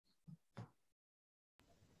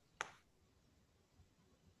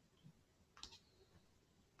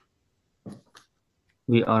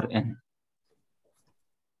We are in.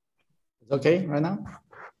 It's okay right now?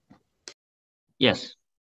 Yes.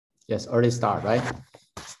 Yes, early start, right?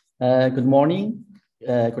 Good morning,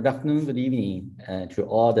 good afternoon, good evening to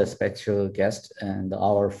all the special guests and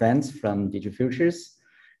our friends from Digital Futures.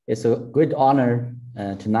 It's a great honor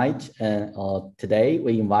tonight or today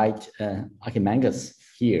we invite Achim Menges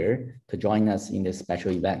here to join us in this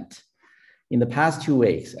special event. In the past 2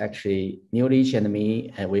 weeks, actually, Newlich and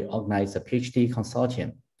me, we organized a PhD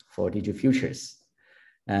consortium for Digital Futures.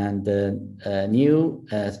 And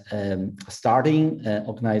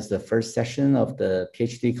organized the first session of the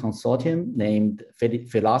PhD consortium named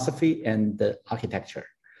Philosophy and Architecture.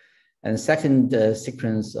 And the second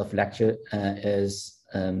sequence of lecture is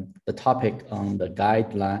the topic on the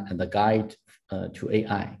guideline and the guide to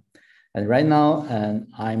AI. And right now,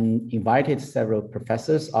 I'm invited several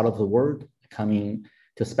professors out of the world coming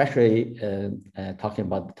to especially talking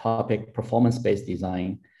about the topic performance-based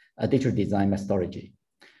design, digital design methodology.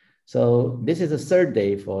 So this is the third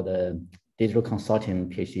day for the Digital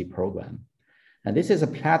Consortium PhD program. And this is a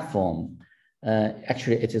platform,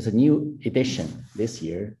 actually it is a new edition this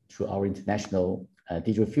year to our international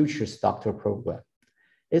Digital Futures Doctoral Program.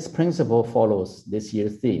 Its principle follows this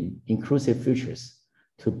year's theme, Inclusive Futures,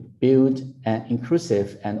 to build an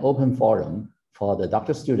inclusive and open forum for the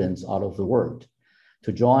doctoral students all over the world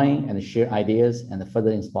to join and share ideas and further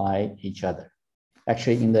inspire each other.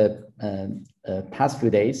 Actually, in the past few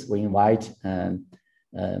days, we invite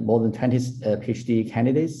more than 20 PhD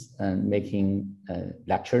candidates making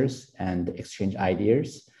lectures and exchange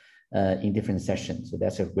ideas in different sessions. So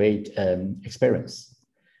that's a great experience.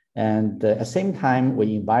 And at the same time,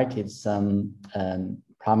 we invited some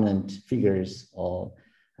prominent figures or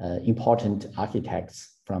important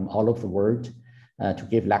architects from all over the world to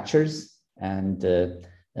give lectures and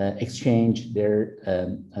exchange their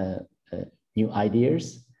new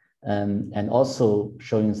ideas, and also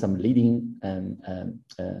showing some leading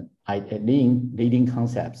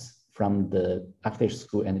concepts from the architecture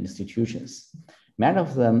school and institutions. Many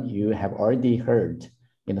of them you have already heard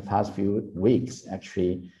in the past few weeks.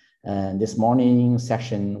 Actually, this morning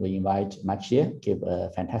session, we invite Mathieu give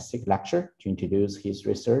a fantastic lecture to introduce his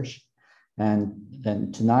research.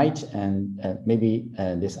 And tonight, and maybe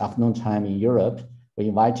this afternoon time in Europe, we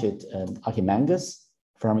invited Achim Menges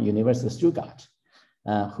from University of Stuttgart,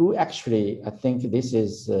 who actually, I think this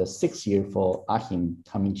is the 6th year for Achim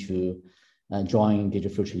coming to join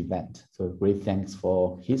Digital Future event. So great thanks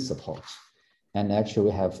for his support. And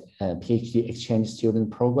actually we have a PhD exchange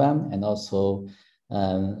student program, and also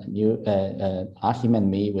Achim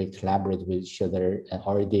and me, we collaborate with each other and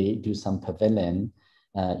already do some pavilion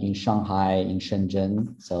in Shanghai, in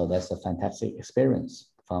Shenzhen. So that's a fantastic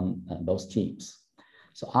experience from both teams.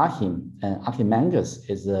 So Achim Menges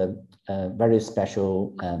is a very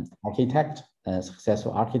special architect,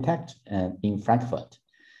 successful architect in Frankfurt.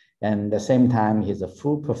 And at the same time, he's a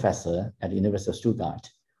full professor at the University of Stuttgart,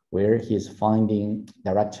 where he's founding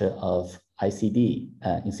director of ICD,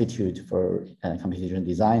 Institute for Computational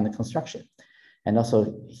Design and Construction. And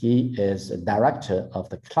also he is a director of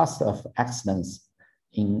the Cluster of Excellence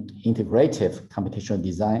in Integrative Computational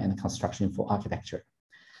Design and Construction for Architecture.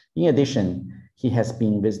 In addition, he has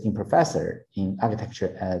been visiting professor in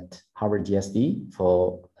architecture at Harvard GSD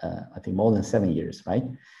for, I think, more than 7 years, right?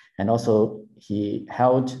 And also he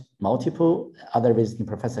held multiple other visiting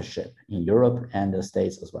professorship in Europe and the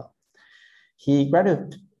States as well. He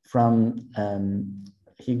graduated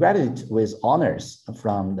with honors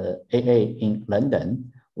from the AA in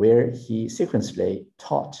London, where he sequentially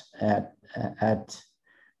taught at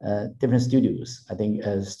different studios. I think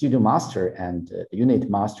a studio master and unit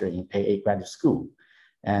master in AA graduate school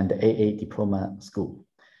and AA diploma school.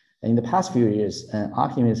 And in the past few years,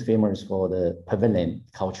 Achim is famous for the pavilion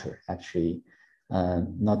culture, actually,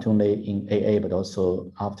 not only in AA, but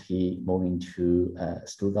also after he moved into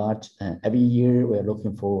Stuttgart. Every year, we're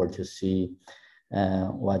looking forward to see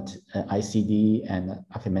what ICD and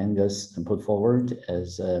Achim Menges put forward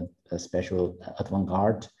as a special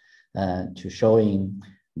avant-garde to showing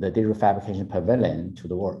the digital fabrication pavilion to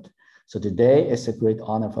the world. So today it's a great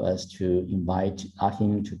honor for us to invite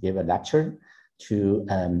Achim to give a lecture to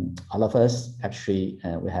all of us. Actually,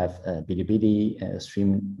 we have Bilibili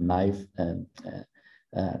stream live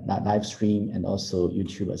stream and also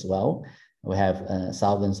YouTube as well. We have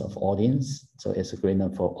thousands of audience. So it's a great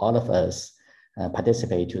honor for all of us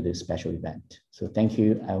participate to this special event. So thank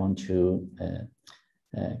you. I want to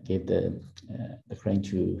give the crown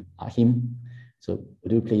to Achim. So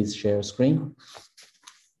would you please share screen?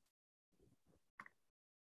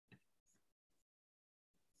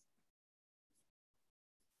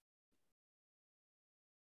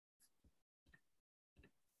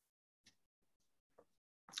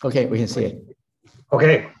 Okay, we can see it.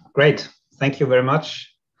 Okay, great. Thank you very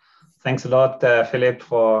much. Thanks a lot, Philip,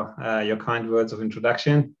 for your kind words of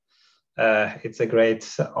introduction. It's a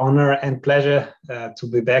great honor and pleasure to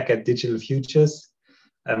be back at Digital Futures.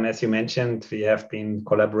 As you mentioned, we have been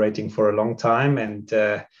collaborating for a long time, and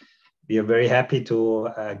we are very happy to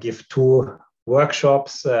give 2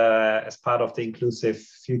 workshops as part of the Inclusive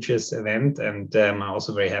Futures event. And I'm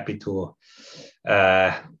also very happy to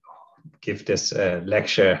give this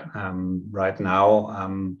lecture right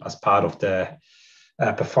now as part of the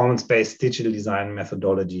performance-based digital design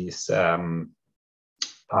methodologies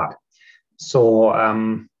part. So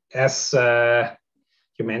as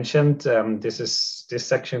you mentioned, this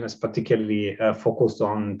section is particularly focused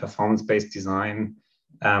on performance-based design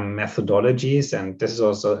methodologies, and this is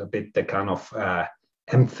also a bit the kind of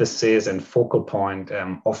emphasis and focal point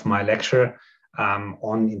of my lecture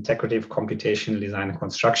on integrative computational design and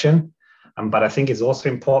construction. But I think it's also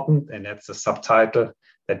important, and that's the subtitle,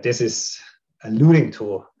 that this is alluding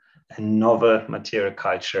to a novel material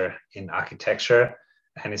culture in architecture,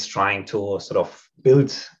 and is trying to sort of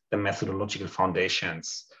build the methodological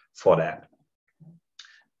foundations for that.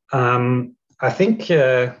 I think,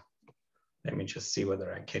 let me just see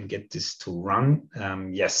whether I can get this to run.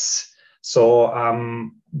 Yes. So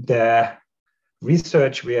the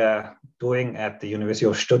research we are doing at the University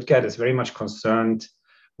of Stuttgart is very much concerned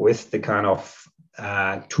with the kind of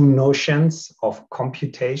 2 notions of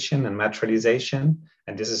computation and materialization.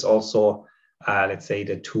 And this is also, let's say,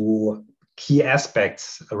 the 2 key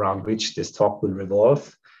aspects around which this talk will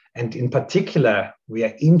revolve. And in particular, we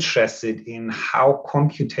are interested in how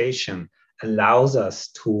computation allows us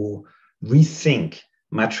to rethink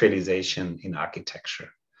materialization in architecture.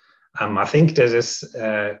 I think this is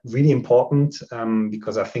really important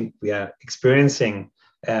because I think we are experiencing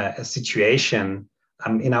a situation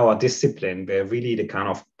in our discipline where really the kind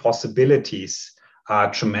of possibilities are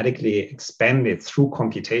dramatically expanded through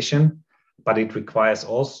computation, but it requires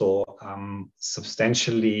also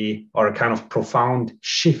substantially or a kind of profound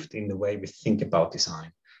shift in the way we think about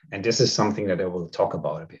design. And this is something that I will talk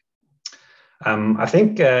about a bit. I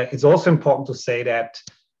think it's also important to say that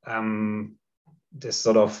this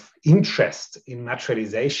sort of interest in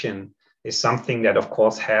materialization is something that, of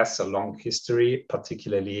course, has a long history,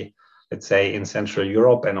 particularly, let's say, in Central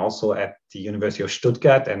Europe and also at the University of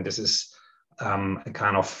Stuttgart. And this is a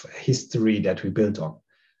kind of history that we built on.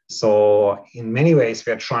 So in many ways,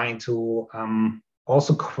 we are trying to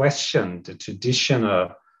also question the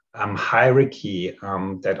traditional hierarchy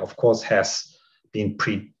that, of course, has been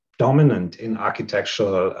predominant in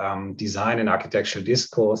architectural design and architectural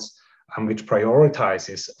discourse, which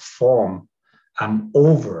prioritizes form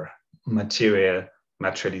over material,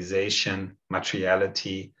 materialization,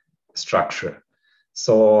 materiality, structure.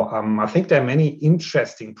 So I think there are many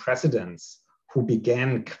interesting precedents who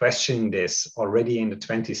began questioning this already in the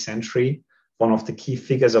 20th century. One of the key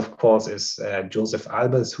figures, of course, is Joseph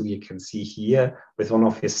Albers, who you can see here with one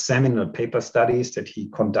of his seminal paper studies that he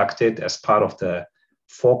conducted as part of the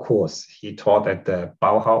 4 course he taught at the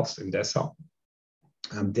Bauhaus in Dessau.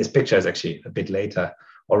 This picture is actually a bit later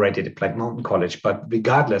already at the Black Mountain College, but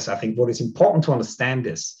regardless, I think what is important to understand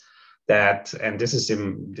is that, and this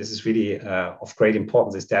is really of great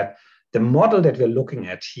importance, is that the model that we're looking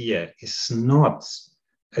at here is not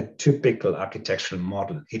a typical architectural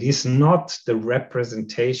model. It is not the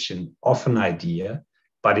representation of an idea,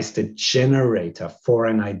 but it's the generator for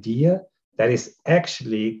an idea that is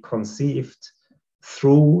actually conceived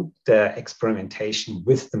through the experimentation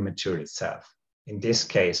with the material itself. In this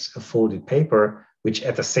case, a folded paper, which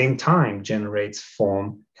at the same time generates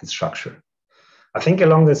form and structure. I think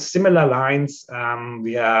along the similar lines,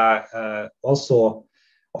 we are also,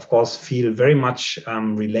 of course, feel very much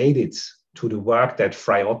related to the work that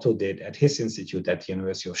Frei Otto did at his institute at the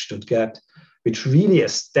University of Stuttgart, which really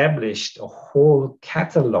established a whole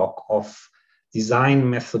catalog of design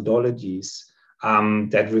methodologies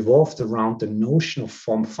that revolved around the notion of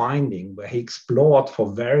form finding, where he explored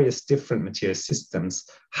for various different material systems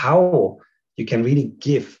how you can really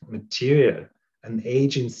give material an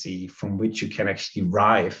agency from which you can actually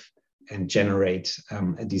derive and generate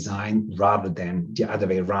a design rather than the other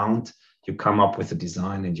way around. You come up with a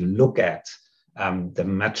design and you look at the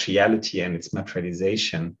materiality and its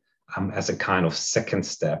materialization as a kind of second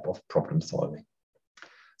step of problem solving.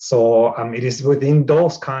 So it is within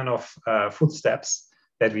those kind of footsteps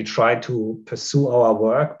that we try to pursue our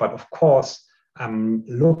work, but of course,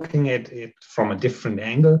 looking at it from a different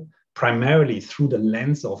angle, primarily through the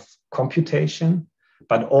lens of computation,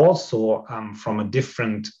 but also from a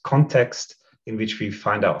different context in which we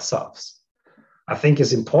find ourselves. I think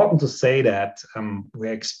it's important to say that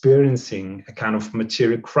we're experiencing a kind of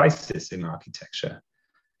material crisis in architecture.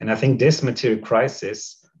 And I think this material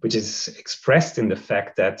crisis, which is expressed in the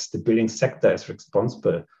fact that the building sector is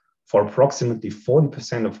responsible for approximately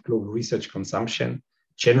 40% of global research consumption,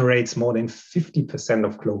 generates more than 50%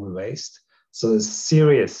 of global waste. So a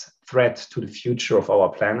serious threat to the future of our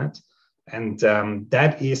planet. And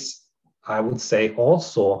that is, I would say,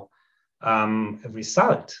 also a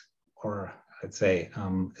result, or let's say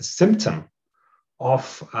a symptom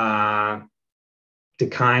of the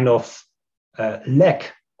kind of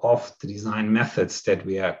lack of the design methods that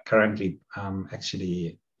we are currently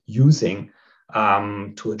actually using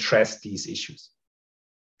to address these issues.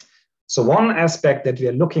 So one aspect that we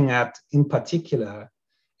are looking at in particular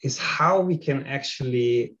is how we can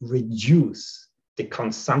actually reduce the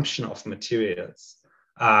consumption of materials,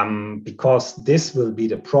 because this will be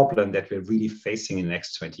the problem that we're really facing in the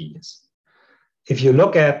next 20 years. If you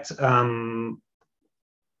look at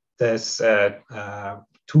there's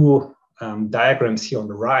two diagrams here on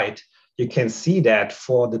the right, you can see that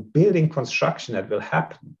for the building construction that will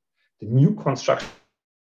happen, the new construction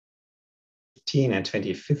and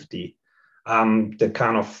 2050, the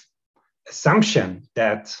kind of assumption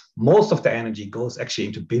that most of the energy goes actually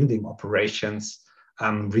into building operations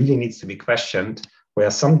really needs to be questioned,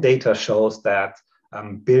 where some data shows that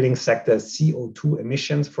building sector CO2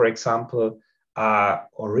 emissions, for example, are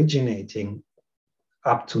originating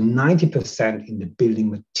up to 90% in the building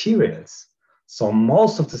materials. So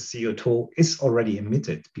most of the CO2 is already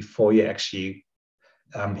emitted before you actually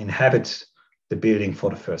inhabit the building for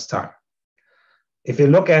the first time. If you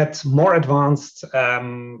look at more advanced,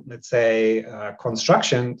 let's say,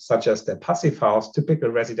 construction, such as the passive house, typical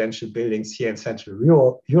residential buildings here in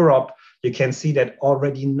Central Europe, you can see that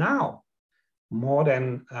already now more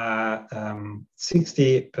than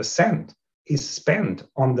 60% is spent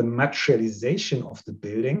on the materialization of the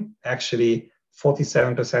building, actually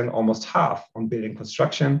 47%, almost half on building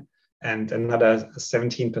construction, and another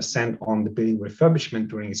 17% on the building refurbishment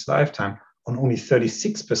during its lifetime. On only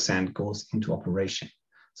 36% goes into operation.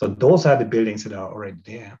 So those are the buildings that are already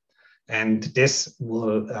there. And this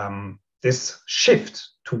will, this shift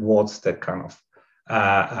towards that kind of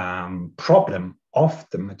problem of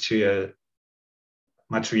the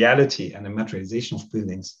materiality and the materialization of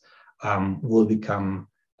buildings will become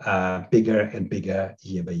bigger and bigger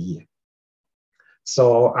year by year.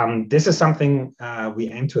 So this is something we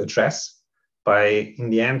aim to address by, in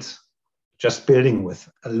the end, just building with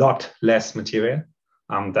a lot less material.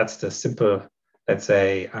 That's the simple, let's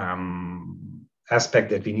say, aspect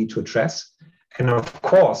that we need to address. And of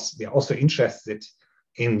course, we are also interested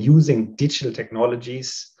in using digital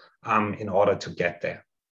technologies in order to get there.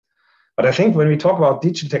 But I think when we talk about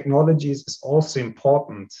digital technologies, it's also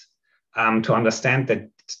important to understand that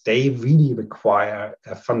they really require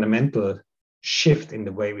a fundamental shift in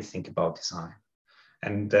the way we think about design.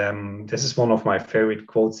 And this is one of my favorite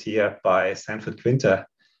quotes here by Sanford Quinter,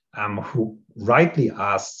 who rightly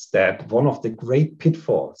asks that one of the great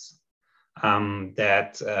pitfalls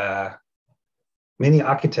that many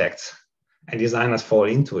architects and designers fall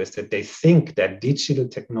into is that they think that digital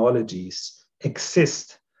technologies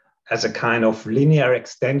exist as a kind of linear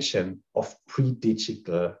extension of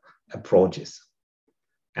pre-digital approaches.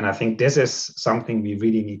 And I think this is something we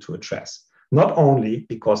really need to address, not only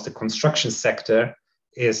because the construction sector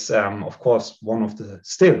is, of course,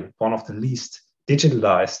 still one of the least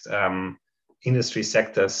digitalized industry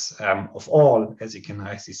sectors of all, as you can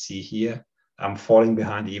actually see here, falling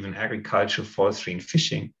behind even agriculture, forestry, and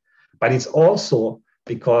fishing. But it's also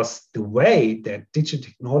because the way that digital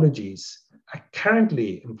technologies are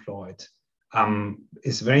currently employed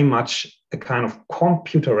is very much a kind of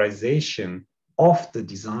computerization of the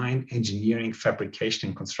design, engineering, fabrication,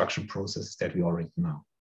 and construction processes that we already know.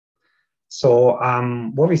 So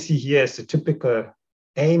what we see here is the typical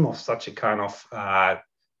aim of such a kind of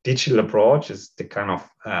digital approach is the kind of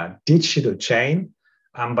digital chain.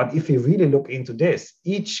 But if you really look into this,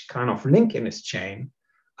 each kind of link in this chain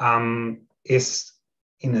is,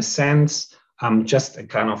 in a sense, just a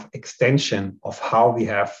kind of extension of how we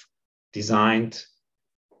have designed,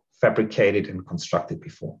 fabricated, and constructed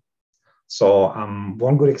before. So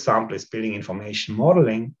one good example is building information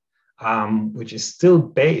modeling, which is still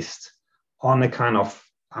based on a kind of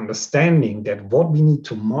understanding that what we need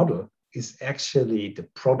to model is actually the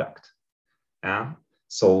product. Yeah?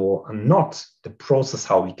 So not the process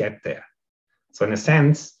how we get there. So in a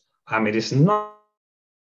sense, it is not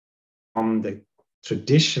on the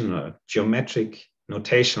traditional geometric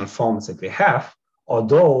notational forms that we have,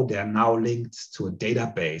 although they are now linked to a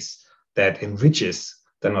database that enriches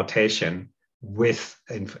the notation with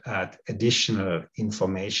additional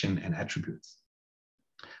information and attributes.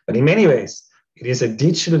 But in many ways, it is a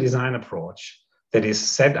digital design approach that is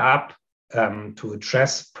set up to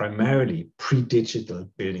address primarily pre-digital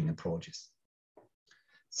building approaches.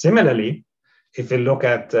 Similarly, if you look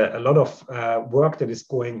at a lot of work that is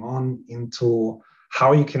going on into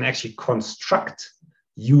how you can actually construct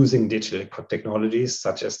using digital technologies,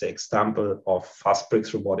 such as the example of fast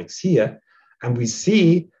bricks robotics here, and we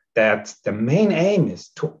see that the main aim is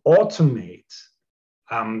to automate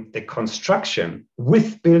the construction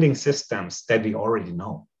with building systems that we already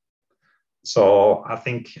know. So I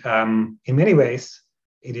think in many ways,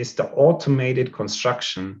 it is the automated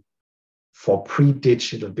construction for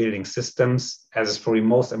pre-digital building systems, as is probably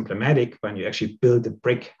most emblematic when you actually build a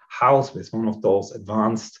brick house with one of those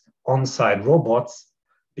advanced on-site robots,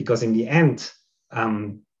 because in the end,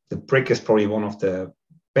 the brick is probably one of the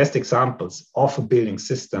best examples of a building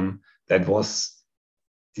system that was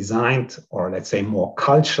designed, or let's say more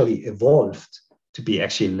culturally evolved, to be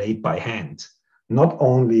actually laid by hand, not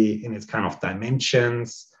only in its kind of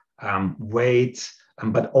dimensions, weight,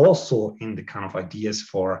 but also in the kind of ideas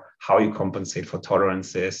for how you compensate for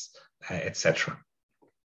tolerances, etc.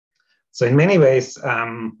 So in many ways,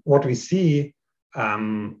 what we see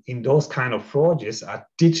in those kind of projects are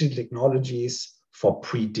digital technologies for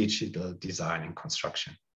pre-digital design and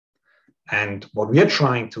construction. And what we are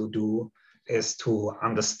trying to do is to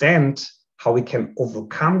understand how we can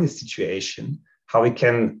overcome this situation, how we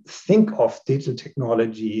can think of digital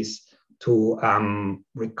technologies to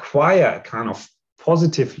require a kind of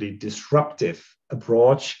positively disruptive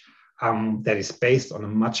approach that is based on a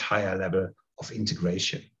much higher level of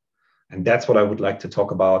integration. And that's what I would like to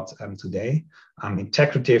talk about today.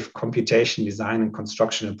 Integrative computation, design, and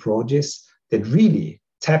construction approaches that really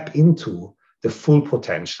tap into the full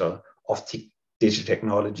potential of digital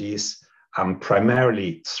technologies,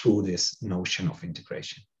 primarily through this notion of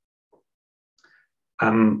integration.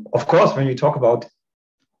 Of course, when we talk about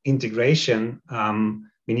integration,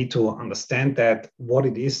 we need to understand that what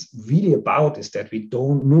it is really about is that we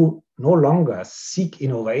don't no longer seek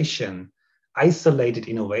innovation, isolated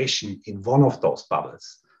innovation in one of those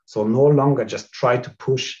bubbles. So no longer just try to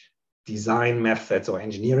push design methods or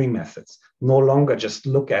engineering methods, no longer just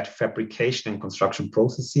look at fabrication and construction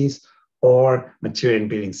processes or material and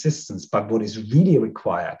building systems. But what is really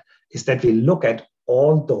required is that we look at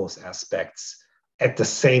all those aspects at the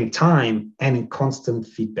same time and in constant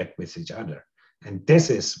feedback with each other. And this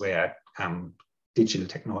is where digital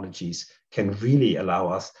technologies can really allow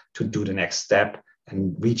us to do the next step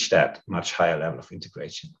and reach that much higher level of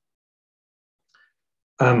integration.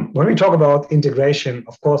 When we talk about integration,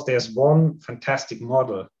 of course, there's one fantastic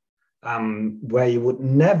model where you would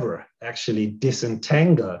never actually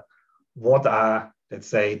disentangle what are, let's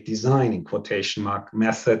say, design in quotation mark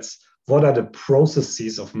methods, what are the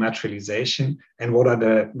processes of materialization, and what are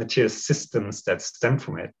the material systems that stem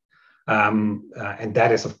from it. And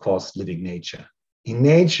that is, of course, living nature. In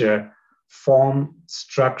nature, form,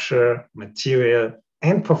 structure, material,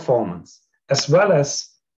 and performance, as well as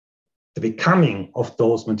the becoming of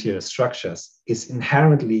those material structures, is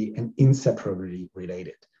inherently and inseparably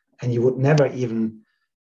related. And you would never even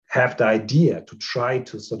have the idea to try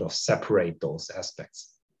to sort of separate those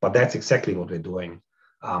aspects. But that's exactly what we're doing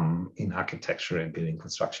in architecture and building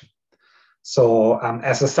construction. So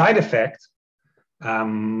as a side effect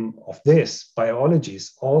of this, biology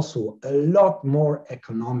is also a lot more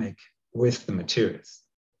economic with the materials.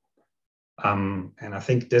 And I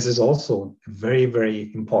think this is also a very,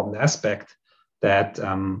 very important aspect that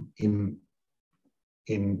in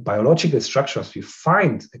biological structures, we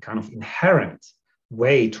find a kind of inherent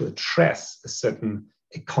way to address a certain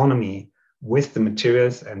economy with the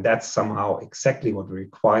materials. And that's somehow exactly what we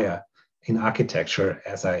require in architecture,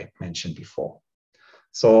 as I mentioned before.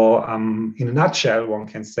 So in a nutshell, one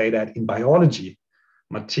can say that in biology,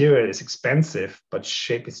 material is expensive, but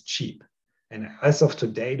shape is cheap. And as of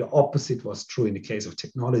today, the opposite was true in the case of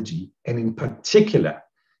technology, and in particular,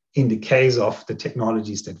 in the case of the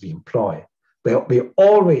technologies that we employ, where we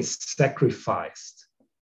always sacrificed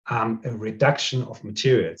a reduction of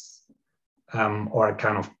materials or a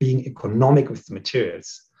kind of being economic with the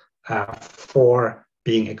materials for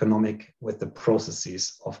being economic with the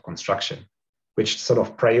processes of construction, which sort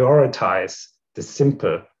of prioritize the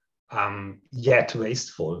simple yet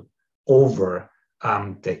wasteful over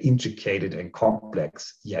the intricated and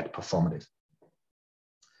complex yet performative.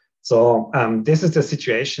 So this is the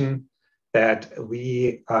situation that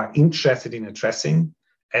we are interested in addressing,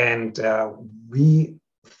 and we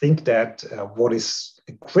think that what is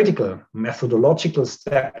a critical methodological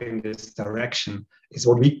step in this direction is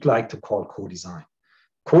what we like to call co-design.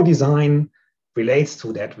 Co-design relates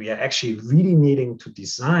to that we are actually really needing to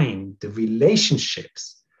design the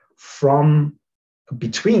relationships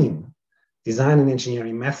between design and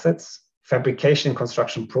engineering methods, fabrication and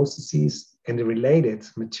construction processes, and the related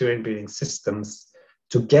material building systems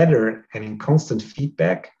together and in constant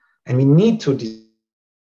feedback. And we need to design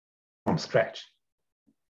from scratch.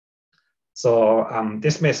 So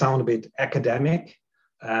this may sound a bit academic,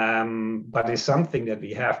 but it's something that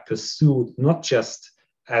we have pursued not just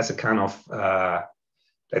as a kind of,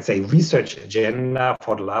 let's say, research agenda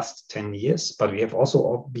for the last 10 years, but we have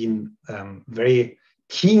also been very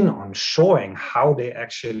keen on showing how they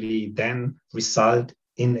actually then result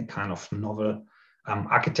in a kind of novel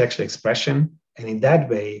architectural expression, and in that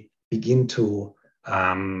way begin to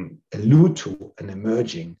allude to an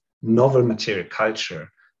emerging novel material culture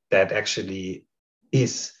that actually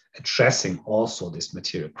is addressing also this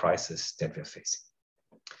material crisis that we're facing.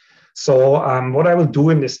 So what I will do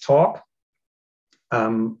in this talk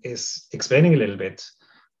is explaining a little bit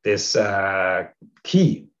this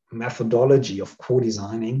key methodology of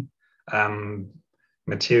co-designing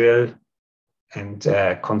material and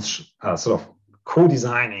sort of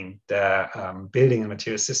co-designing the building and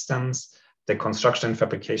material systems, the construction and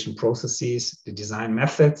fabrication processes, the design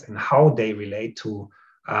methods, and how they relate to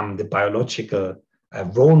the biological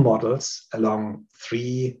role models along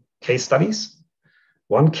 3 case studies.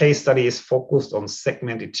 One case study is focused on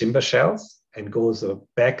segmented timber shells and goes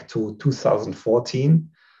back to 2014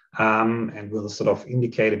 and will sort of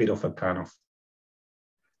indicate a bit of a kind of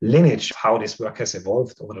lineage of how this work has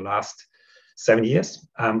evolved over the last 7 years.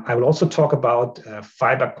 I will also talk about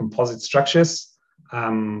fiber composite structures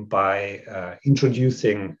by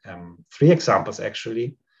introducing 3 examples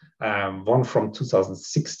actually. One from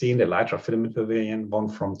 2016, the Lytra Filament Pavilion, one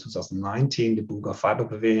from 2019, the Buga Fiber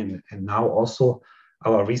Pavilion, and now also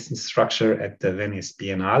our recent structure at the Venice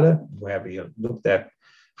Biennale, where we looked at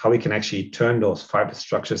how we can actually turn those fiber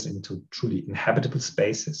structures into truly inhabitable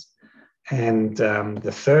spaces. And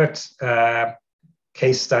the third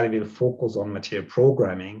case study will focus on material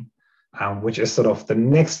programming, which is sort of the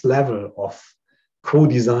next level of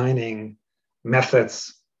co-designing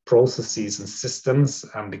methods, processes, and systems,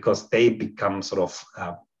 because they become sort of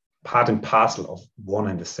part and parcel of one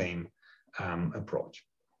and the same approach.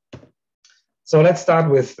 So let's start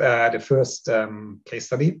with the first case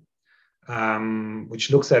study, which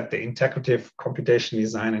looks at the integrative computation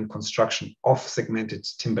design and construction of segmented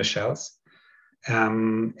timber shells.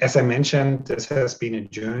 As I mentioned, this has been a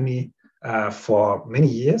journey for many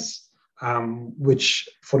years, which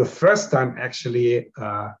for the first time actually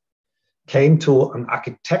came to an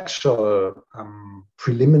architectural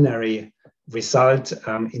preliminary result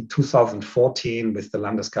in 2014 with the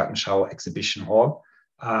Landesgartenschau exhibition hall,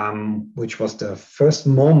 which was the first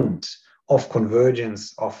moment of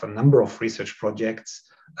convergence of a number of research projects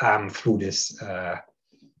through this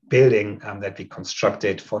building that we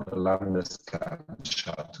constructed for the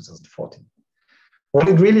Landesgartenschau 2014. What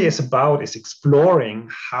it really is about is exploring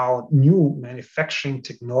how new manufacturing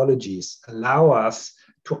technologies allow us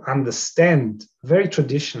to understand very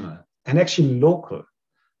traditional and actually local,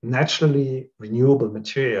 naturally renewable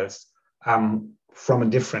materials from a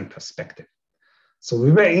different perspective. So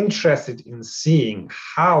we were interested in seeing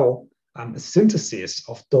how a synthesis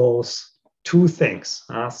of those 2 things,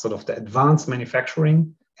 sort of the advanced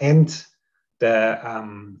manufacturing and the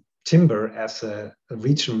timber as a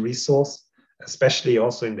regional resource, especially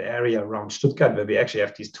also in the area around Stuttgart, where we actually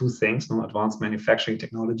have these 2 things, advanced manufacturing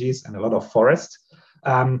technologies and a lot of forest,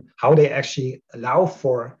 how they actually allow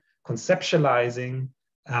for conceptualizing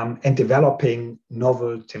and developing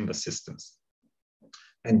novel timber systems.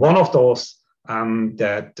 And one of those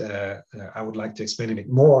that I would like to explain a bit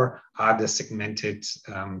more are the segmented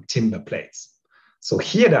timber plates. So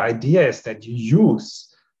here the idea is that you use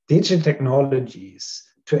digital technologies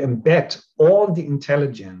to embed all the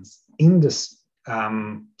intelligence in this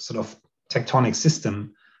sort of tectonic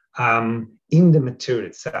system in the material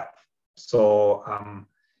itself. So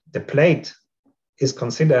the plate is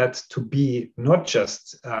considered to be not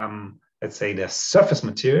just, let's say, the surface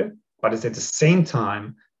material, but it's at the same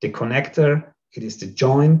time the connector, it is the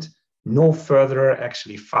joint, no further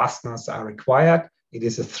actually fasteners are required. It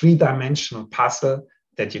is a 3-dimensional puzzle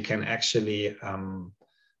that you can actually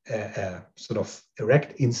sort of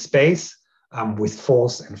erect in space with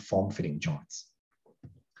force and form-fitting joints.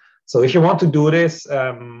 So if you want to do this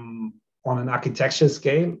on an architectural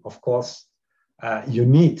scale, of course, you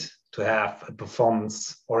need to have a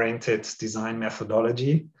performance-oriented design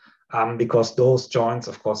methodology because those joints,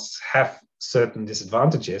 of course, have certain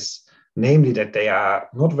disadvantages, namely that they are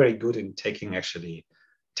not very good in taking actually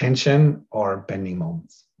tension or bending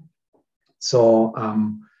moments. So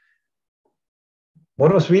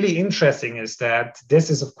what was really interesting is that this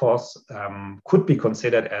is, of course, could be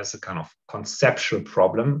considered as a kind of conceptual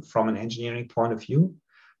problem from an engineering point of view.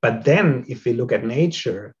 But then if we look at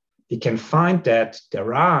nature, we can find that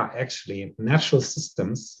there are actually natural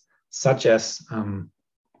systems, such as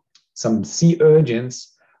some sea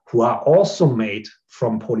urchins, who are also made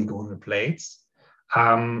from polygonal plates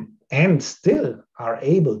and still are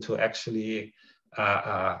able to actually,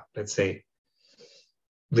 let's say,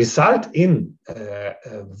 result in a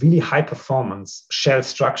really high performance shell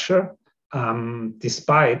structure,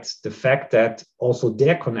 despite the fact that also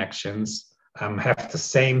their connections have the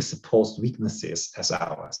same supposed weaknesses as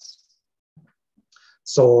ours.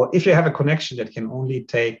 So if you have a connection that can only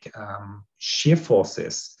take shear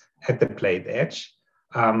forces at the plate edge,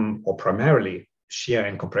 or primarily shear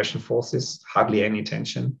and compression forces, hardly any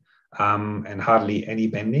tension, and hardly any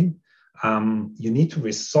bending, you need to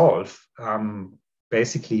resolve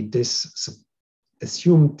basically this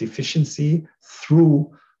assumed deficiency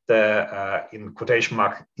through the, in quotation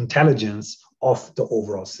mark, intelligence of the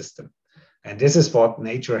overall system. And this is what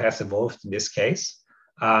nature has evolved in this case.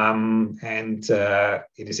 It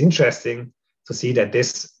is interesting to see that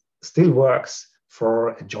this still works for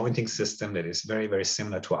a jointing system that is very, very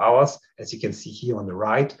similar to ours, as you can see here on the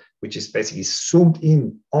right, which is basically zoomed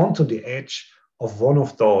in onto the edge of one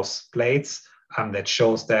of those plates, that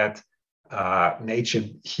shows that nature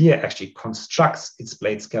here actually constructs its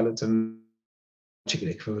blade skeleton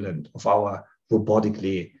equivalent of our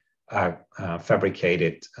robotically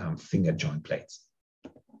fabricated finger joint plates.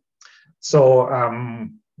 So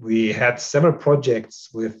we had several projects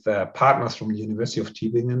with partners from the University of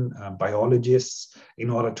Tübingen, biologists, in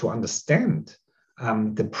order to understand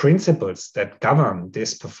the principles that govern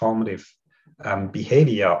this performative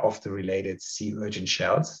behavior of the related sea urchin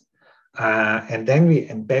shells. And then we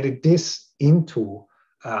embedded this into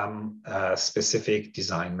a specific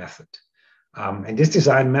design method. And this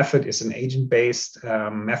design method is an agent-based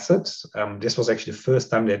method. This was actually the first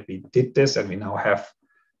time that we did this, and we now have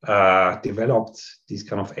developed these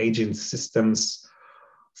kind of agent systems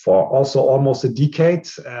for also almost a decade,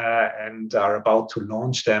 and are about to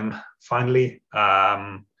launch them finally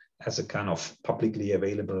as a kind of publicly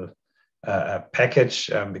available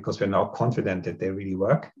package, because we're now confident that they really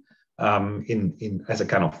work in as a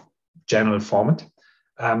kind of general format.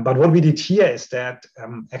 But what we did here is that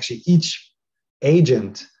actually each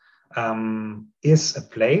agent is a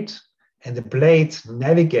plate, and the plate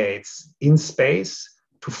navigates in space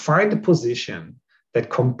to find a position that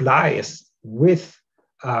complies with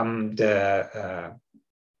the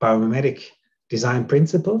biomimetic design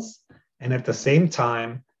principles, and at the same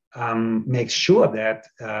time make sure that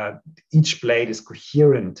each plate is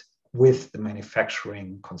coherent with the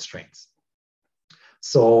manufacturing constraints.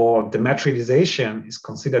 So the materialization is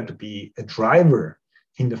considered to be a driver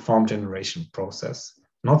in the form generation process,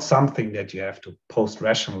 not something that you have to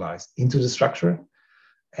post-rationalize into the structure.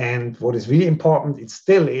 And what is really important, it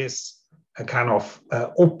still is a kind of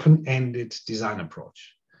open-ended design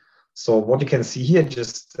approach. So what you can see here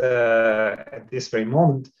just at this very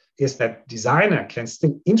moment is that designer can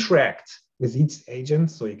still interact with each agent.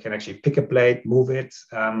 So you can actually pick a plate, move it,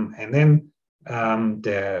 and then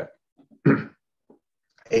the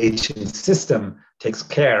agent system takes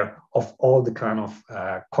care of all the kind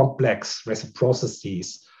of complex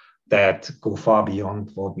reciprocities that go far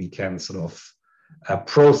beyond what we can sort of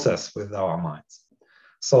process with our minds.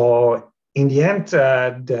 So in the end,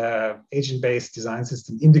 the agent-based design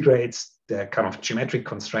system integrates the kind of geometric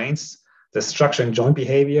constraints, the structure and joint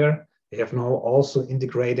behavior. They have now also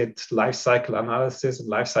integrated life cycle analysis and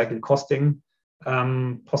life cycle costing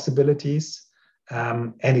possibilities,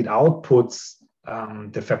 and it outputs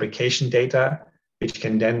the fabrication data, which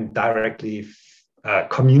can then directly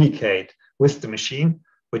communicate with the machine,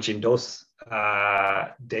 which in those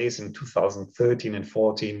days in 2013 and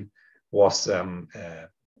 14 was a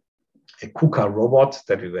KUKA robot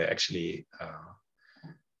that we were actually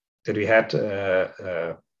that we had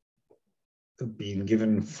been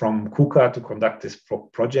given from KUKA to conduct this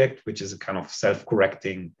project, which is a kind of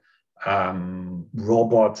self-correcting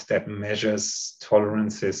robot that measures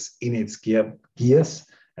tolerances in its gears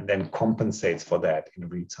and then compensates for that in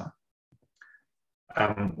real time.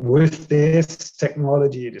 With this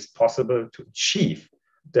technology, it is possible to achieve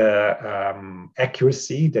the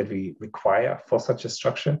accuracy that we require for such a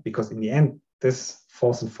structure, because in the end, this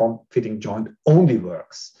force and form fitting joint only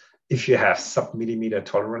works if you have sub-millimeter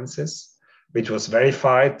tolerances, which was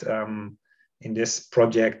verified in this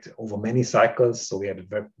project over many cycles. So we had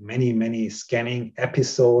many scanning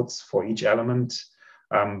episodes for each element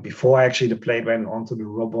before actually the plate went onto the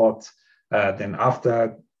robot, then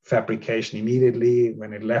after fabrication immediately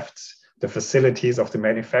when it left the facilities of the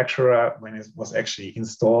manufacturer, when it was actually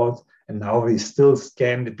installed, and now we still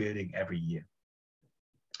scan the building every year.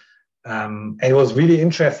 And it was really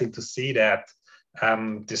interesting to see that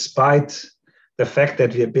despite the fact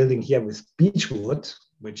that we are building here with beechwood,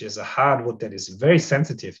 which is a hardwood that is very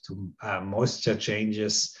sensitive to moisture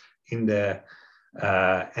changes in the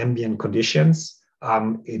ambient conditions,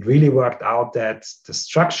 it really worked out that the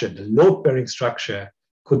structure, the load-bearing structure,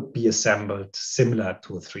 could be assembled similar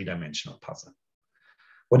to a three-dimensional puzzle.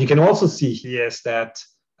 What you can also see here is that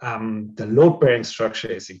the load-bearing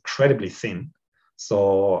structure is incredibly thin.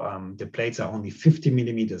 So the plates are only 50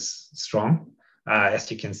 millimeters strong,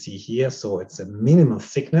 as you can see here. So it's a minimal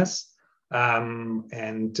thickness.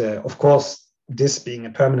 Of course, this being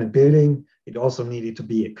a permanent building, it also needed to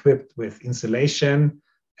be equipped with insulation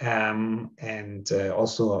and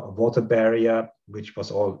also a water barrier, which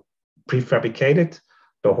was all prefabricated.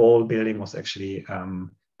 The whole building was actually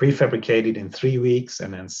prefabricated in 3 weeks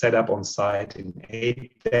and then set up on site in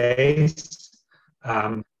 8 days.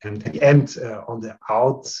 And at the end, on the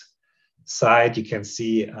outside, you can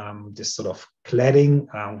see this sort of cladding,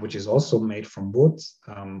 which is also made from wood,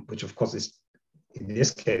 which of course is, in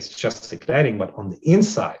this case, just the cladding, but on the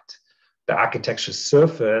inside, the architecture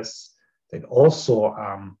surface that also,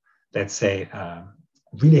 let's say,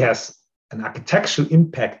 really has an architectural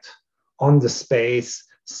impact on the space,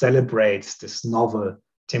 celebrates this novel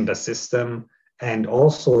timber system, and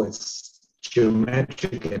also its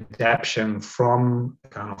geometric adaptation from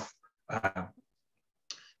kind of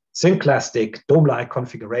synclastic dome-like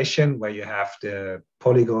configuration, where you have the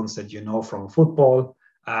polygons that you know from football,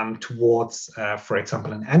 towards, for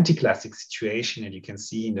example, an anti-classic situation that you can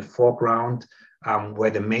see in the foreground,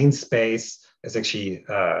 where the main space is actually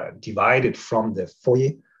divided from the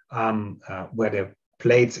foyer, where the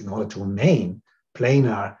plates, in order to remain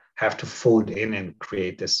planar, have to fold in and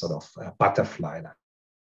create this sort of butterfly.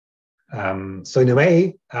 So in a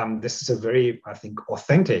way, this is a very, I think,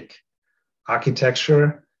 authentic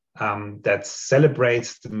architecture that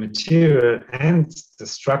celebrates the material and the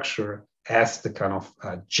structure as the kind of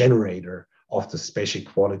generator of the spatial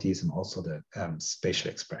qualities and also the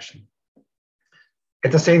spatial expression.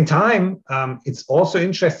 At the same time, it's also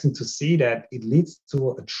interesting to see that it leads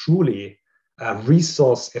to a truly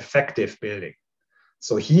resource-effective building.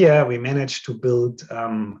 So here we managed to build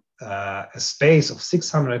a space of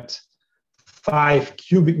 605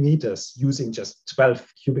 cubic meters using just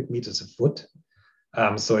 12 cubic meters of wood.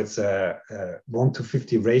 So it's a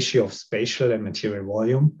 1:50 ratio of spatial and material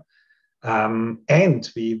volume. And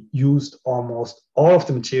we used almost all of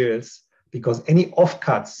the materials, because any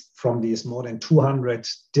offcuts from these more than 200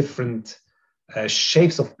 different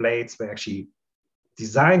shapes of blades were actually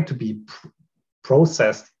designed to be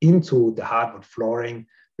processed into the hardwood flooring,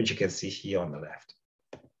 which you can see here on the left.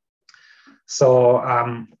 So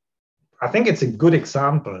I think it's a good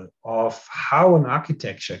example of how an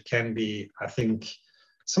architecture can be, I think,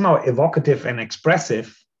 somehow evocative and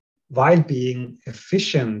expressive while being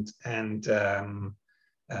efficient and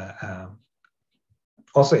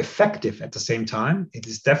also effective at the same time. It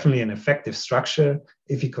is definitely an effective structure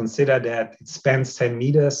if you consider that it spans 10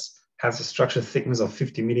 meters, has a structural thickness of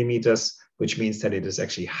 50 millimeters, which means that it is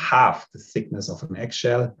actually half the thickness of an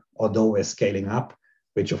eggshell, although we're scaling up,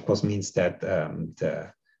 which of course means that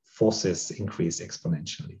the forces increase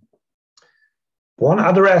exponentially. One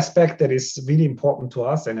other aspect that is really important to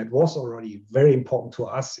us, and it was already very important to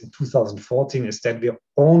us in 2014, is that we are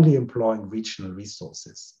only employing regional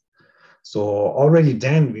resources. So already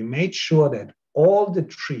then we made sure that all the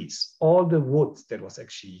trees, all the wood that was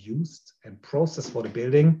actually used and processed for the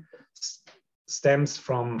building stems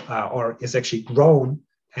from or is actually grown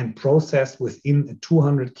and processed within a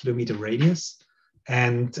 200-kilometer radius,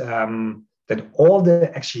 and that all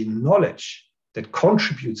the actually knowledge that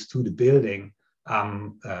contributes to the building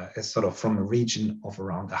is sort of from a region of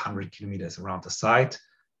around 100 kilometers around the site.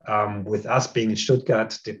 With us being in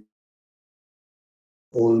Stuttgart, the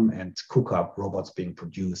Ulm and Cook-up robots being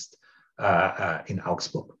produced in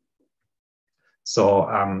Augsburg. So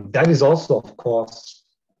that is also, of course,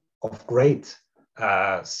 of great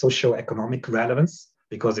socio-economic relevance,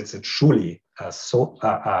 because it's a truly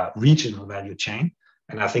regional value chain.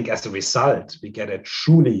 And I think as a result, we get a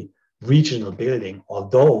truly regional building,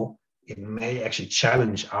 although it may actually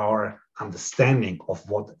challenge our understanding of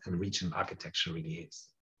what a regional architecture really is.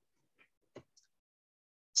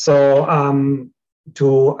 So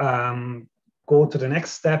to go to the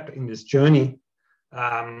next step in this journey,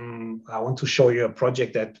 I want to show you a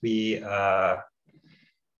project that we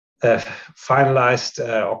finalized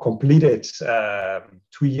or completed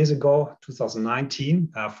 2 years ago,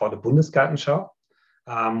 2019, for the Bundesgartenschau,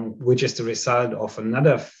 which is the result of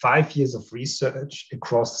another 5 years of research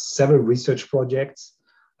across several research projects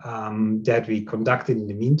that we conducted in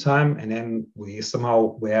the meantime. And then we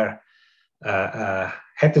somehow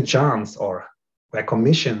had the chance or were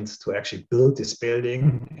commissioned to actually build this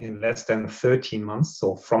building in less than 13 months.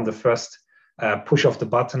 So from the first push of the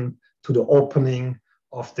button to the opening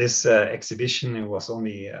of this exhibition, it was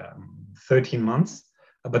only 13 months,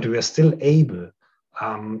 but we were still able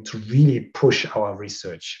to really push our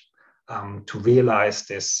research to realize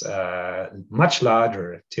this much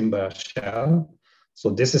larger timber shell. So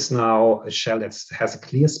this is now a shell that has a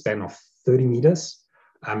clear span of 30 meters.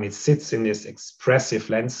 It sits in this expressive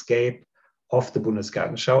landscape of the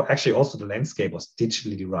Bundesgartenschau. Actually, also the landscape was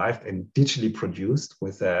digitally derived and digitally produced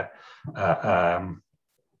with a kind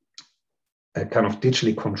of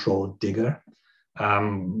digitally controlled digger,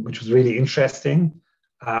 which was really interesting.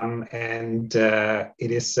 And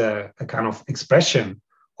it is a kind of expression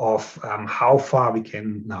of how far we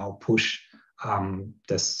can now push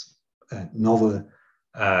this novel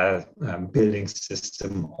building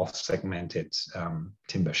system of segmented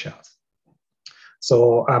timber shells.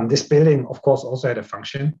 So this building, of course, also had a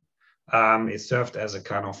function. It served as a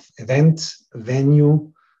kind of event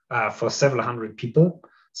venue for several hundred people.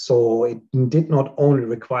 So it did not only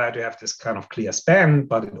require to have this kind of clear span,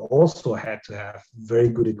 but it also had to have very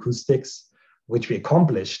good acoustics, which we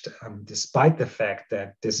accomplished despite the fact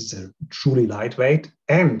that this is a truly lightweight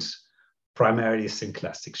and primarily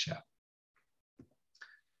synclastic shell.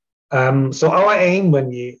 So our aim when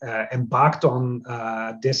we embarked on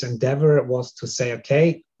this endeavor was to say,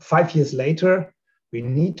 okay, 5 years later, we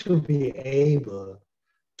need to be able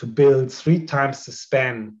to build 3 times the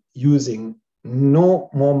span using no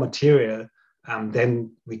more material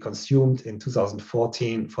than we consumed in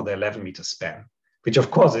 2014 for the 11-meter span, which of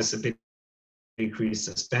course is a bit increased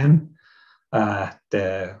the span.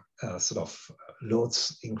 The sort of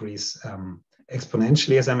loads increase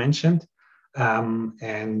exponentially, as I mentioned.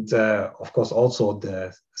 And of course, also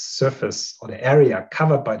the surface or the area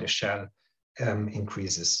covered by the shell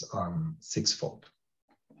increases 6-fold.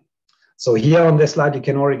 So here on this slide, you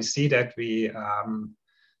can already see that we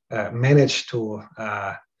managed to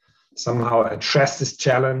somehow address this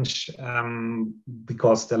challenge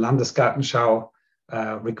because the Landesgartenschau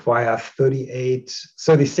requires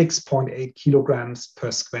 36.8 kilograms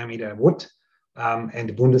per square meter wood, and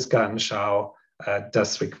the Bundesgartenschau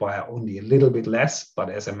does require only a little bit less, but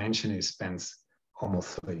as I mentioned, it spans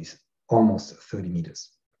almost 30 meters.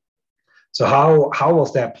 So how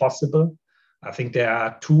was that possible? I think there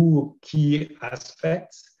are 2 key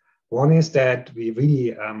aspects. One is that we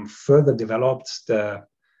really further developed the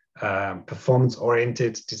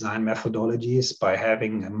performance-oriented design methodologies by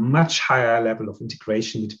having a much higher level of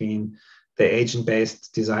integration between the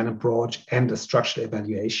agent-based design approach and the structural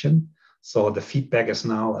evaluation. So the feedback is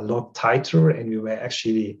now a lot tighter, and we were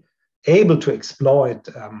actually able to exploit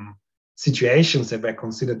situations that were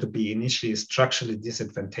considered to be initially structurally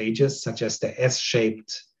disadvantageous, such as the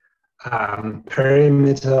S-shaped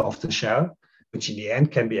perimeter of the shell, which in the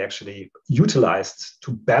end can be actually utilized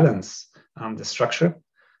to balance the structure.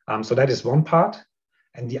 So that is one part.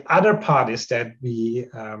 And the other part is that we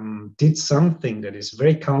did something that is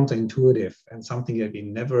very counterintuitive and something that we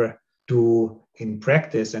never do in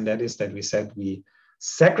practice. And that is that we said we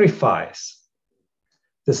sacrifice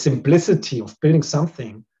the simplicity of building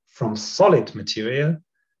something from solid material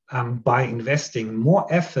by investing more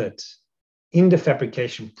effort in the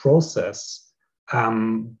fabrication process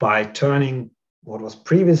by turning what was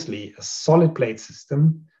previously a solid plate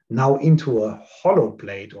system now into a hollow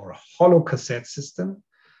plate or a hollow cassette system,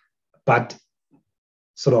 but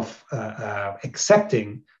sort of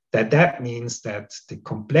accepting that that means that the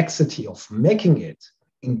complexity of making it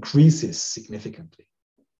increases significantly.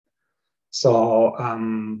 So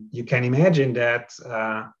you can imagine that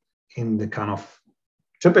in the kind of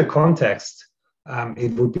typical context,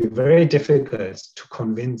 it would be very difficult to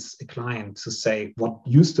convince a client to say what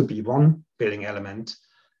used to be one building element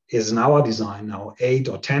is in our design now 8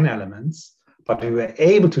 or 10 elements, but we were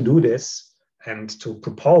able to do this and to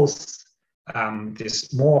propose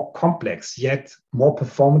this more complex yet more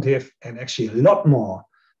performative and actually a lot more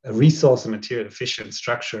resource and material efficient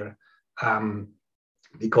structure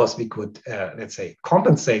because we could, let's say,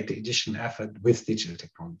 compensate the additional effort with digital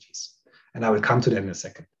technologies. And I will come to that in a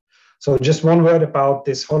second. So just one word about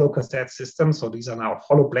this hollow cassette system. So these are now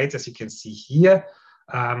hollow plates, as you can see here.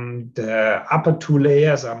 The upper two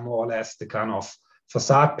layers are more or less the kind of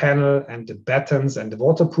facade panel and the battens and the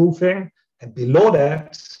waterproofing. And below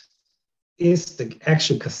that is the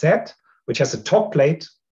actual cassette, which has a top plate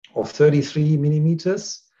of 33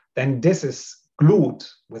 millimeters. Then this is glued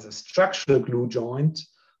with a structural glue joint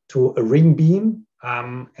to a ring beam.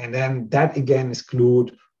 And then that again is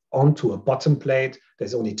glued onto a bottom plate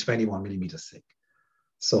that's only 21 millimeters thick.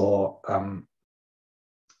 So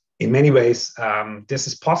in many ways, this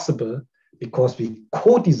is possible because we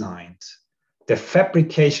co-designed the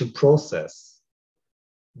fabrication process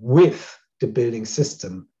with the building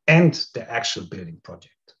system and the actual building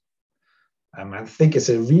project. I think it's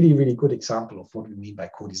a really, really good example of what we mean by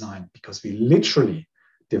co-design, because we literally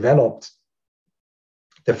developed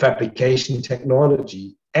the fabrication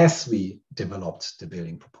technology as we developed the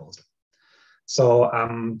building proposal. So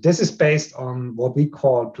this is based on what we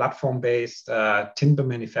call platform-based timber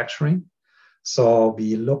manufacturing. So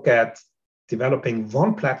we look at developing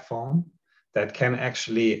one platform that can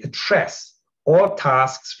actually address all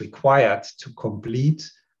tasks required to complete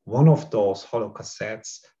one of those hollow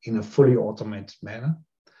cassettes in a fully automated manner.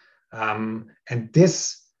 And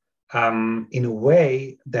this in a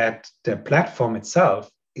way that the platform itself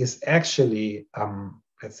is actually,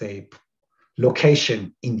 let's say,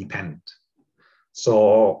 location independent.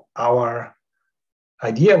 So our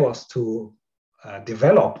idea was to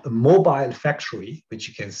develop a mobile factory, which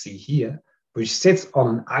you can see here, which sits on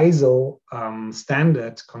an ISO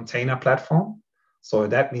standard container platform. So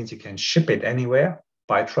that means you can ship it anywhere,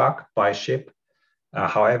 by truck, by ship,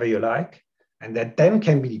 however you like, and that then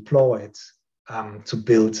can be deployed to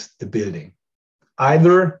build the building,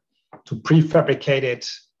 either to prefabricate it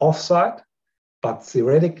offsite, but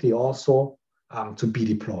theoretically also to be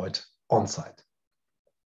deployed on-site.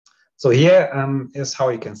 So here is how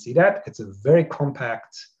you can see that. It's a very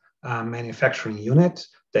compact manufacturing unit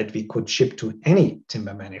that we could ship to any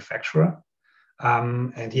timber manufacturer.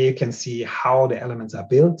 And here you can see how the elements are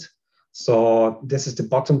built. So this is the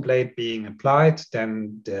bottom plate being applied,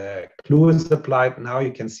 then the glue is applied. Now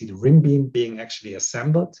you can see the rim beam being actually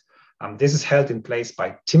assembled. This is held in place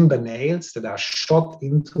by timber nails that are shot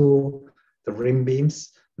into the rim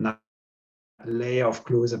beams. Now a layer of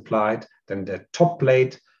glue is applied, then the top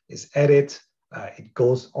plate is added, it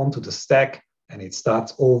goes onto the stack, and it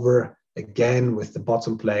starts over again with the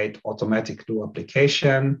bottom plate, automatic glue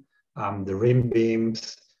application, the rim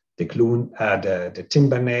beams, the glue, the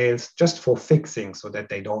timber nails, just for fixing so that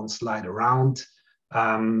they don't slide around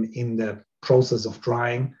in the process of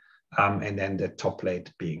drying, and then the top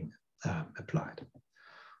plate being applied.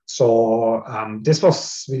 So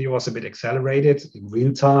this video was a bit accelerated in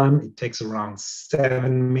real time. It takes around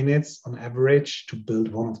 7 minutes on average to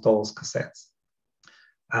build one of those cassettes.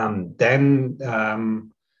 Then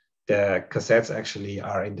the cassettes actually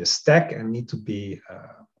are in the stack and need to be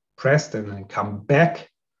pressed and then come back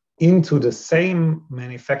into the same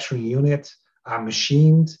manufacturing unit, are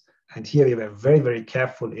machined. And here we were very, very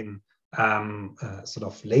careful in sort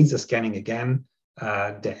of laser scanning again,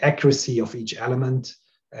 the accuracy of each element.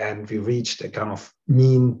 And we reached a kind of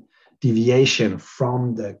mean deviation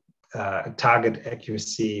from the target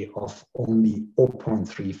accuracy of only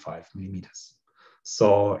 0.35 millimeters.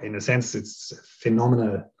 So in a sense, it's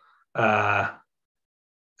phenomenal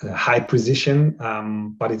high precision,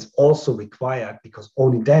 but it's also required because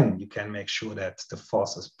only then you can make sure that the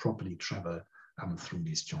forces properly travel through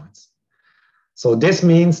these joints. So this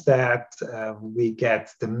means that we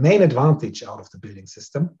get the main advantage out of the building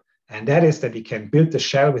system, and that is that we can build the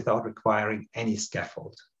shell without requiring any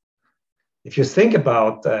scaffold. If you think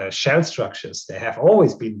about shell structures, they have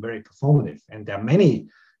always been very performative, and there are many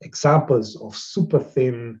examples of super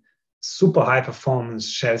thin, super high performance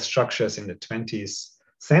shell structures in the 20th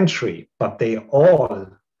century, but they all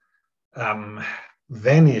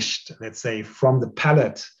vanished, let's say, from the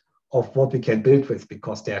palette of what we can build with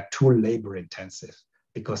because they are too labor intensive,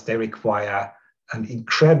 because they require an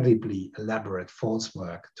incredibly elaborate false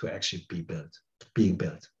work to actually being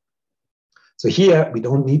built. So here we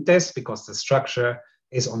don't need this because the structure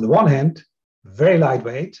is on the one hand very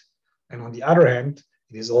lightweight, and on the other hand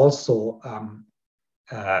it is also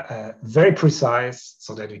very precise,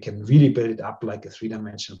 so that we can really build it up like a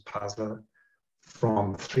three-dimensional puzzle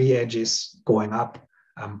from 3 edges going up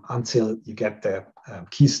until you get the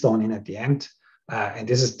keystone in at the end. And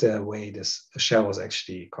this is the way this shell was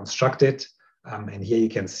actually constructed. And here you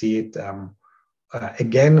can see it.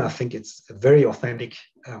 Again, I think it's a very authentic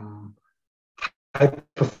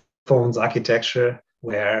high-performance architecture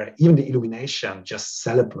where even the illumination just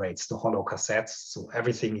celebrates the hollow cassettes. So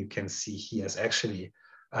everything you can see here is actually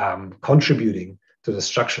contributing to the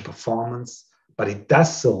structural performance. but it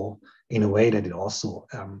does so in a way that it also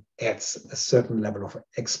adds a certain level of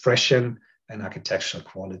expression and architectural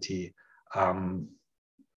quality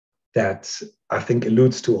that I think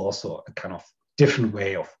alludes to also a kind of different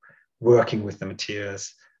way of working with the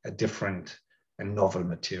materials, a different and novel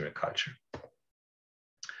material culture.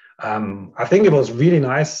 I think it was really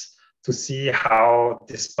nice to see how,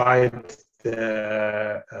 despite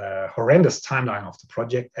the horrendous timeline of the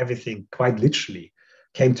project, everything quite literally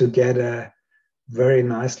came together very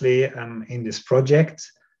nicely in this project,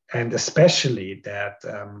 and especially that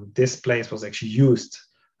this place was actually used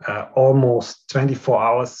almost 24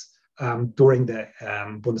 hours during the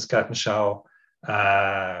Bundesgartenschau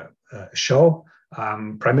show,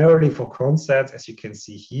 primarily for concerts, as you can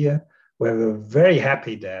see here, where we're very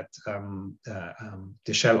happy that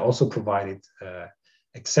the shell also provided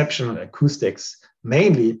exceptional acoustics,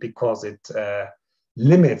 mainly because it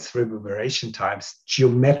limits reverberation times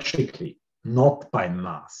geometrically, not by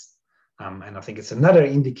mass. And I think it's another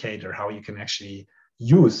indicator how you can actually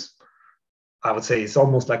use, I would say it's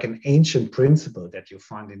almost like an ancient principle that you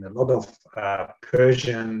find in a lot of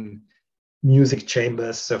Persian music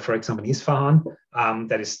chambers, so for example in Isfahan,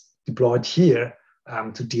 that is deployed here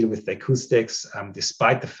to deal with the acoustics,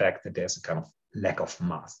 despite the fact that there's a kind of lack of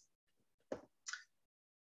mass.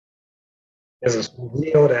 There's a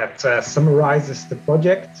video that summarizes the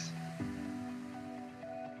project.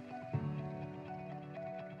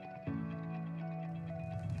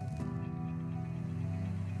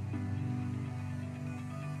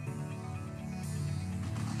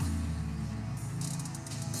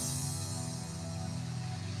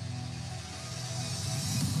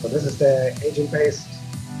 So this is the agent-based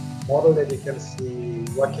model that you can see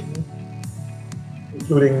working,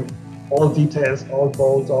 including all details, all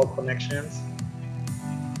bolts, all connections.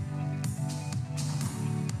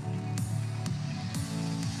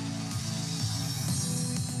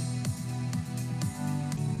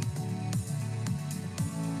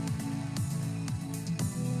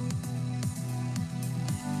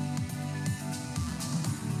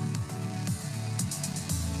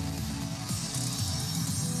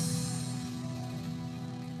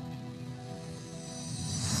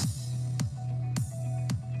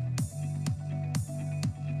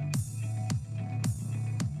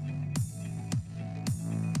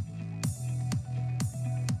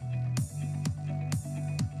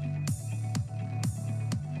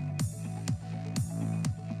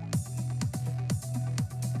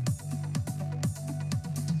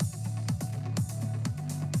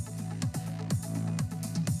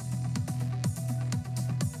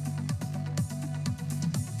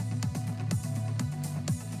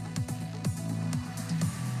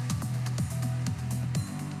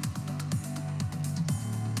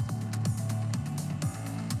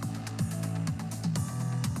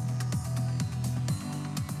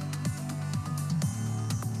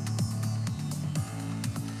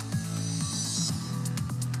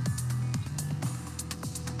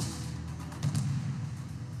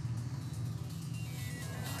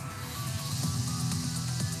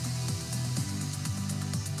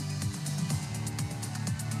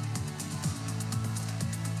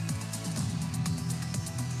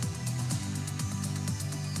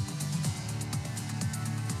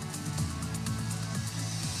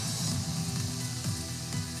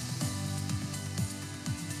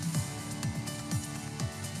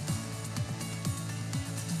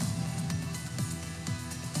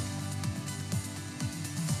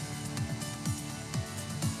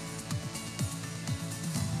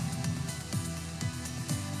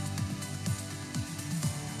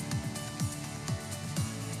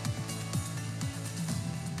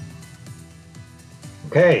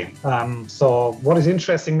 Okay, so what is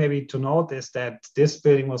interesting maybe to note is that this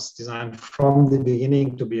building was designed from the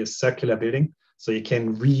beginning to be a circular building. So you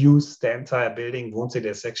can reuse the entire building once it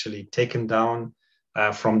is actually taken down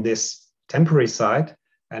from this temporary site.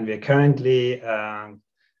 And we're currently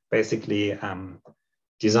basically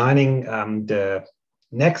designing the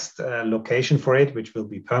next location for it, which will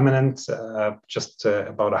be permanent, just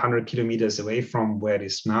about 100 kilometers away from where it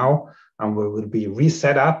is now, and where it will be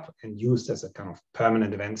reset up and used as a kind of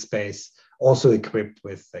permanent event space, also equipped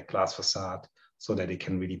with a glass facade, so that it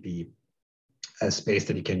can really be a space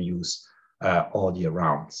that you can use all year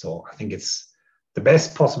round. So I think it's the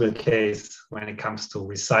best possible case when it comes to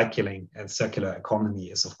recycling and circular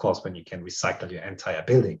economy is, of course, when you can recycle your entire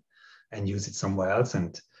building and use it somewhere else.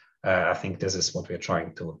 And I think this is what we're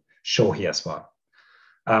trying to show here as well.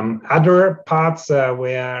 Other parts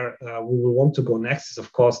where we will want to go next is,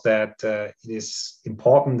 of course, that it is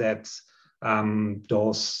important that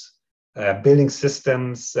those building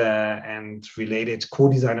systems and related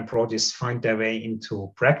co-design approaches find their way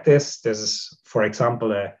into practice. This is, for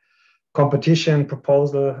example, a competition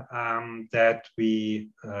proposal that we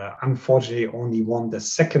unfortunately only won the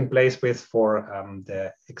second place with for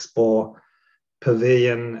the Expo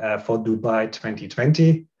Pavilion for Dubai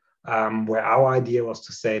 2020, where our idea was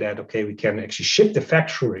to say that, okay, we can actually ship the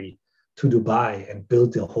factory to Dubai and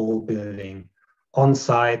build the whole building on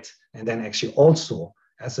site, and then actually also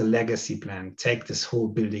as a legacy plan, take this whole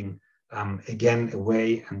building again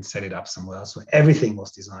away and set it up somewhere else. So everything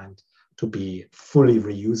was designed to be fully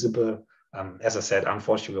reusable. As I said,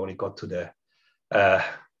 unfortunately, we only got to the,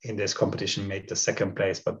 in this competition, made the second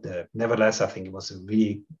place, but nevertheless, I think it was a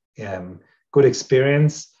really good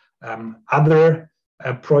experience. Other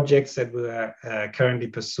projects that we're currently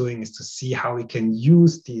pursuing is to see how we can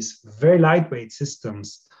use these very lightweight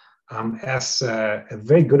systems as a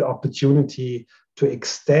very good opportunity to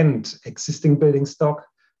extend existing building stock.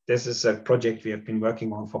 This is a project we have been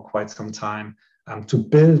working on for quite some time, to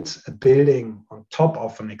build a building on top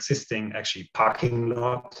of an existing actually parking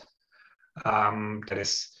lot. That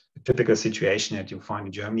is a typical situation that you find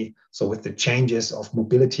in Germany. So with the changes of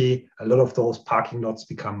mobility, a lot of those parking lots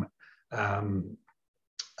become a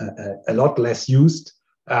lot less used.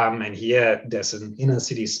 And here there's an inner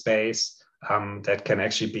city space that can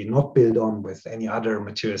actually be not built on with any other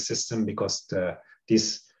material system, because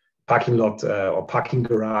these parking lot or parking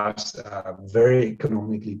garages are very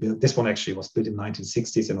economically built. This one actually was built in the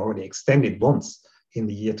 1960s and already extended once in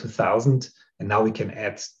the year 2000. And now we can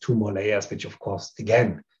add 2 more layers, which of course,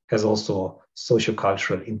 again, has also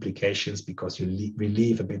sociocultural implications, because you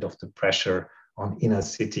relieve a bit of the pressure on inner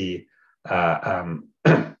city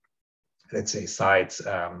let's say sites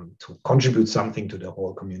to contribute something to the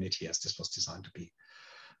whole community, as this was designed to be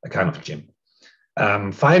a kind of gym.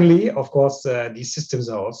 Finally, of course, these systems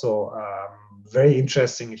are also very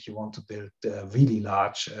interesting if you want to build really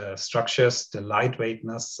large structures. The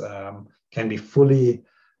lightweightness can be fully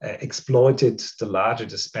exploited the larger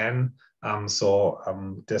the span.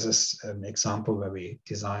 This is an example where we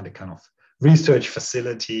designed a kind of research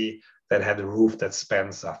facility that had a roof that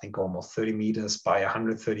spans, I think, almost 30 meters by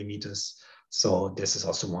 130 meters. So this is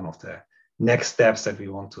also one of the next steps that we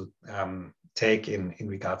want to take in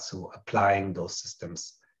regards to applying those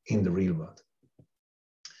systems in the real world.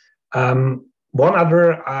 One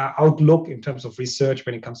other outlook in terms of research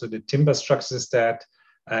when it comes to the timber structures is that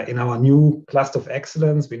in our new cluster of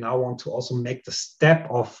excellence, we now want to also make the step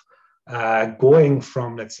of going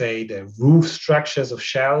from, let's say, the roof structures of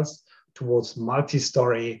shells towards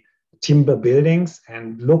multi-story timber buildings,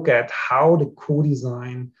 and look at how the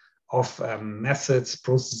co-design of methods,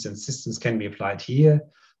 processes, and systems can be applied here.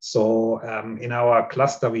 So in our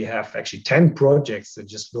cluster, we have actually 10 projects that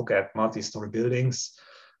just look at multi-story buildings.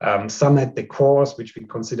 Some at the cores, which we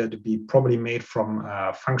consider to be probably made from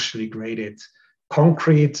functionally graded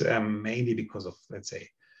concrete, mainly because of, let's say,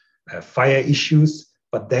 fire issues.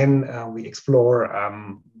 But then we explore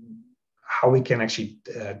how we can actually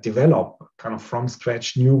develop kind of from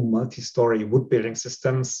scratch new multi-story wood building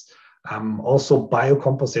systems, also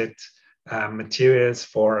biocomposite materials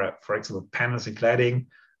for example, panels and cladding,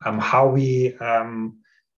 how we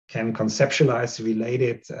can conceptualize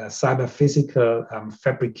related cyber-physical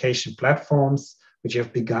fabrication platforms, which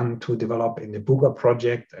have begun to develop in the Buga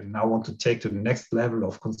project and now want to take to the next level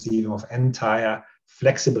of conceiving of entire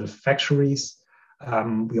flexible factories.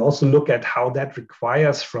 We also look at how that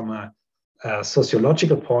requires, from a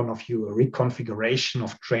sociological point of view, a reconfiguration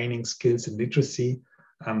of training skills and literacy,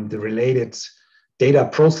 the related data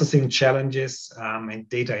processing challenges and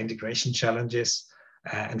data integration challenges,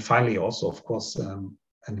 and finally also, of course, an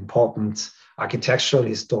important architectural,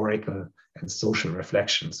 historical, and social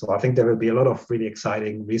reflection. So I think there will be a lot of really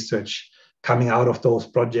exciting research coming out of those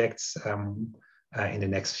projects in the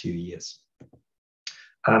next few years.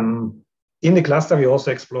 In the cluster, we also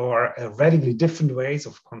explore radically different ways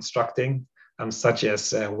of constructing, such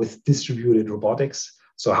as with distributed robotics.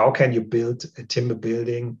 So how can you build a timber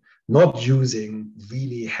building not using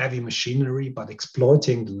really heavy machinery, but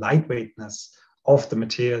exploiting the lightweightness of the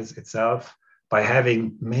materials itself by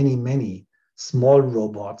having many, many small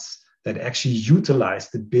robots that actually utilize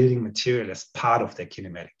the building material as part of their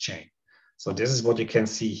kinematic chain. So this is what you can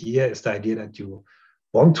see here, is the idea that you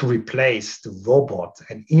want to replace the robot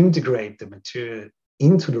and integrate the material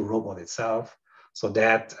into the robot itself, so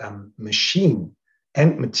that machine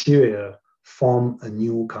and material form a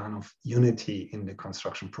new kind of unity in the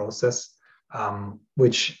construction process,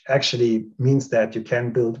 which actually means that you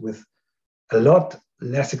can build with a lot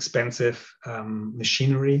less expensive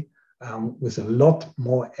machinery, with a lot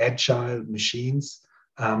more agile machines,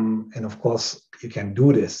 And of course, you can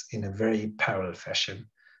do this in a very parallel fashion,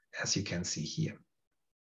 as you can see here.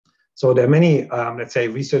 So there are many, let's say,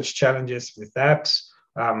 research challenges with that.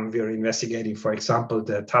 We are investigating, for example,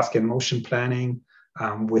 the task and motion planning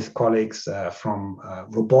with colleagues from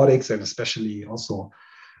robotics and especially also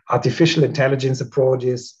artificial intelligence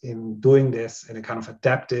approaches in doing this in a kind of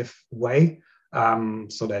adaptive way,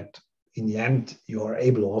 so that in the end, you are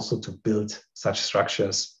able also to build such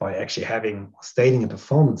structures by actually stating a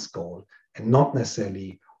performance goal and not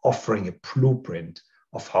necessarily offering a blueprint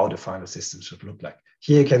of how the final system should look like.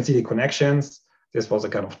 Here you can see the connections. This was a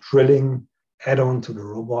kind of drilling add-on to the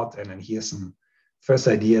robot. And then here's some first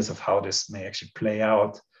ideas of how this may actually play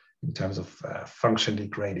out in terms of functionally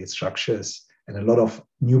graded structures, and a lot of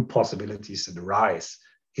new possibilities that arise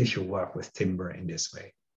if you work with timber in this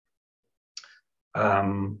way.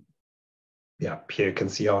 Here you can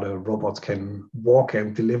see how the robots can walk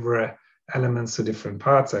and deliver elements to different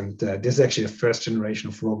parts. And this is actually the first generation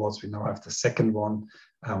of robots. We now have the second one,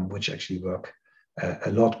 which actually work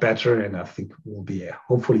a lot better. And I think we'll be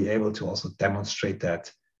hopefully able to also demonstrate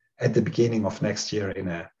that at the beginning of next year in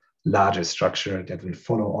a larger structure that will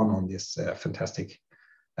follow on this fantastic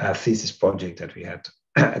thesis project that we had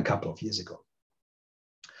a couple of years ago.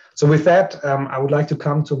 So with that, I would like to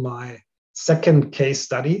come to my second case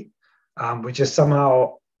study, which is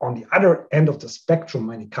somehow on the other end of the spectrum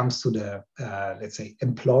when it comes to the, let's say,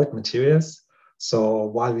 employed materials. So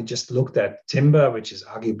while we just looked at timber, which is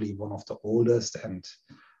arguably one of the oldest and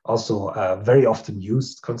also very often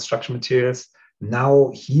used construction materials, now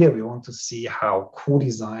here we want to see how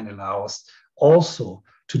co-design allows also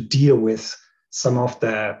to deal with some of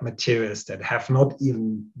the materials that have not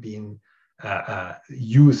even been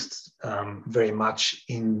used very much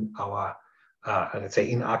in our let's say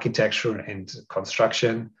in architecture and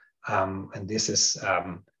construction, and this is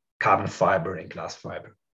carbon fiber and glass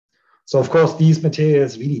fiber. So of course, these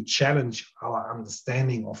materials really challenge our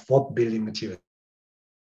understanding of what building materials.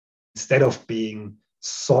 Instead of being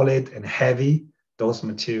solid and heavy, those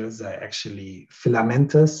materials are actually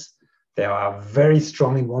filamentous. They are very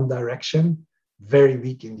strong in one direction, very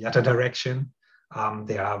weak in the other direction.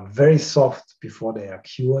 They are very soft before they are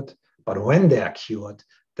cured, but when they are cured,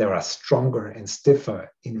 they are stronger and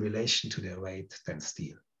stiffer in relation to their weight than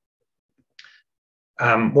steel.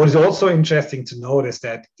 What is also interesting to note is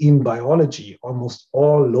that in biology, almost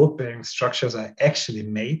all load-bearing structures are actually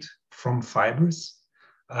made from fibers.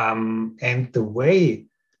 And the way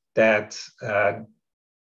that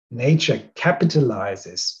nature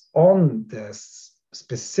capitalizes on the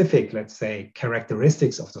specific, let's say,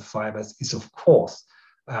 characteristics of the fibers is, of course,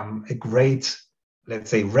 a great, let's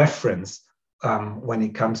say, reference when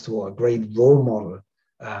it comes to a great role model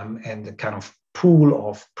and the kind of pool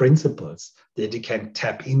of principles that you can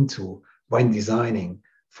tap into when designing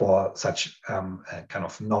for such a kind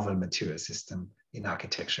of novel material system in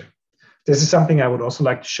architecture. This is something I would also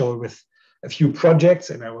like to show with a few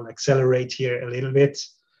projects, and I will accelerate here a little bit.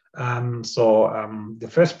 The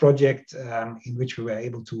first project in which we were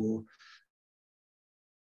able to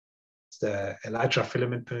the Elytra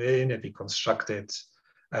filament pavilion that we constructed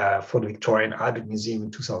for the Victorian Albert Museum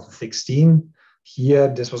in 2016. Here,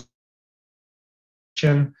 this was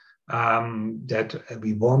that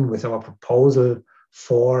we won with our proposal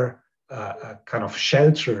for a kind of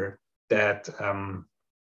shelter that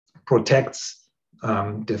protects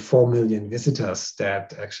the 4 million visitors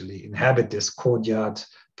that actually inhabit this courtyard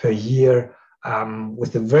per year,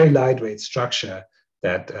 with a very lightweight structure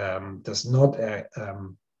that does not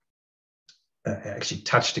actually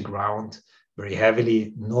touch the ground very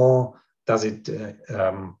heavily, nor does it,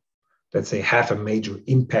 let's say, have a major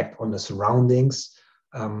impact on the surroundings,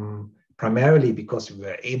 primarily because we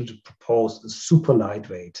were able to propose a super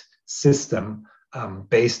lightweight system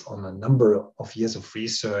based on a number of years of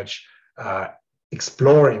research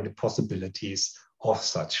exploring the possibilities of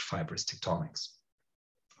such fibrous tectonics.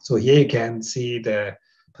 So here you can see the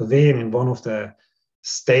pavilion in one of the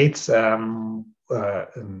states that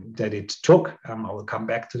it took. I will come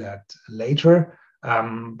back to that later.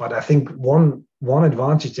 But I think one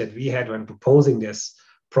advantage that we had when proposing this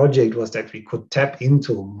project was that we could tap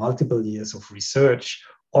into multiple years of research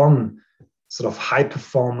on sort of high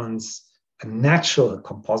performance and natural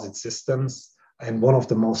composite systems. And one of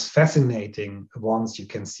the most fascinating ones you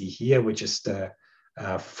can see here, which is the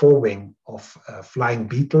forewing of flying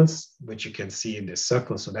beetles, which you can see in this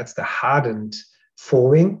circle. So that's the hardened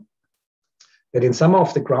forewing. That in some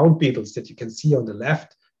of the ground beetles that you can see on the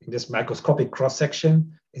left in this microscopic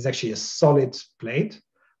cross-section is actually a solid plate.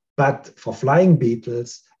 But for flying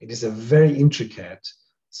beetles, it is a very intricate,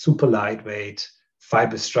 super lightweight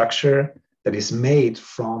fiber structure that is made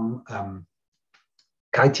from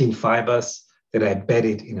chitin fibers that are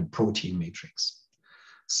embedded in a protein matrix.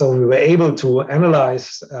 So we were able to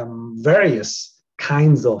analyze various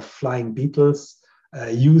kinds of flying beetles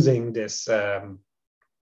using this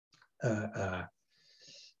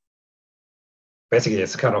basically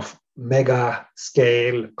it's a kind of mega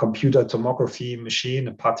scale computer tomography machine,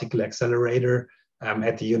 a particle accelerator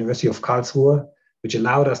at the University of Karlsruhe, which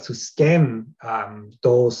allowed us to scan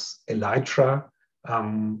those elytra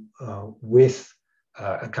with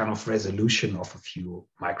a kind of resolution of a few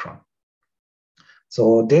micron.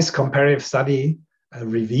 So this comparative study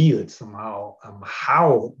revealed somehow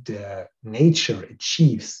how the nature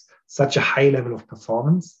achieves such a high level of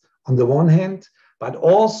performance on the one hand, but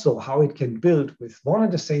also how it can build with one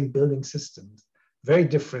and the same building systems, very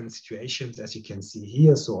different situations, as you can see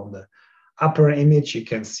here. So on the upper image, you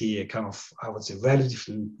can see a kind of, I would say,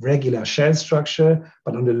 relatively regular shell structure,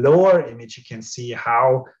 but on the lower image, you can see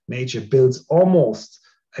how nature builds almost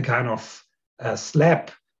a kind of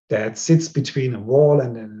slab that sits between a wall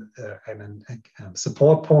and a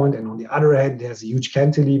support point. And on the other hand, there's a huge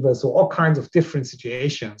cantilever. So all kinds of different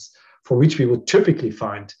situations for which we would typically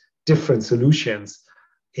find different solutions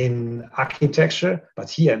in architecture. But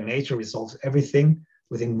here, nature resolves everything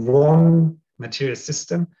within one material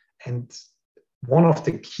system. And one of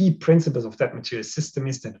the key principles of that material system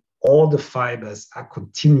is that all the fibers are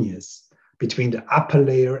continuous between the upper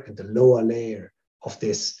layer and the lower layer of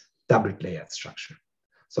this double layered structure.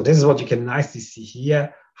 So this is what you can nicely see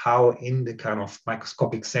here, how in the kind of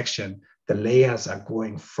microscopic section, the layers are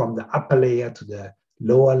going from the upper layer to the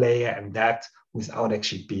lower layer, and that without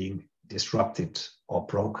actually being disrupted or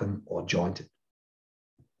broken or jointed.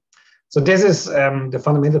 So this is the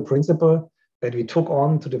fundamental principle that we took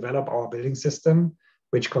on to develop our building system,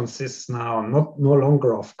 which consists now no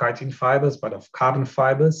longer of chitin fibers, but of carbon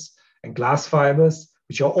fibers and glass fibers,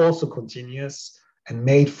 which are also continuous and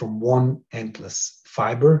made from one endless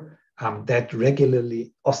fiber that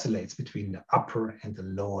regularly oscillates between the upper and the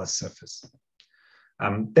lower surface.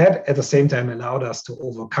 That at the same time allowed us to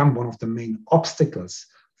overcome one of the main obstacles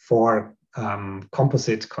for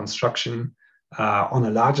composite construction on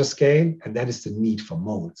a larger scale, and that is the need for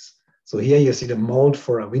molds. So here you see the mold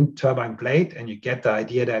for a wind turbine blade, and you get the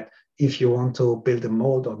idea that if you want to build a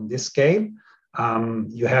mold on this scale,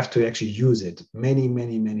 you have to actually use it many,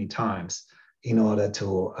 many, many times in order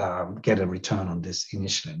to get a return on this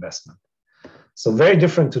initial investment. So very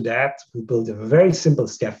different to that, we built a very simple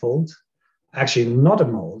scaffold, actually not a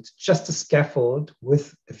mold, just a scaffold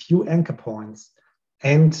with a few anchor points,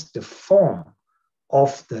 and the form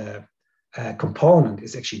of the component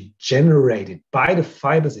is actually generated by the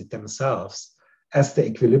fibers themselves as the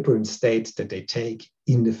equilibrium state that they take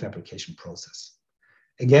in the fabrication process.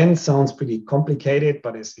 Again, sounds pretty complicated,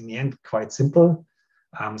 but it's in the end quite simple.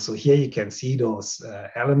 So here you can see those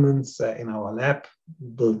elements in our lab. We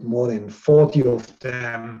built more than 40 of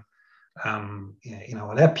them in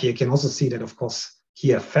our lab. Here you can also see that, of course,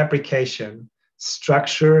 here fabrication,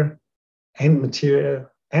 structure, and material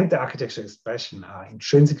and the architectural expression are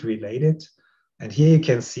intrinsically related. And here you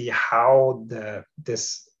can see how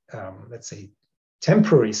this, let's say,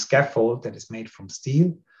 temporary scaffold that is made from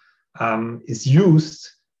steel is used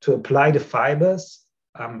to apply the fibers,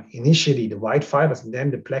 initially the white fibers and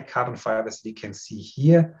then the black carbon fibers that you can see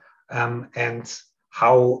here, and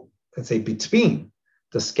how, let's say, between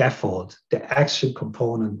the scaffold, the actual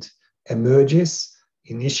component emerges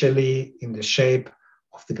initially in the shape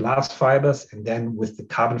of the glass fibers, and then with the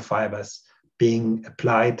carbon fibers being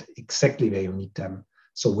applied exactly where you need them.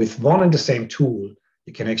 So with one and the same tool,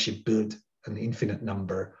 you can actually build an infinite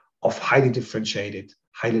number of highly differentiated,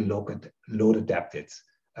 highly load adapted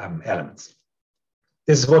elements.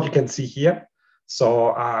 This is what you can see here.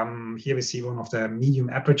 So here we see one of the medium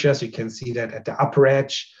apertures. You can see that at the upper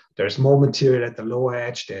edge, there's more material. At the lower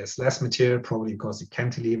edge, there's less material, probably because the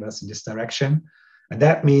cantilevers in this direction. And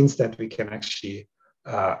that means that we can actually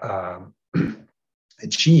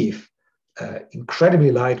achieve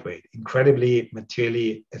incredibly lightweight, incredibly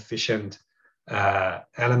materially efficient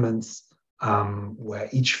elements where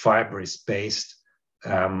each fiber is based,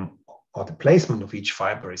 or the placement of each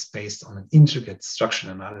fiber is based on an intricate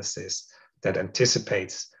structural analysis that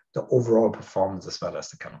anticipates the overall performance as well as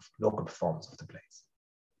the kind of local performance of the blades.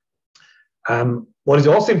 What is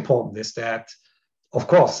also important is that, of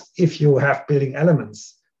course, if you have building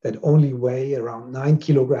elements that only weigh around 9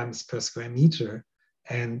 kilograms per square meter,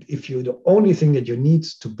 and if the only thing that you need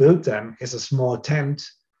to build them is a small tent,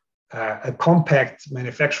 a compact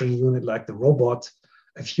manufacturing unit like the robot,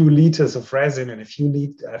 a few liters of resin and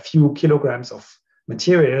a few kilograms of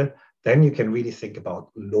material, then you can really think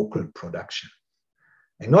about local production.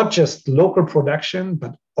 And not just local production,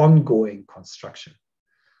 but ongoing construction.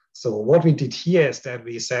 So what we did here is that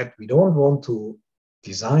we said we don't want to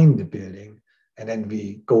design the building and then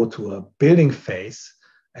we go to a building phase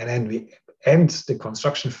and then we end the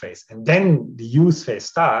construction phase and then the use phase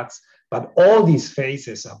starts, but all these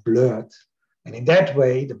phases are blurred. And in that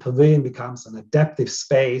way, the pavilion becomes an adaptive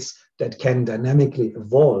space that can dynamically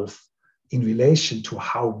evolve in relation to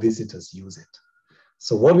how visitors use it.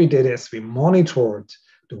 So what we did is we monitored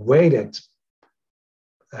the way that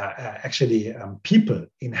people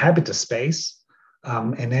inhabit the space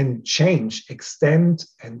and then change, extend,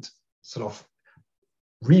 and sort of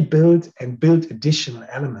rebuild and build additional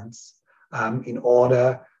elements in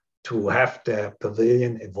order to have the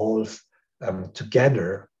pavilion evolve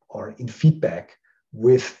together or in feedback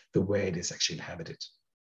with the way it is actually inhabited.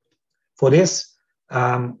 For this,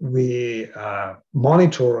 we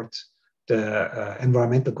monitored the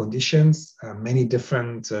environmental conditions, many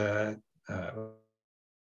different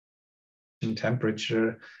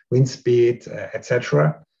temperature, wind speed,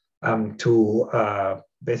 etc., to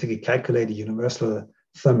basically calculate the universal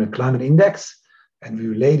thermal climate index. And we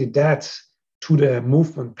related that to the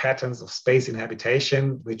movement patterns of space in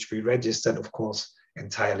habitation, which we registered, of course,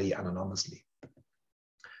 entirely anonymously.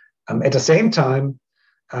 At the same time,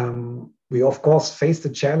 we, of course, face the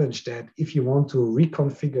challenge that if you want to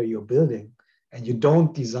reconfigure your building and you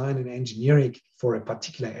don't design and engineer it for a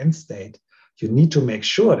particular end state, you need to make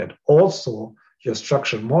sure that also your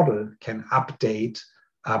structural model can update,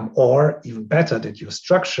 or even better, that your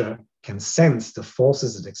structure can sense the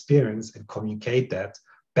forces it experiences and communicate that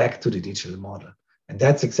back to the digital model. And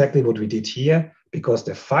that's exactly what we did here, because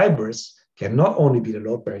the fibers can not only be the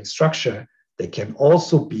load-bearing structure, they can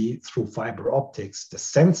also be, through fiber optics, the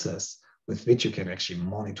sensors with which you can actually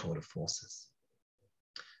monitor the forces.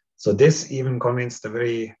 So this even convinced a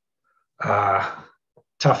very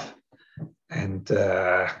tough and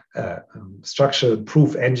structural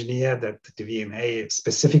proof engineer that the VMA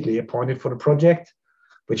specifically appointed for the project,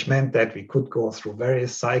 which meant that we could go through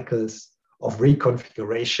various cycles of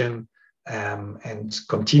reconfiguration and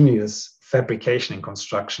continuous fabrication and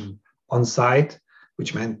construction on site,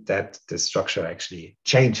 which meant that the structure actually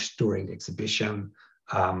changed during the exhibition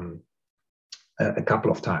a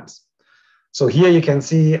couple of times. So here you can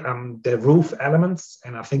see the roof elements,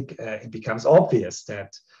 and I think it becomes obvious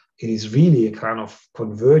that it is really a kind of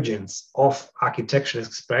convergence of architectural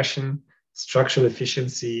expression, structural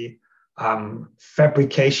efficiency,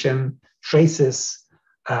 fabrication, traces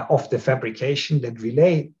of the fabrication that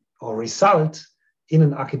relate or result in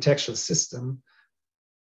an architectural system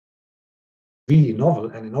really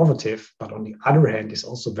novel and innovative, but on the other hand is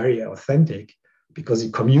also very authentic because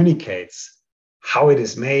it communicates how it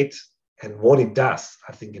is made and what it does,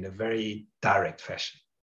 I think, in a very direct fashion.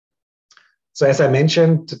 So as I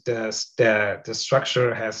mentioned, the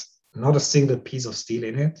structure has not a single piece of steel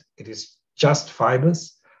in it. It is just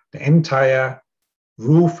fibers. The entire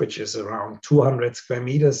roof, which is around 200 square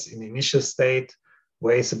meters in the initial state,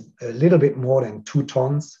 weighs a little bit more than 2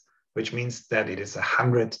 tons, which means that it is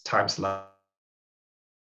 100 times larger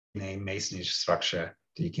than a masonry structure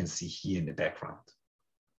that you can see here in the background.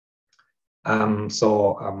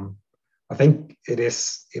 I think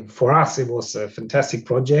for us, it was a fantastic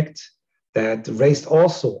project that raised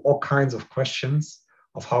also all kinds of questions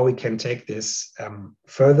of how we can take this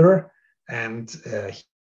further, and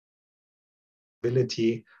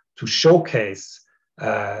ability to showcase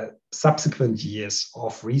subsequent years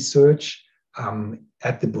of research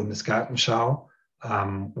at the Bundesgartenschau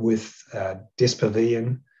with this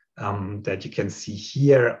pavilion that you can see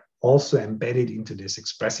here, also embedded into this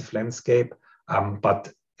expressive landscape,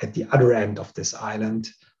 but at the other end of this island,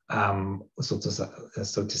 so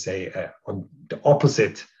to say, on the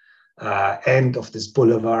opposite end of this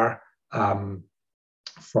boulevard from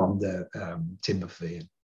the timber pavilion.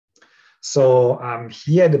 So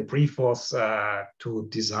here the brief was to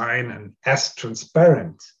design an as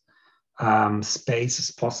transparent space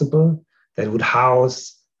as possible that would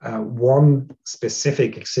house one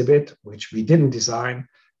specific exhibit, which we didn't design,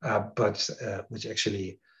 but which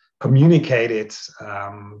actually communicated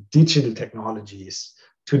digital technologies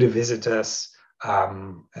to the visitors.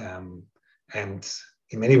 And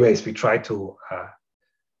in many ways, we try to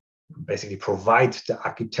basically provide the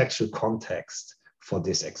architectural context for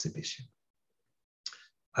this exhibition.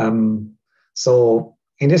 So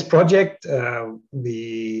in this project,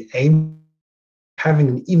 we aim having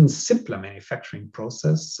an even simpler manufacturing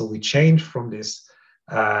process. So we changed from this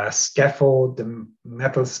scaffold, the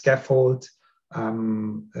metal scaffold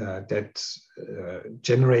that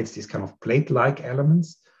generates these kind of plate-like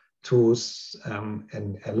elements, to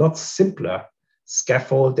a lot simpler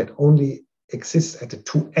scaffold that only exists at the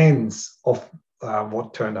two ends of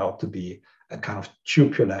what turned out to be a kind of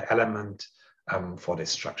tubular element for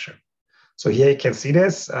this structure. So here you can see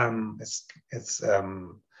this. It's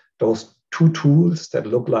those two tools that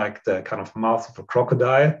look like the kind of mouth of a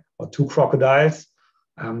crocodile or two crocodiles.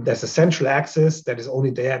 There's a central axis that is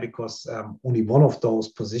only there because only one of those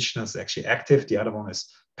positions is actually active. The other one is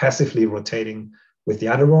passively rotating with the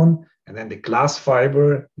other one. And then the glass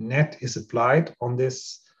fiber net is applied on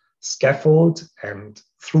this scaffold. And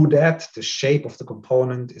through that, the shape of the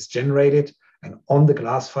component is generated. And on the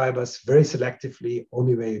glass fibers, very selectively,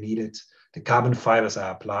 only where you need it, the carbon fibers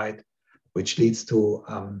are applied, which leads to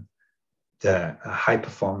the high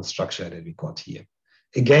performance structure that we got here.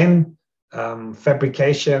 Again,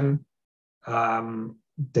 fabrication,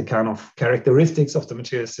 the kind of characteristics of the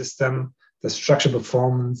material system, the structure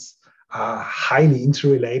performance are highly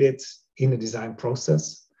interrelated in the design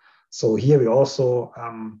process. So here we also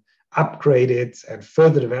upgraded and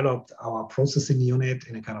further developed our processing unit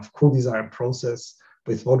in a kind of co-design process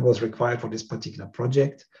with what was required for this particular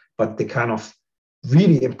project. But the kind of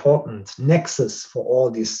really important nexus for all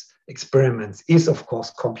these experiments is, of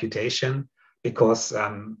course, computation, because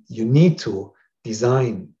you need to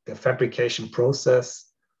design the fabrication process,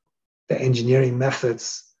 the engineering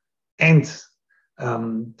methods, and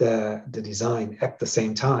the design at the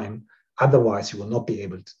same time. Otherwise, you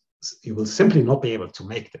will simply not be able to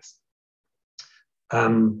make this.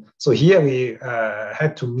 So here we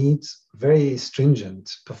had to meet very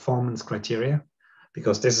stringent performance criteria,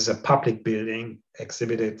 because this is a public building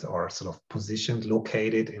exhibited or sort of positioned,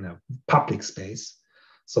 located in a public space.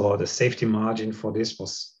 So the safety margin for this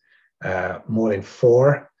was more than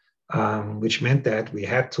 4, which meant that we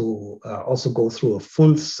had to also go through a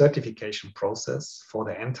full certification process for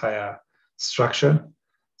the entire structure.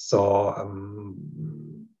 So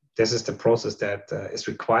this is the process that is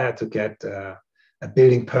required to get a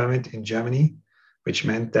building permit in Germany, which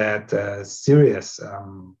meant that serious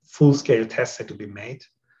full-scale tests had to be made.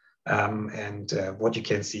 And what you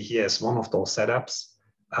can see here is one of those setups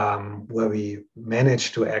where we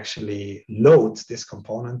managed to actually load this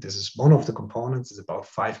component. This is one of the components. It's about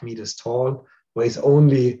 5 meters tall, weighs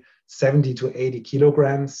only 70 to 80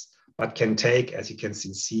 kilograms, but can take, as you can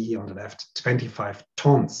see here on the left, 25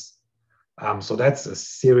 tons. So that's a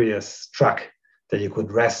serious truck that you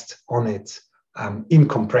could rest on it in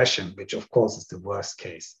compression, which of course is the worst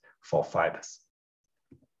case for fibers.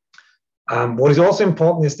 What is also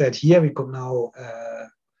important is that here we could now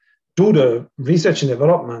do the research and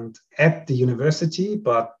development at the university,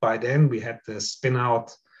 but by then we had the spin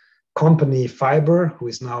out company Fiber, who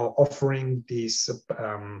is now offering these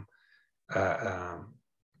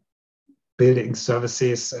building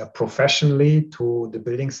services professionally to the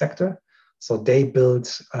building sector. So they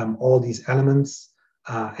built all these elements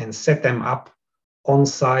and set them up on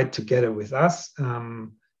site together with us.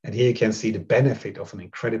 And here you can see the benefit of an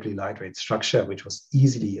incredibly lightweight structure, which was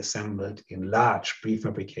easily assembled in large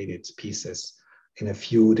prefabricated pieces in a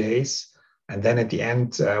few days. And then at the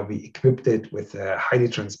end, we equipped it with a highly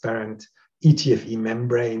transparent ETFE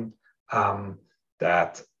membrane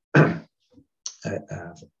that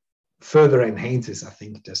further enhances, I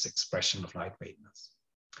think, this expression of lightweightness.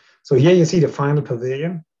 So here you see the final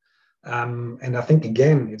pavilion. And I think,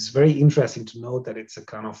 again, it's very interesting to note that it's a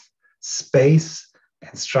kind of space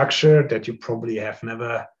and structure that you probably have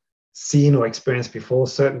never seen or experienced before.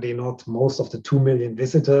 Certainly not most of the 2 million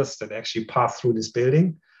visitors that actually pass through this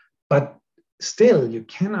building. But still, you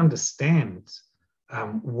can understand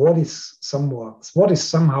what is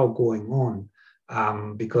somehow going on,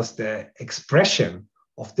 because the expression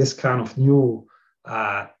of this kind of new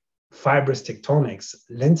fibrous tectonics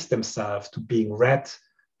lends themselves to being read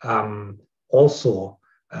also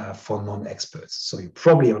for non-experts. So you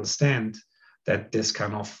probably understand that this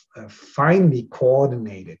kind of finely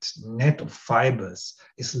coordinated net of fibers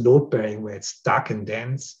is load-bearing where it's dark and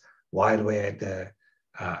dense, while where the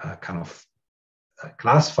kind of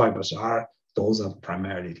glass fibers are, those are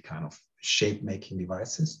primarily the kind of shape-making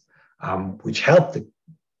devices, which help the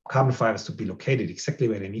carbon fibers to be located exactly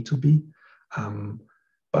where they need to be,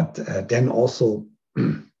 but then also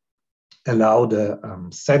allow the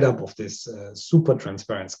setup of this super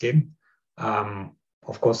transparent skin.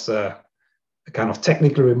 Of course, a kind of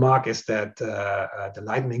technical remark is that the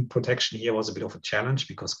lightning protection here was a bit of a challenge,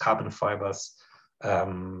 because carbon fibers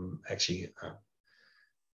actually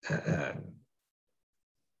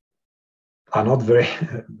are not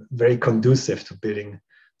very conducive to building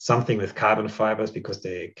something with carbon fibers, because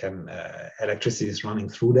they can electricity is running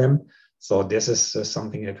through them. So this is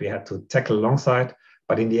something that we had to tackle alongside.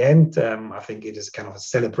 But in the end, I think it is kind of a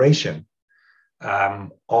celebration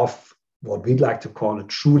of what we'd like to call a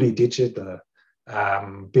truly digital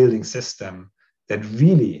building system that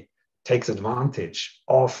really takes advantage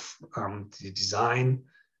of the design,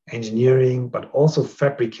 engineering, but also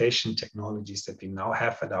fabrication technologies that we now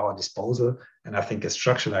have at our disposal. And I think a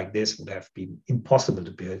structure like this would have been impossible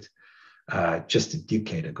to build just a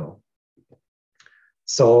decade ago.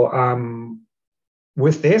 So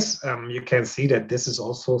with this, you can see that this is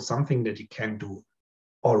also something that you can do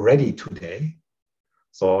already today.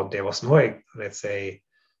 So there was no, let's say,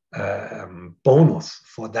 bonus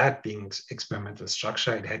for that being experimental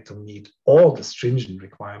structure. It had to meet all the stringent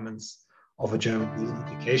requirements of a German building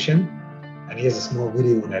application. And here's a small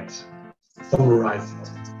video that summarizes this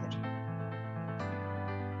project.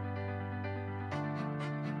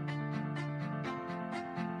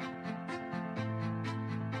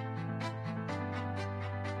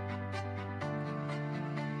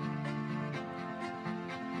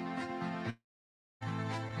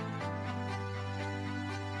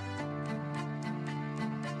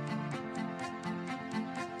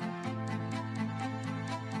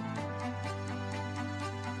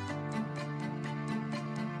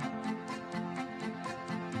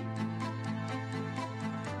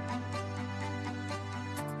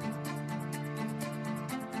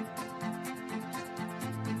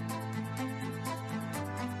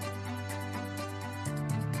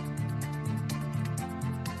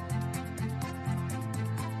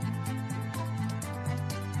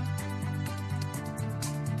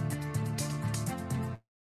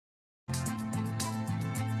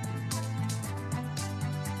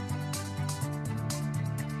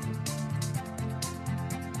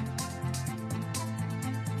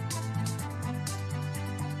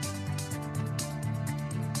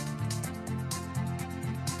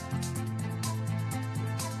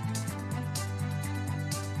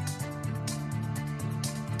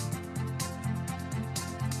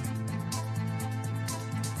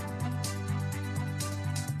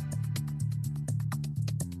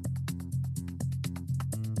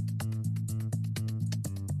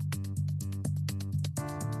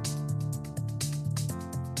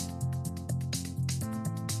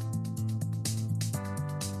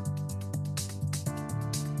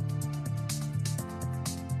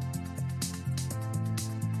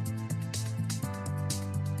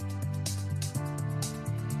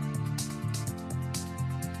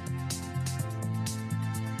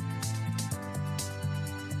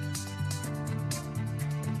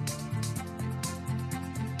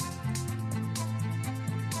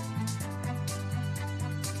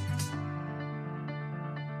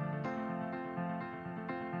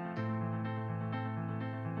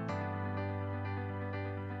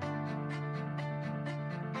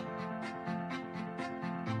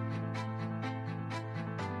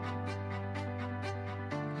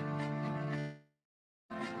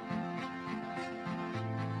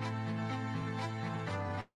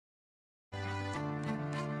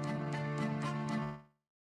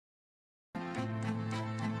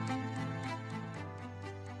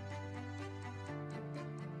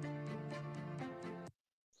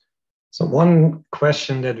 So one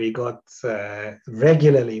question that we got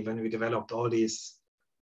regularly when we developed all these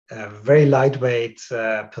very lightweight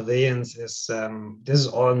pavilions is, this is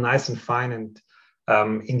all nice and fine. And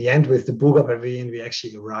in the end, with the Buga pavilion, we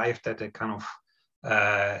actually arrived at a kind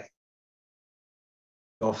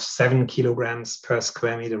of 7 kilograms per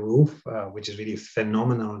square meter roof, which is really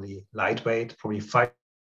phenomenally lightweight, probably 5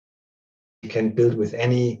 you can build with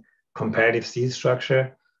any comparative steel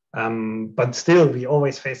structure. But still, we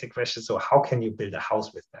always face the question, so how can you build a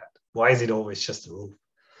house with that? Why is it always just a roof?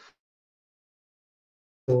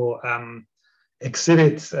 So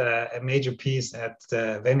exhibit a major piece at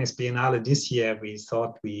the Venice Biennale this year, we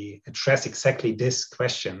thought we address exactly this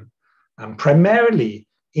question, primarily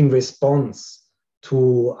in response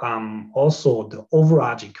to also the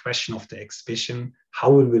overarching question of the exhibition,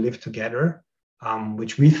 how will we live together,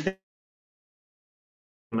 which we think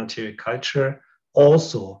material culture,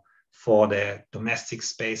 also for the domestic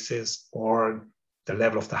spaces or the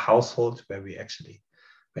level of the household where we actually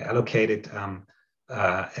were allocated,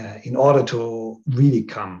 in order to really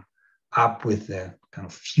come up with a kind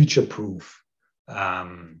of future-proof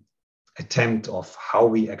attempt of how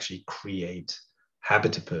we actually create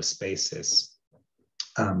habitable spaces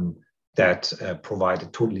that provide a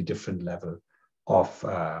totally different level of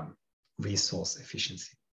resource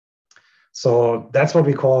efficiency. So that's what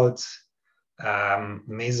we called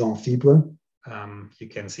Maison Fibre. You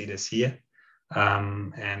can see this here.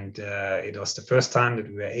 And it was the first time that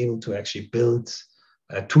we were able to actually build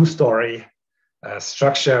a 2-story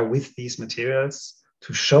structure with these materials.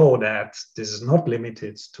 to show that this is not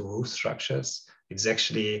limited to roof structures. It's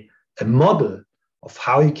actually a model of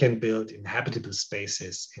how you can build inhabitable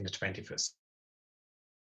spaces in the 21st century.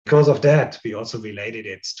 Because of that, we also related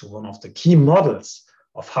it to one of the key models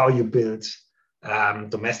of how you build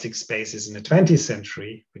domestic spaces in the 20th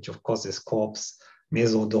century, which of course is Corb's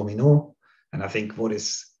Maison Domino. And I think what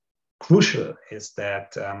is crucial is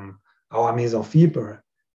that our Maison Fibre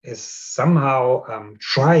is somehow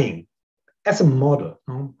trying as a model,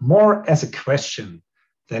 more as a question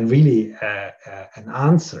than really an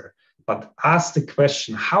answer, but ask the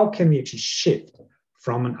question, how can we actually shift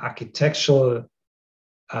from an architectural,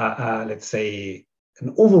 let's say,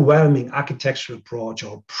 an overwhelming architectural approach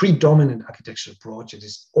or predominant architectural approach that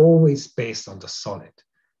is always based on the solid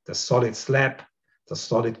slab, the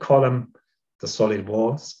solid column, the solid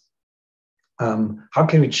walls. How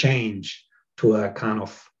can we change to a kind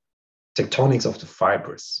of tectonics of the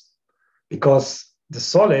fibers? Because the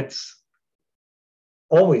solids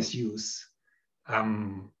always use,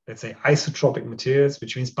 let's say, isotropic materials,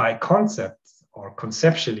 which means by concept or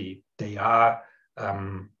conceptually, they are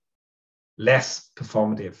less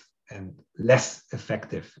performative and less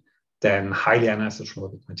effective than highly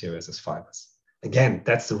anisotropic materials as fibers. Again,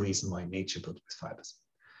 that's the reason why nature built with fibers.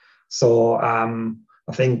 So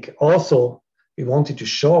I think also we wanted to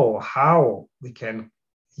show how we can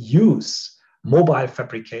use mobile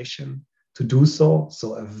fabrication to do so.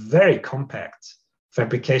 So a very compact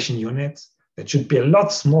fabrication unit that should be a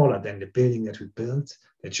lot smaller than the building that we built,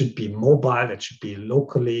 that should be mobile, that should be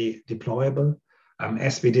locally deployable,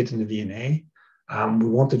 as we did in the V&A. We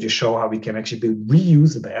wanted to show how we can actually build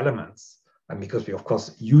reusable elements, and because we, of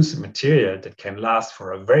course, use a material that can last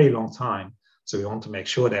for a very long time. So we want to make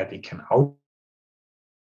sure that we can out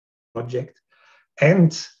project.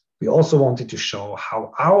 And we also wanted to show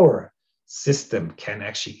how our system can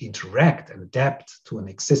actually interact and adapt to an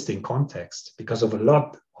existing context, because of a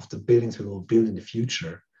lot of the buildings we will build in the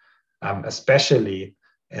future, especially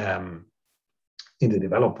in the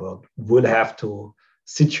developed world, will have to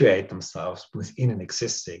situate themselves within an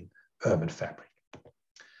existing urban fabric.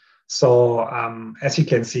 So as you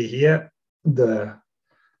can see here, the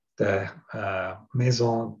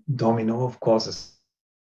Maison Domino, of course, is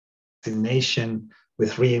a destination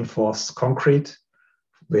with reinforced concrete,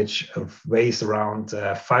 which weighs around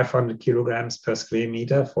 500 kilograms per square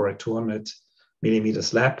meter for a 200 millimeter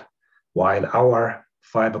slab, while our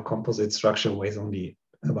fiber composite structure weighs only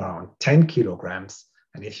around 10 kilograms.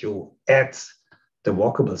 And if you add the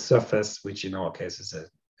walkable surface, which in our case is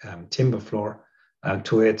a timber floor,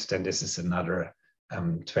 to it, then this is another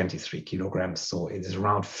 23 kilograms. So it is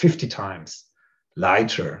around 50 times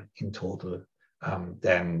lighter in total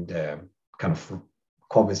than the kind of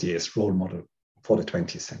Corbusier's role model for the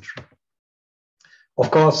 20th century.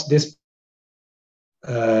 Of course, this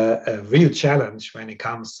a real challenge when it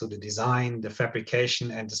comes to the design, the fabrication,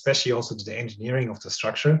 and especially also to the engineering of the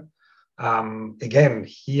structure. Again,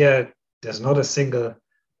 here, there's not a single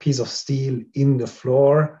piece of steel in the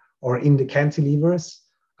floor or in the cantilevers.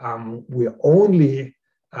 We only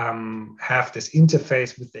have this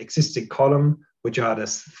interface with the existing column, which are the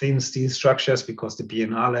thin steel structures, because the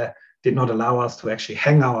Biennale did not allow us to actually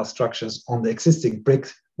hang our structures on the existing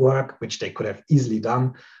brick work, which they could have easily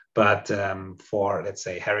done. But for, let's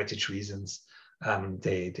say, heritage reasons,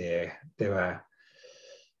 they were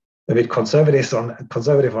a bit conservative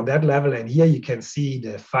on that level. And here you can see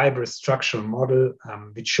the fibrous structural model,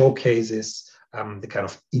 which showcases the kind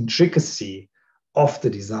of intricacy of the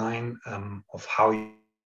design of how you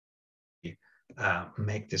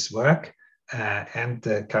make this work, and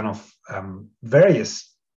the kind of various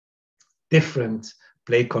different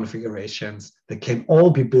blade configurations that can all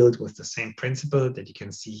be built with the same principle that you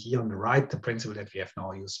can see here on the right, the principle that we have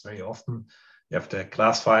now used very often. You have the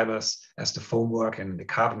glass fibers as the foam work and the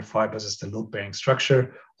carbon fibers as the load-bearing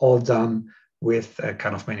structure, all done with a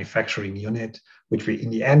kind of manufacturing unit, which we in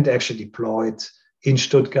the end actually deployed in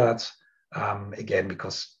Stuttgart, again,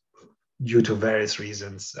 because due to various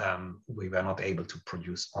reasons, we were not able to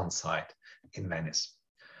produce on-site in Venice.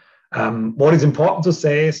 What is important to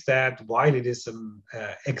say is that while it is an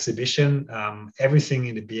exhibition, everything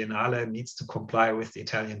in the Biennale needs to comply with the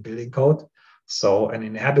Italian building code. So an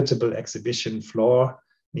inhabitable exhibition floor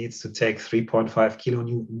needs to take 3.5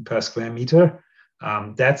 kilonewton per square meter.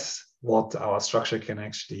 That's what our structure can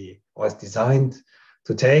actually, was designed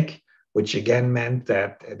to take, which again meant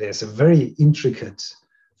that there's a very intricate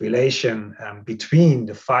relation between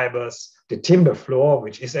the fibers, the timber floor,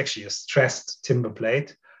 which is actually a stressed timber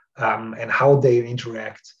plate, and how they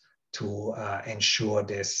interact to ensure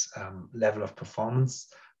this level of performance,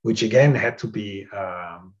 which again had to be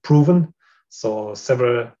proven. So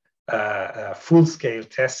several full-scale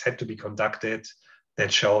tests had to be conducted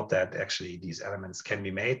that showed that actually these elements can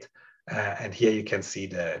be made. And here you can see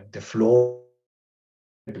the floor,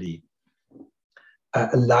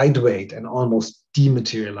 lightweight and almost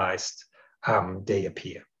dematerialized they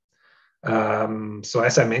appear. So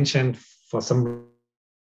as I mentioned, for some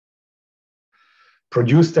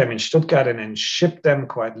produce them in Stuttgart and then ship them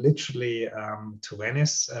quite literally to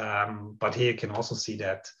Venice. But here you can also see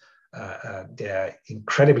that they're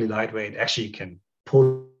incredibly lightweight. Actually, you can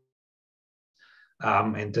pull.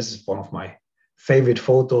 And this is one of my favorite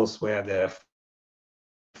photos where they're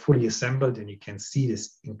fully assembled and you can see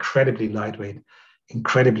this incredibly lightweight,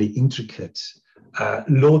 incredibly intricate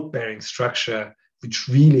load-bearing structure, which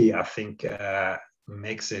really, I think,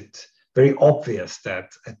 makes it very obvious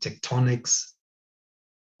that a tectonic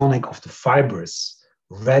of the fibers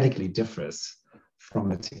radically differs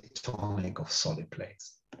from a tectonic of solid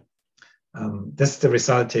plates. This is the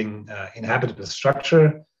resulting inhabitable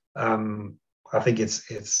structure. I think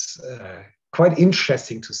it's quite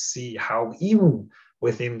interesting to see how even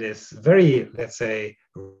within this very, let's say,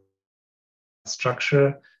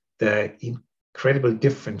 structure, the incredible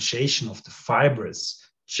differentiation of the fibers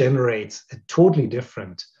generates a totally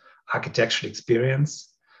different architectural experience.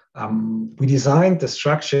 We designed the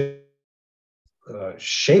structure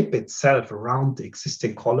shape itself around the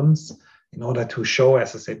existing columns in order to show,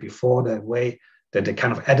 as I said before, the way that the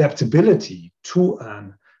kind of adaptability to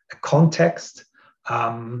a context.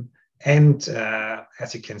 And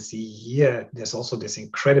as you can see here, there's also this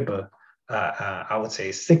incredible, I would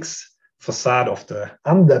say, sixth facade of the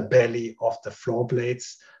underbelly of the floor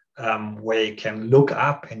plates, where you can look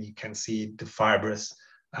up and you can see the fibers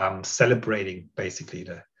celebrating basically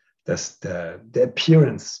the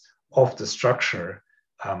appearance of the structure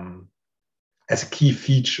as a key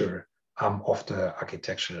feature of the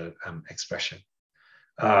architectural expression.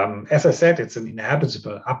 As I said, it's an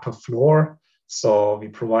inhabitable upper floor. So we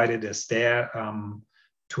provided a stair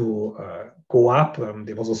to go up.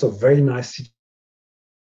 There was also a very nice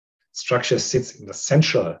structure sits in the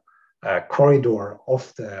central corridor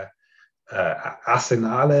of the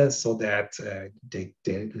arsenale, so that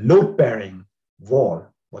the load-bearing wall,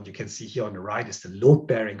 what you can see here on the right is the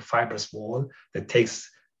load-bearing fibrous wall that takes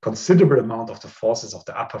considerable amount of the forces of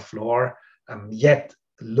the upper floor, yet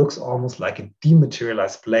looks almost like a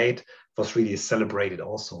dematerialized plate, was really celebrated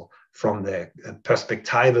also from the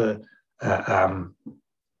perspectival,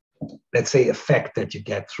 let's say, effect that you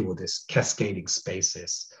get through this cascading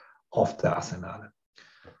spaces of the arsenale.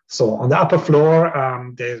 So on the upper floor,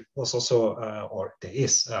 there was also, or there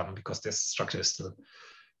is, because this structure is still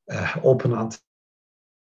open until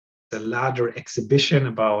the larger exhibition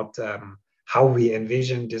about how we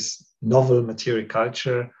envision this novel material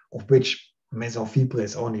culture, of which Maison Fibre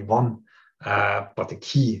is only one, but the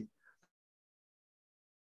key.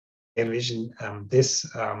 Envision this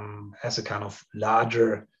as a kind of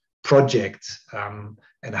larger project,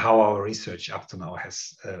 and how our research up to now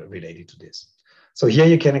has related to this. So here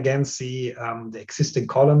you can again see the existing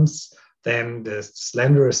columns, then the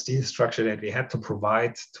slender steel structure that we had to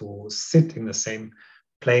provide to sit in the same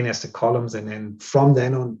plane as the columns, and then from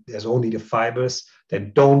then on, there's only the fibers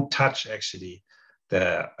that don't touch actually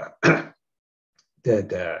the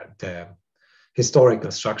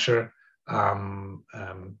historical structure. And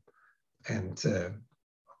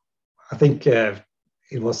I think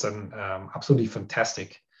it was an absolutely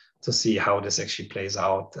fantastic to see how this actually plays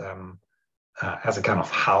out as a kind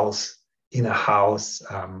of house in a house,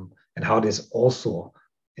 and how this also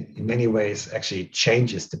in many ways actually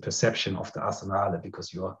changes the perception of the arsenale,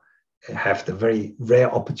 because you have the very rare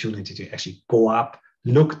opportunity to actually go up,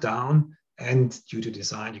 look down, and due to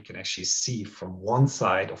design, you can actually see from one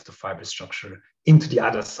side of the fiber structure into the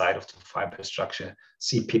other side of the fiber structure,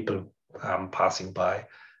 see people passing by,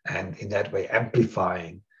 and in that way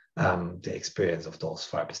amplifying the experience of those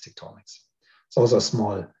fibrous tectonics. So also a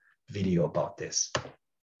small video about this.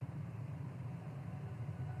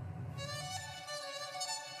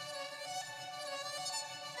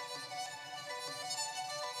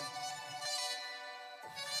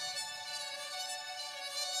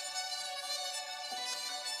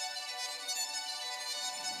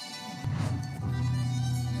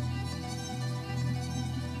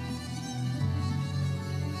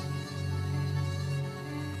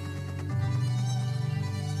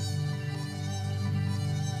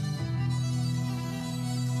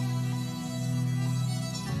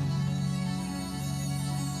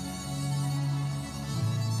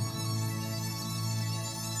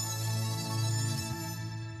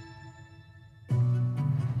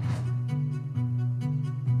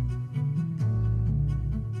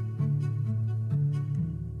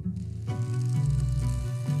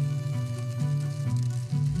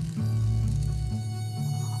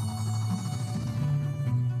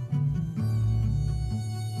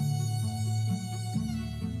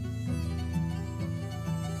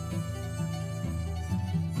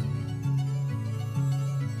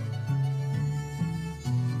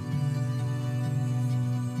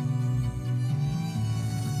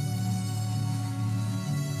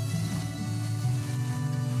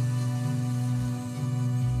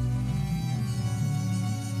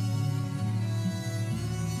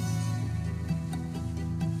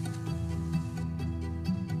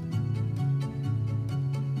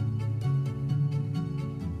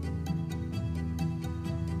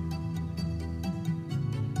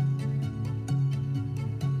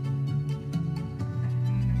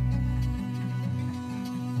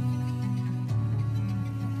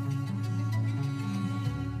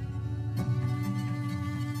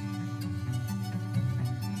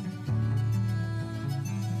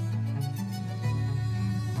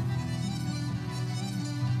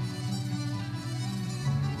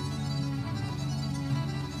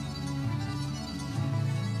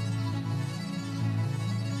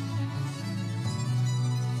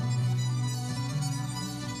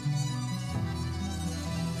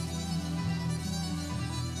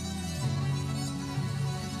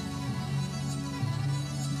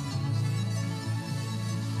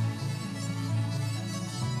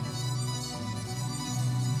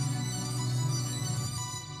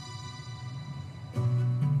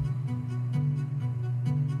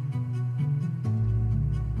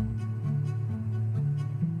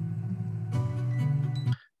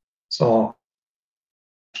 So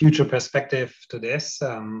future perspective to this,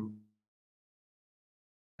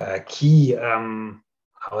 key,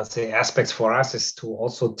 I would say, aspects for us is to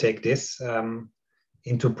also take this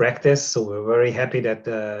into practice. So we're very happy that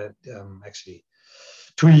actually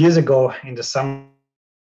 2 years ago in the summer,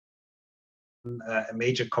 a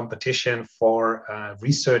major competition for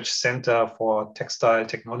research center for textile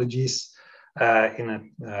technologies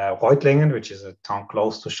in Reutlingen, which is a town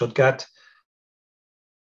close to Stuttgart,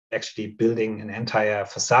 actually building an entire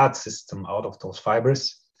facade system out of those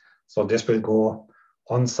fibers. So this will go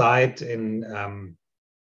on site in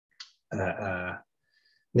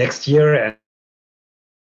next year and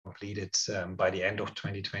completed by the end of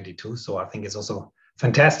 2022. So I think it's also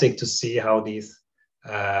fantastic to see how these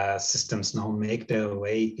systems now make their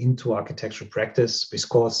way into architectural practice,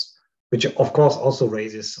 which of course also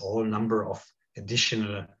raises a whole number of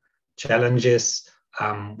additional challenges,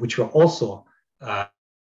 which were also a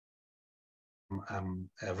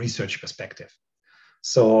research perspective.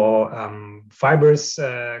 So fibers,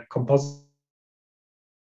 composites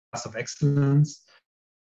of excellence,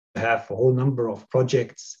 have a whole number of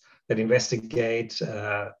projects that investigate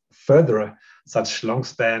further such long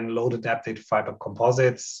span load adapted fiber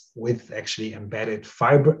composites with actually embedded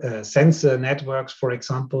fiber sensor networks, for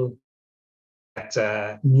example,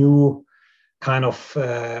 that new kind of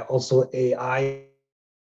also AI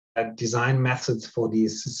design methods for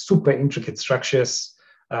these super intricate structures,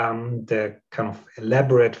 the kind of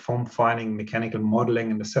elaborate form finding, mechanical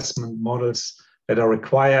modeling and assessment models that are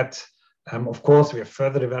required. Of course, we are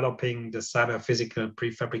further developing the cyber physical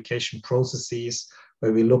prefabrication processes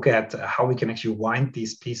where we look at how we can actually wind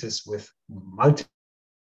these pieces with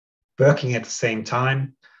working at the same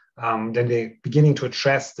time. Then they're beginning to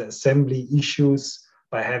address the assembly issues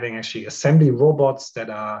by having actually assembly robots that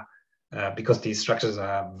are, because these structures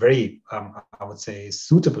are very, I would say,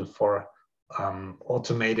 suitable for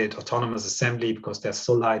automated autonomous assembly because they're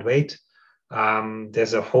so lightweight.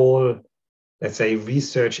 There's a whole, let's say,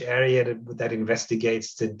 research area that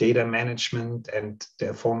investigates the data management and the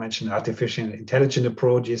aforementioned artificial intelligence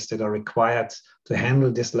approaches that are required to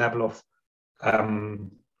handle this level of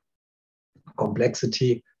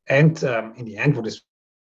complexity. And in the end, what is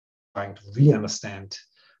trying to really understand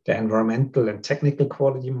the environmental and technical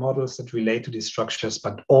quality models that relate to these structures,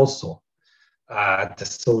 but also the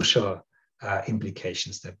social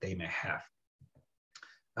implications that they may have.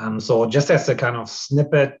 So just as a kind of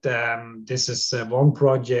snippet, this is one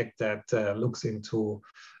project that looks into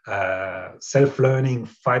self-learning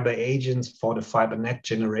fiber agents for the fiber net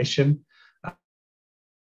generation,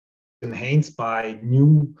 enhanced by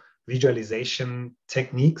new visualization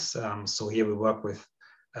techniques. So here we work with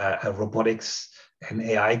a robotics and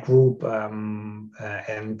AI group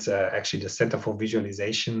and actually the Center for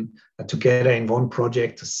Visualization together in one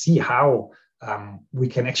project to see how we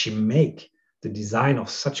can actually make the design of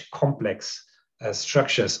such complex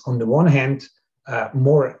structures, on the one hand,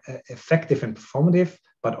 more effective and performative,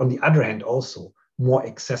 but on the other hand, also more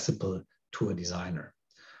accessible to a designer.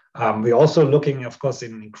 We're also looking, of course,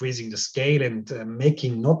 in increasing the scale and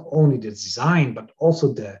making not only the design, but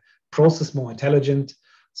also the process more intelligent.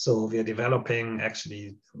 So we are developing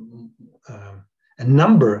actually a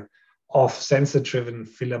number of sensor-driven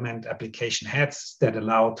filament application heads that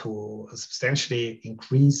allow to substantially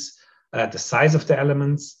increase the size of the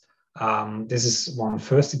elements. This is one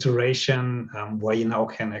first iteration where you now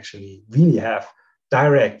can actually really have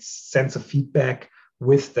direct sensor feedback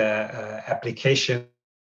with the application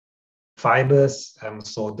fibers,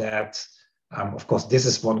 so that, of course, this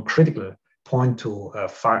is one critical point to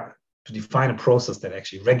define a process that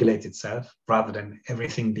actually regulates itself rather than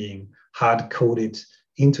everything being hard-coded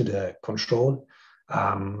into the control,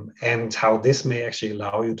 and how this may actually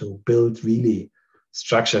allow you to build really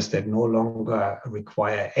structures that no longer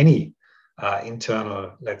require any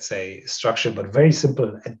internal, let's say, structure, but very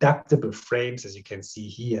simple adaptable frames, as you can see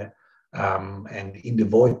here, and in the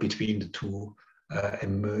void between the two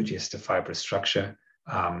emerges the fibrous structure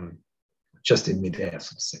just in midair,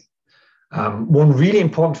 so to say. One really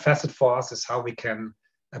important facet for us is how we can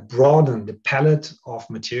broaden the palette of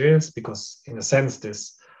materials, because in a sense,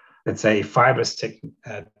 this, let's say, fibrous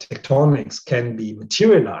tectonics can be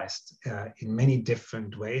materialized in many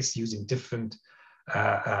different ways using different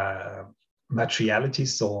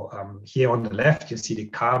materialities. So here on the left, you see the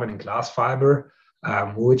carbon and glass fiber,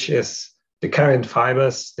 which is the current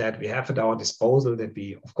fibers that we have at our disposal that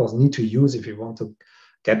we, of course, need to use if we want to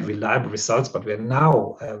get reliable results. But we're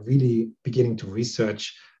now really beginning to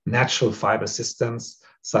research natural fiber systems,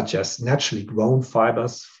 such as naturally grown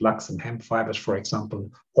fibers, flax and hemp fibers, for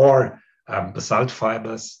example, or basalt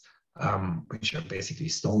fibers, which are basically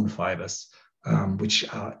stone fibers, which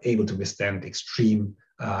are able to withstand extreme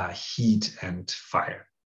heat and fire.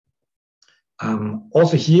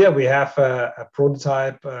 Also here we have a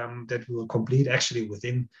prototype that we will complete actually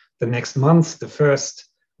within the next month. The first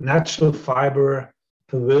natural fiber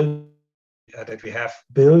pavilion that we have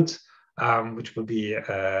built, which will be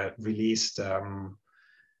released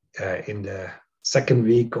in the second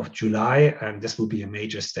week of July. And this will be a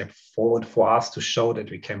major step forward for us to show that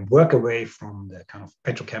we can work away from the kind of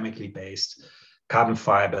petrochemically based carbon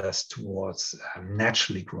fibers towards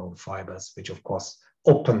naturally grown fibers, which of course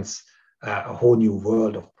opens a whole new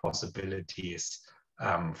world of possibilities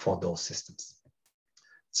for those systems.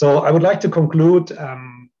 So I would like to conclude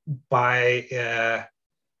by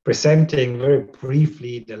presenting very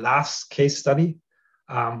briefly the last case study,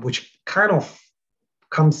 which kind of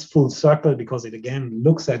comes full circle because it again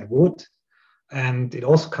looks at wood, and it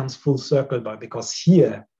also comes full circle because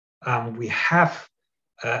here we have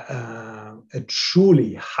a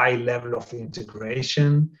truly high level of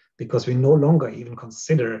integration, because we no longer even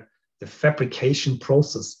consider the fabrication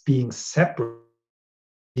process being separate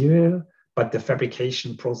material, but the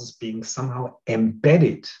fabrication process being somehow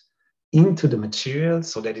embedded into the material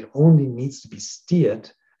so that it only needs to be steered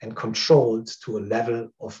and controlled to a level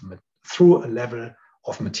of through a level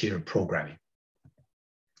of material programming.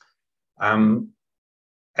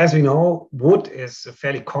 As we know, wood is a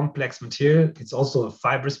fairly complex material. It's also a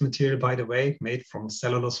fibrous material, by the way, made from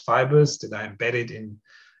cellulose fibers that are embedded in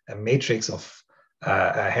a matrix of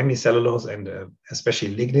hemicellulose and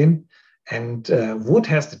especially lignin. And wood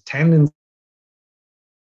has the tendency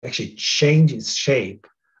to actually change its shape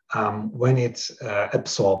when it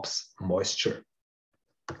absorbs moisture.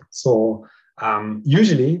 So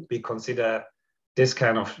usually we consider this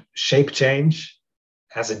kind of shape change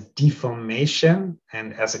as a deformation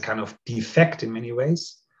and as a kind of defect in many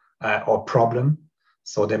ways, or problem.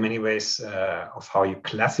 So there are many ways of how you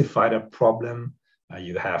classify the problem.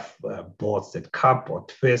 You have boards that cup or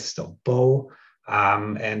twist or bow,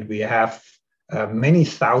 and we have many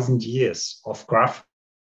thousand years of graph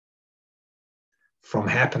from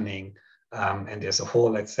happening, and there's a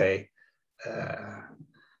whole, let's say,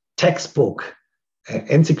 textbook,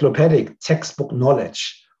 encyclopedic textbook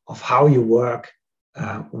knowledge of how you work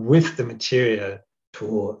with the material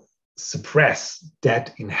to suppress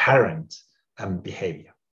that inherent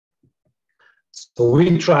behavior. So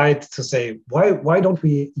we tried to say, why don't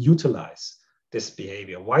we utilize this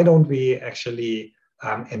behavior? Why don't we actually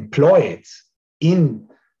employ it in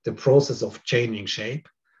the process of changing shape?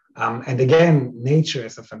 And again, nature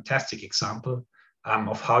is a fantastic example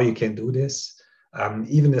of how you can do this.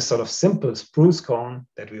 Even the sort of simple spruce cone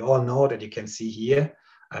that we all know that you can see here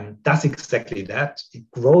does exactly that. It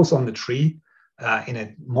grows on the tree in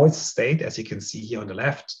a moist state, as you can see here on the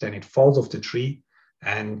left. Then it falls off the tree,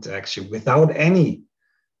 and actually without any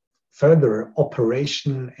further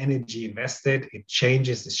operational energy invested, it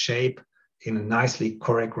changes the shape in a nicely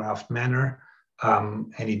choreographed manner.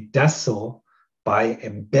 And it does so by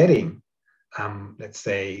embedding, let's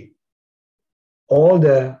say, all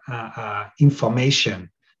the information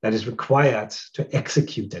that is required to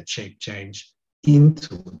execute that shape change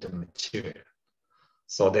into the material.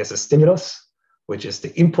 So there's a stimulus, which is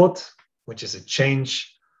the input, which is a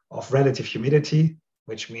change of relative humidity,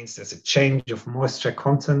 which means there's a change of moisture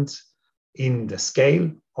content in the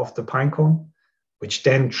scale of the pine cone, which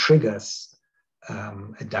then triggers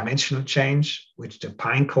a dimensional change, which the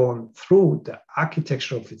pine cone, through the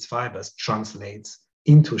architecture of its fibers, translates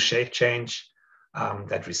into shape change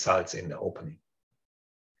that results in the opening.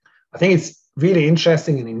 I think it's really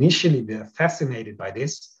interesting, and initially we are fascinated by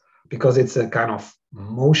this because it's a kind of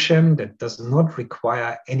motion that does not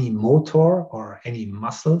require any motor or any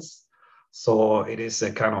muscles. So it is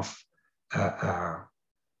a kind of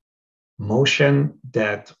motion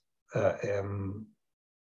that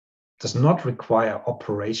does not require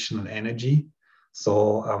operational energy.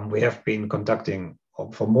 So we have been conducting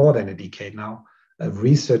for more than a decade now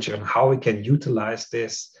research on how we can utilize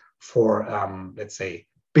this for, let's say,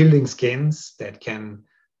 building skins that can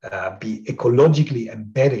be ecologically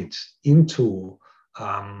embedded into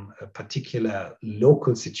a particular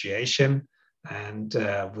local situation. And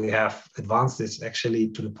we have advanced this actually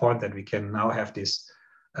to the point that we can now have these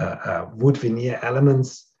wood veneer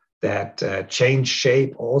elements that change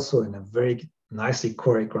shape also in a very nicely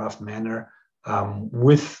choreographed manner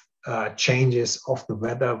with changes of the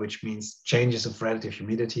weather, which means changes of relative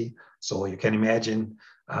humidity. So you can imagine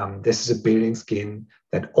this is a building skin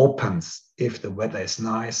that opens if the weather is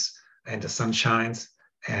nice and the sun shines,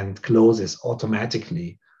 and closes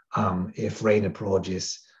automatically if rain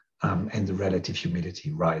approaches and the relative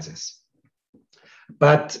humidity rises.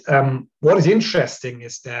 But what is interesting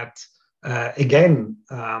is that, again,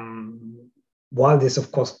 while this,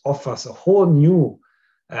 of course, offers a whole new,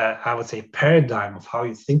 I would say, paradigm of how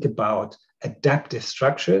you think about adaptive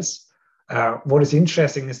structures, what is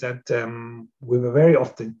interesting is that we were very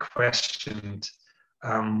often questioned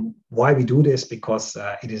why we do this, because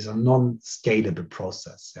it is a non-scalable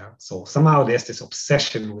process. Yeah? So somehow there's this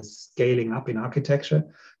obsession with scaling up in architecture.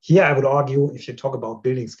 Here, I would argue, if you talk about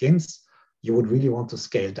building skins, you would really want to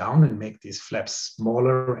scale down and make these flaps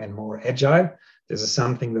smaller and more agile. This is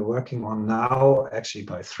something we're working on now, actually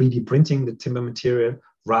by 3D printing the timber material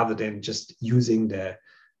rather than just using the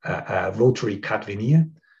rotary cut veneer.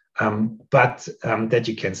 But that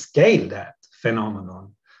you can scale that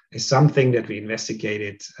phenomenon is something that we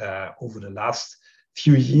investigated over the last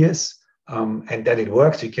few years, and that it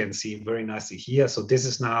works, you can see very nicely here. So this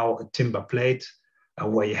is now a timber plate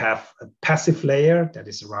where you have a passive layer that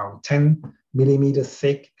is around 10 millimeters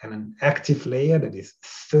thick and an active layer that is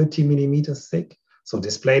 30 millimeters thick. So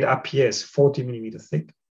this plate up here is 40 millimeters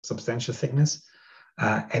thick, substantial thickness,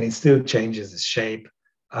 and it still changes its shape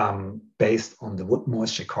based on the wood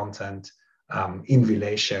moisture content in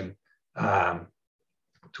relation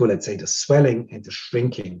to, let's say, the swelling and the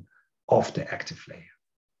shrinking of the active layer.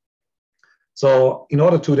 So in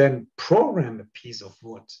order to then program a piece of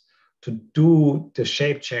wood to do the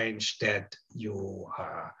shape change that you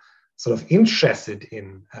are sort of interested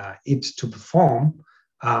in it to perform,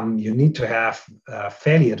 you need to have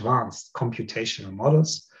fairly advanced computational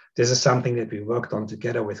models. This is something that we worked on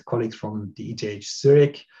together with colleagues from the ETH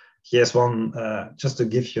Zurich. Here's one, just to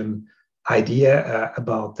give you an idea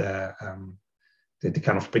about the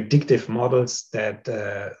kind of predictive models that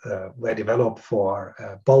were developed for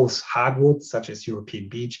both hardwood, such as European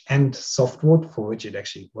beech, and softwood, for which it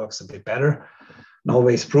actually works a bit better,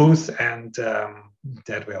 Norway spruce, and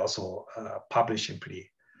that were also published in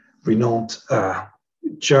pretty renowned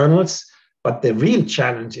journals. But the real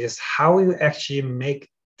challenge is how you actually make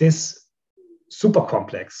this super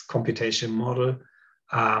complex computation model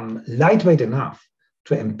lightweight enough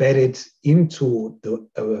to embed it into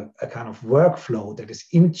a kind of workflow that is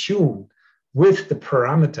in tune with the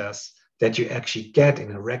parameters that you actually get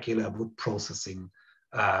in a regular wood processing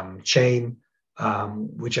chain,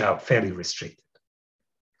 which are fairly restricted.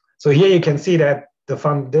 So here you can see that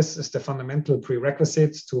this is the fundamental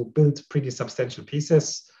prerequisites to build pretty substantial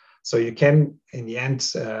pieces. So you can, in the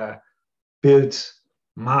end, build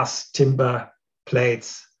mass timber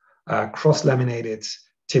plates, cross-laminated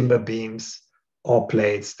timber beams, or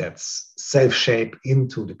plates that's self-shape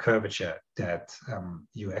into the curvature that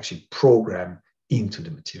you actually program into the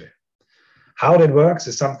material. How that works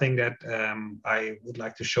is something that I would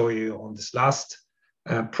like to show you on this last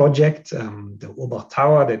project, the Urbach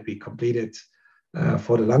Tower that we completed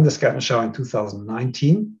for the Landesgartenschau in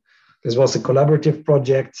 2019. This was a collaborative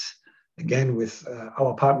project, again, with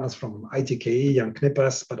our partners from ITKE, Jan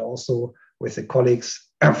Knippers, but also with the colleagues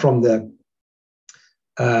from the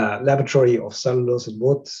Laboratory of Cellulose and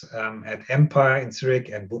Wood at Empire in Zurich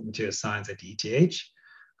and Wood Material Science at the ETH,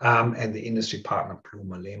 and the industry partner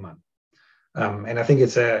Pluma Lehmann. And I think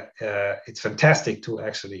it's fantastic to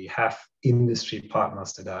actually have industry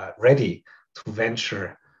partners that are ready to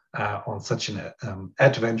venture on such an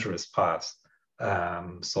adventurous path.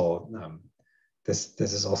 This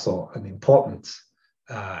is also an important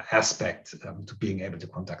aspect to being able to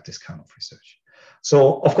conduct this kind of research.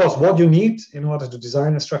 So, of course, what you need in order to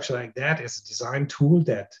design a structure like that is a design tool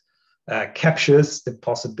that captures the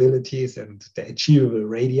possibilities and the achievable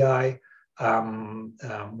radii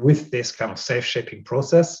with this kind of safe-shaping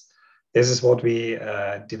process. This is what we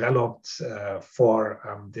developed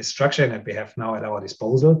for this structure and that we have now at our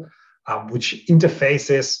disposal, which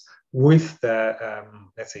interfaces with the,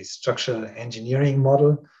 let's say, structural engineering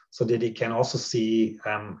model so that you can also see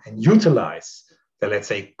and utilize the, let's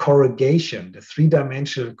say, corrugation, the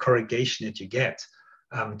three-dimensional corrugation that you get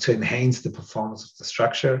to enhance the performance of the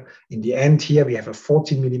structure. In the end here, we have a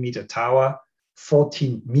 14 millimeter tower,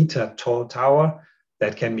 14 meter tall tower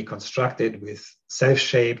that can be constructed with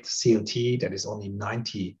self-shaped CLT that is only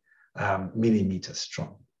 90 millimeters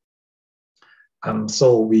strong.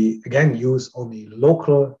 So we, again, use only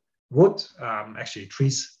local wood, actually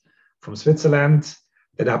trees from Switzerland,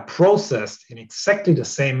 that are processed in exactly the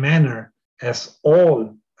same manner as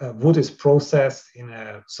all wood is processed in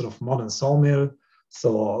a sort of modern sawmill.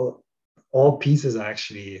 So all pieces are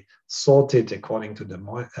actually sorted according to the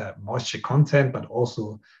moisture content, but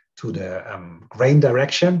also to the grain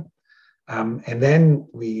direction. And then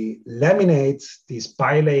we laminate these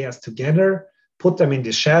bilayers together, put them in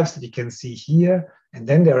the shelves that you can see here, and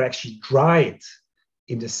then they're actually dried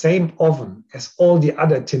in the same oven as all the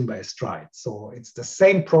other timber is dried. So it's the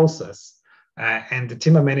same process, and the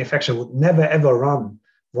timber manufacturer would never ever run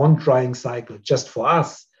one drying cycle just for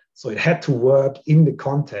us. So it had to work in the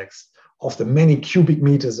context of the many cubic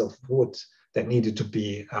meters of wood that needed to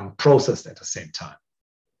be processed at the same time.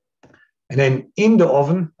 And then in the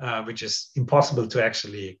oven, which is impossible to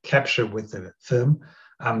actually capture with the film,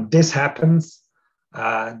 this happens.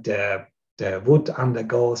 The wood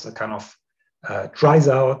undergoes a kind of dries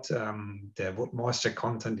out. The wood moisture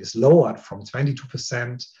content is lowered from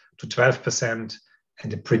 22% to 12%,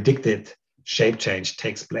 and the predicted shape change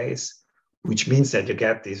takes place, which means that you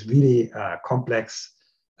get these really complex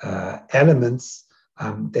elements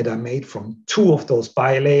that are made from two of those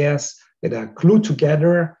bilayers that are glued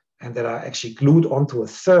together and that are actually glued onto a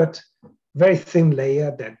third very thin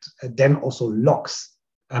layer that then also locks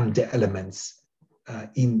the elements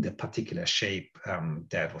in the particular shape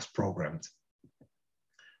that was programmed.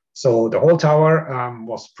 So the whole tower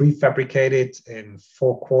was prefabricated in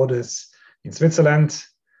 4 quarters in Switzerland,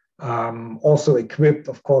 also equipped,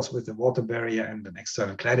 of course, with the water barrier and an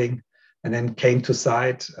external cladding, and then came to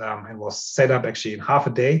site and was set up actually in half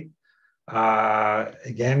a day.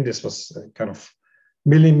 Again, this was a kind of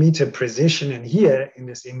millimeter precision. And here in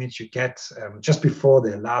this image, you get, just before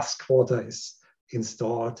the last quarter is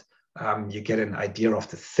installed, you get an idea of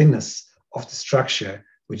the thinness of the structure,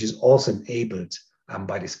 which is also enabled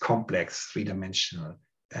by this complex three-dimensional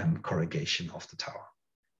corrugation of the tower.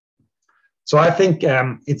 So I think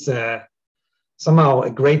it's somehow a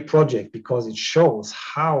great project because it shows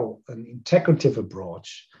how an integrative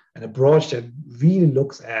approach, an approach that really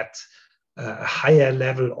looks at a higher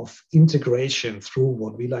level of integration through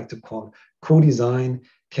what we like to call co-design,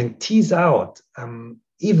 can tease out,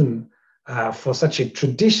 even for such a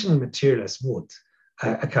traditional material as wood,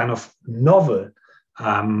 a kind of novel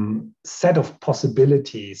set of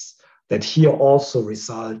possibilities that here also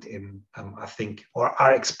result in, I think, or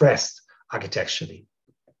are expressed architecturally.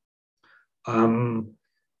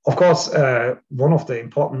 Of course, one of the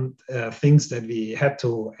important things that we had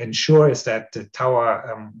to ensure is that the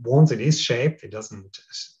tower, once it is shaped, it doesn't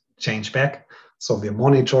change back. So we're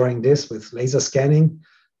monitoring this with laser scanning,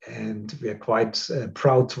 and we are quite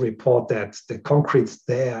proud to report that the concrete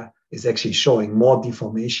there is actually showing more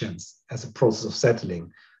deformations as a process of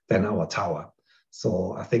settling than our tower.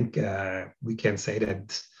 So I think we can say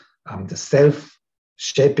that the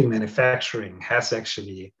self-shaping manufacturing has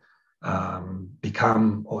actually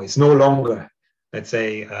become, or is no longer, let's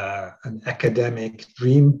say, an academic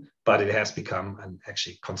dream, but it has become an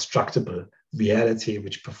actually constructible reality,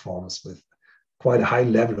 which performs with quite a high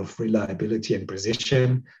level of reliability and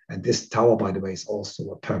precision. And this tower, by the way, is also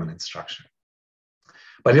a permanent structure.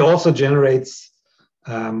 But it also generates,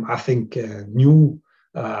 I think, new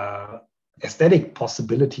aesthetic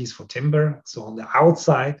possibilities for timber. So on the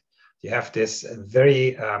outside, you have this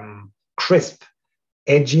very crisp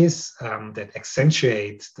edges that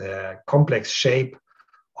accentuate the complex shape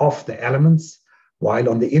of the elements, while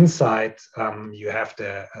on the inside, you have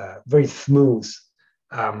the very smooth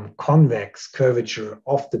convex curvature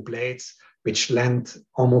of the blades, which lend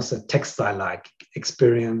almost a textile-like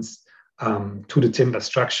experience to the timber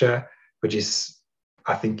structure, which is,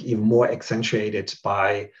 I think, even more accentuated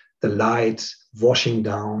by the light washing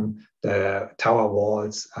down the tower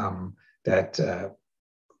walls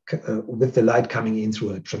with the light coming in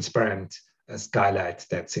through a transparent skylight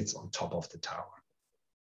that sits on top of the tower.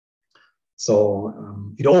 So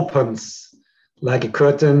it opens like a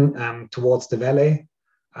curtain towards the valley,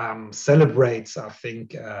 celebrates, I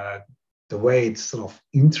think, the way it sort of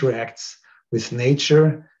interacts with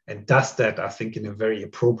nature, and does that, I think, in a very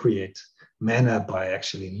appropriate manner by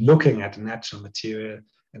actually looking at the natural material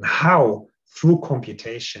and how, through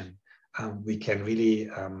computation, we can really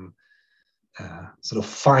sort of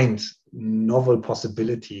find novel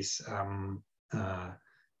possibilities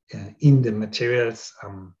in the materials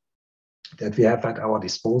that we have at our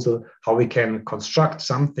disposal, how we can construct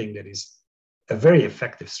something that is a very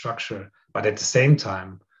effective structure, but at the same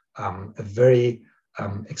time, a very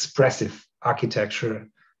expressive architecture,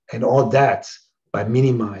 and all that by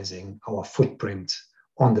minimizing our footprint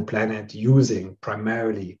on the planet using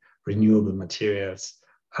primarily renewable materials,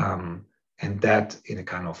 and that in a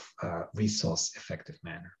kind of resource-effective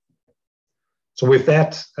manner. So with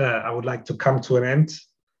that, I would like to come to an end.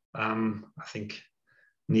 I think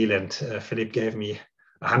Neil and Philip gave me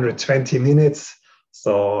 120 minutes,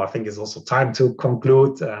 so I think it's also time to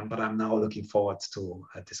conclude, but I'm now looking forward to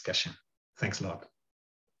a discussion. Thanks a lot.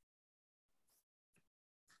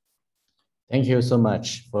 Thank you so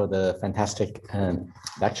much for the fantastic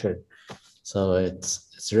lecture. So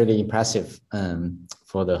it's really impressive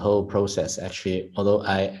for the whole process. Actually, although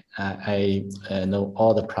I know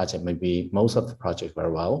all the project, maybe most of the project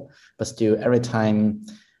very well, but still every time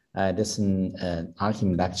I listen,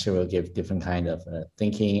 Achim lecture will give different kind of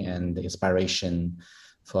thinking and inspiration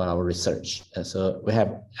for our research. So we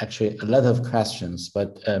have actually a lot of questions,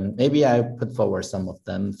 but maybe I put forward some of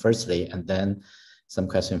them firstly, and then some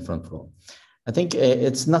questions from the floor. I think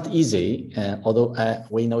it's not easy, although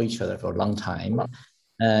we know each other for a long time,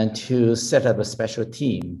 to set up a special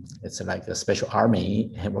team. It's like a special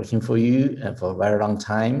army working for you for a very long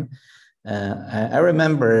time. I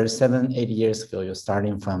remember 7-8 years ago, you're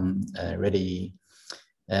starting from really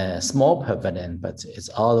small pavilion, but it's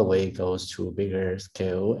all the way goes to bigger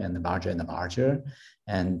scale and larger,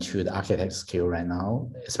 and to the architect scale right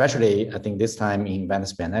now. Especially, I think this time in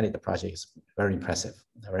Venice Biennale, the project is very impressive,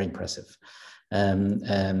 very impressive.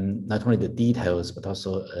 Not only the details, but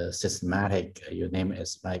also systematic, your name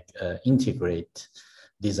is like integrate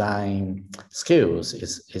design skills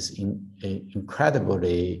is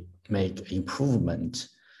incredibly make improvement.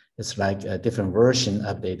 It's like a different version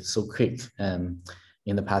update so quick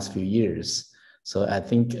in the past few years. So I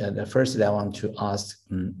think firstly, I want to ask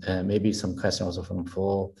maybe some questions also from the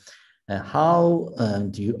floor. How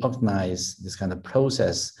do you organize this kind of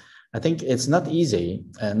process? I think it's not easy.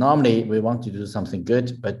 Normally, we want to do something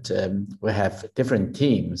good, but we have different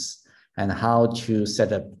teams, and how to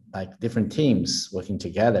set up like different teams working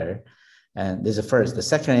together. And this is the first. The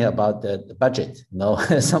second about the budget. You know,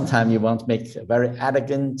 sometimes you want to make a very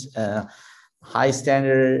elegant, high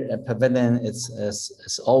standard pavilion.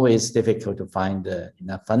 It's always difficult to find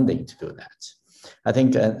enough funding to do that. I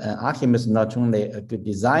think Achim is not only a good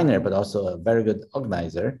designer, but also a very good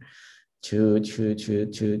organizer. To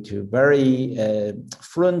very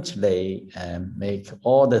fluently make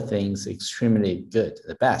all the things extremely good,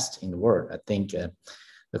 the best in the world. I think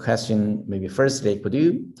the question maybe firstly, could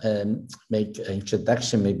you make an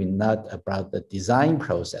introduction, maybe not about the design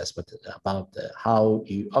process, but about how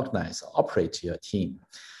you organize, operate your team?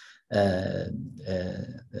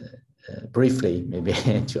 Briefly, maybe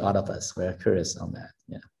to all of us, we're curious on that.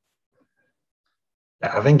 Yeah.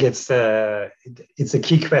 I think it's a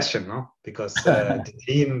key question, no? Because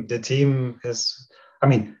the team is. I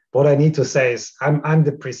mean, what I need to say is I'm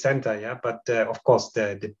the presenter, yeah. But of course,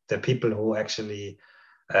 the people who actually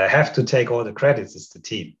have to take all the credits is the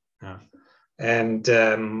team. Yeah? And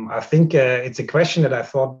I think it's a question that I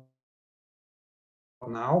thought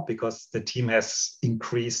now, because the team has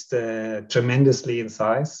increased tremendously in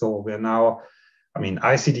size. So we're now, I mean,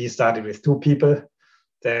 ICD started with 2 people.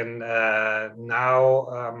 Then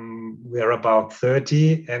now we're about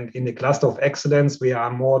 30, and in the cluster of excellence, we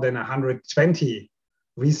are more than 120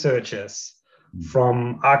 researchers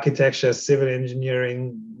from architecture, civil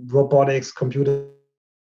engineering, robotics, computer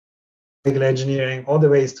engineering, all the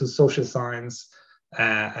ways to social science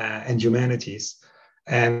and humanities.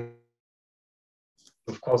 And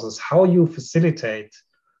of course, is how you facilitate,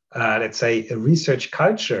 let's say, a research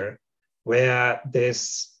culture where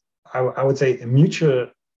there's, I would say, a mutual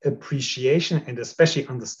appreciation and especially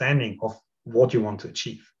understanding of what you want to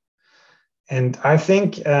achieve. And I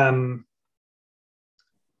think there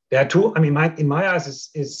are 2, I mean, in my eyes,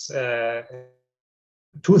 is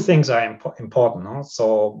 2 things are important. No?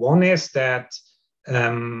 So one is that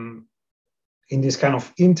in this kind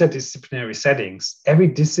of interdisciplinary settings, every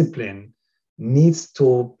discipline needs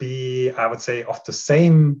to be, I would say, of the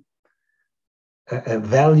same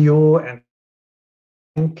value and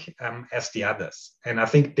as the others. And I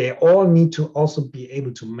think they all need to also be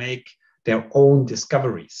able to make their own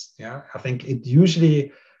discoveries. Yeah, I think it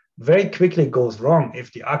usually very quickly goes wrong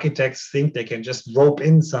if the architects think they can just rope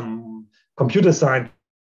in some computer science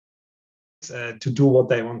to do what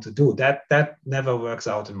they want to do. That never works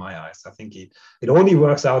out in my eyes. I think it only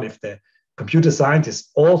works out if the computer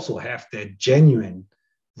scientists also have their genuine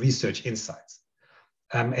research insights.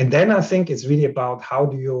 And then I think it's really about how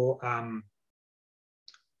do you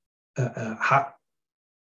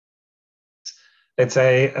let's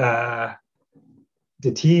say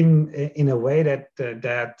the team in a way that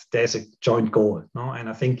there's a joint goal, no? And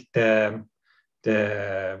I think the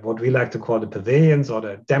what we like to call the pavilions or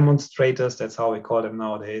the demonstrators, that's how we call them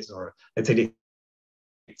nowadays, or let's say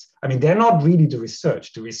I mean, they're not really the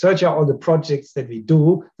research. The research are all the projects that we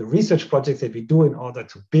do, the research projects that we do in order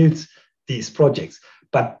to build these projects.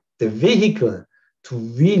 But the vehicle to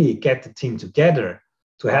really get the team together,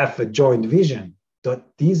 to have a joint vision,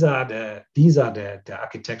 these are the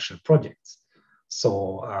architectural projects.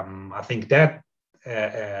 So I think that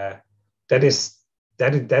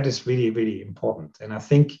is really, really important. And I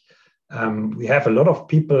think we have a lot of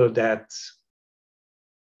people that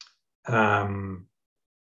that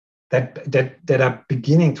are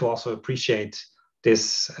beginning to also appreciate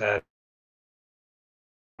this.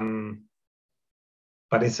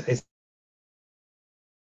 But it's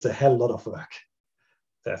a hell lot of work.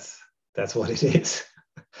 That's what it is.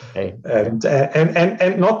 Okay. And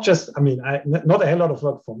not just, I mean, not a hell lot of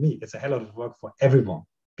work for me. It's a hell lot of work for everyone,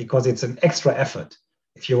 because it's an extra effort.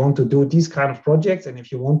 If you want to do these kind of projects, and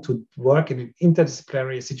if you want to work in an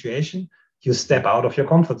interdisciplinary situation, you step out of your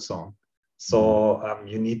comfort zone. So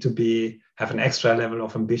you need to have an extra level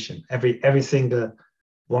of ambition. Every single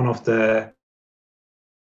one of the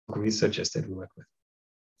researchers that we work with.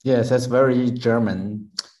 Yes, that's very German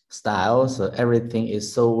style. So everything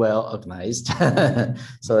is so well organized.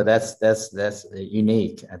 So that's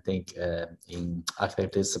unique, I think, in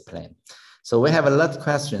architecture discipline. So we have a lot of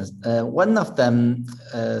questions. One of them,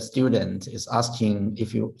 student is asking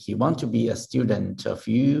if he want to be a student of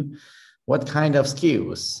you, what kind of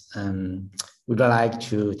skills would you like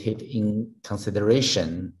to take in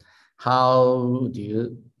consideration? How do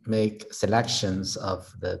you make selections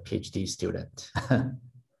of the PhD student?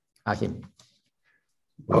 Achim.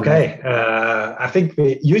 Okay, I think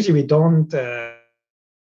we usually don't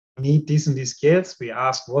need these and these skills. We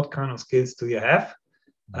ask what kind of skills do you have,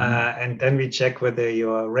 and then we check whether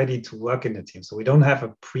you are ready to work in the team. So we don't have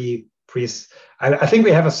a I think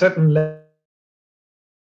we have a certain level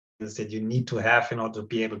that you need to have in order to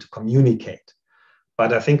be able to communicate.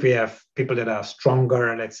 But I think we have people that are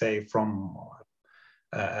stronger, let's say, from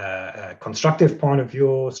a constructive point of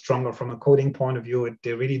view, stronger from a coding point of view. It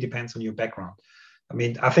really depends on your background. I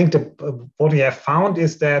mean, I think what we have found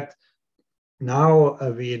is that now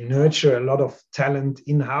we nurture a lot of talent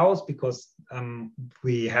in-house, because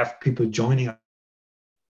we have people joining us.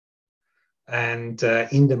 And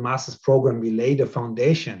in the master's program, we lay the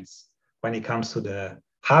foundations when it comes to the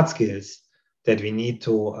hard skills that we need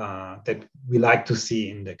to, that we like to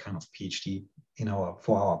see in the kind of PhD,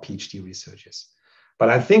 for our PhD researchers. But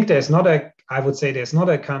I think I would say there's not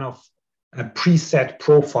a kind of a preset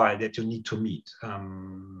profile that you need to meet.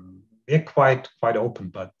 We're quite open,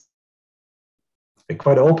 but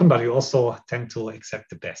we also tend to accept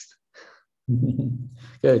the best.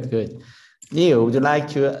 Good. Neil, would you like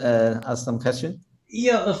to ask some questions?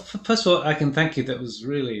 Yeah, first of all, I can thank you. That was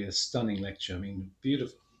really a stunning lecture. I mean,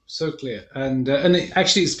 beautiful, so clear. And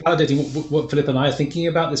actually, it's validating what Philip and I are thinking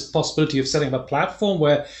about, this possibility of setting up a platform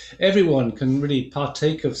where everyone can really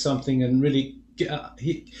partake of something and really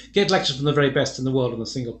get lectures from the very best in the world on a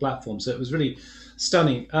single platform. So it was really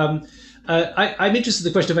stunning. I'm interested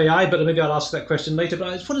in the question of AI, but maybe I'll ask that question later.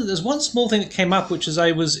 But there's one small thing that came up, which is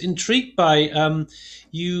I was intrigued by.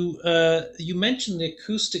 You mentioned the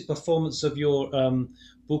acoustic performance of your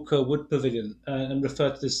Buka Wood Pavilion and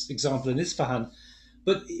referred to this example in Isfahan.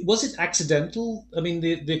 But was it accidental? I mean,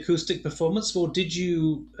 the acoustic performance, or did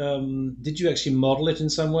you actually model it in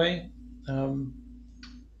some way?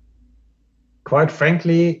 Quite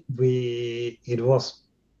frankly, it was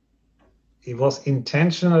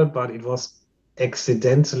intentional, but it was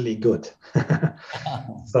accidentally good.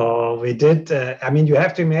 So we did. I mean, you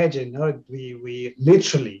have to imagine. We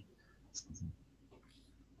literally.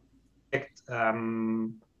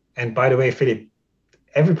 And by the way, Philip,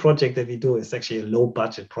 every project that we do is actually a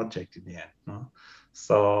low-budget project in the end. No?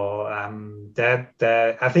 So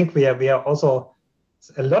I think we are also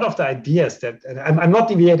a lot of the ideas that, and I'm not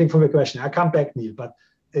deviating from the question. I come back, Neil, but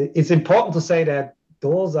it's important to say that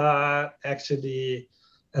those are actually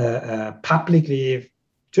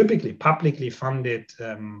typically publicly funded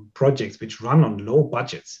projects which run on low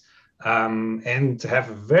budgets and have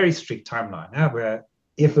a very strict timeline. Where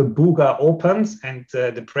if a Buga opens and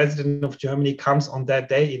the president of Germany comes on that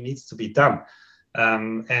day, it needs to be done.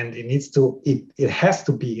 And it has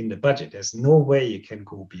to be in the budget. There's no way you can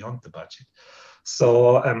go beyond the budget.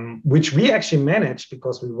 So, which we actually managed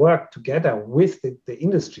because we work together with the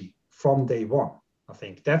industry from day one. I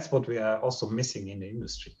think that's what we are also missing in the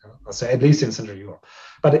industry, so at least in Central Europe.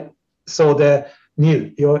 But Neil,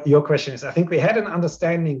 your question is, I think we had an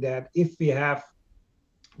understanding that if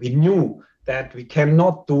we knew that we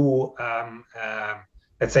cannot do,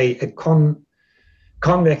 let's say, a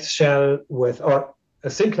convex shell or a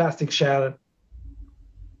synclastic shell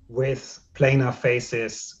with planar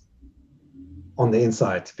faces on the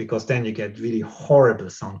inside, because then you get really horrible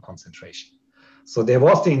sound concentration. So there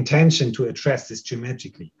was the intention to address this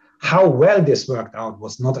geometrically. How well this worked out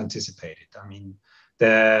was not anticipated. I mean,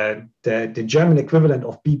 the German equivalent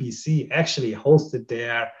of BBC actually hosted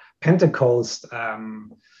their Pentecost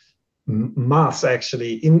mass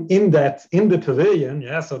actually in the pavilion.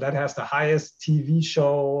 Yeah, so that has the highest TV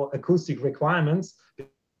show acoustic requirements.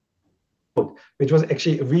 which was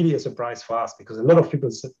actually really a surprise for us, because a lot of people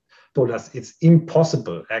told us it's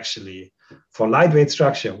impossible actually for lightweight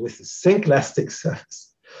structure with a synclastic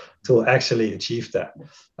surface to actually achieve that.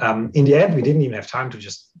 In the end, we didn't even have time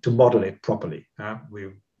to model it properly. We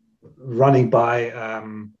were running by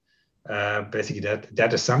basically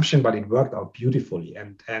that assumption, but it worked out beautifully.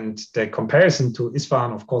 And the comparison to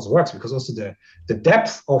Isfahan, of course, works, because also the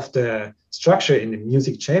depth of the structure in the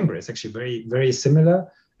music chamber is actually very, very similar,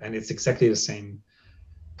 and it's exactly the same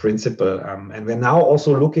principle. And we're now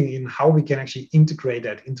also looking in how we can actually integrate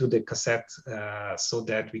that into the cassette, so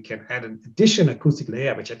that we can add an additional acoustic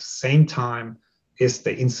layer, which at the same time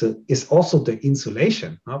is also the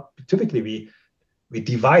insulation. Typically, we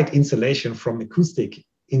divide insulation from acoustic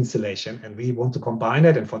insulation, and we want to combine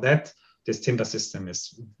it. And for that, this timber system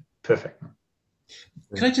is perfect.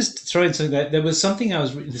 Can I just throw in something there was something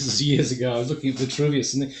this is years ago, I was looking at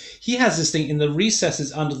Vitruvius, and he has this thing in the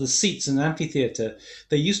recesses under the seats in an amphitheater.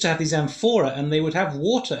 They used to have these amphora, and they would have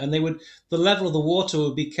water, and the level of the water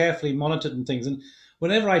would be carefully monitored and things. And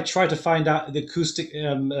whenever I try to find out the acoustic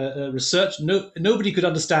research, nobody could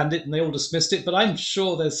understand it, and they all dismissed it. But I'm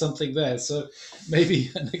sure there's something there. So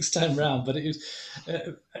maybe next time round. But it was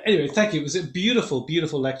anyway. Thank you. It was a beautiful,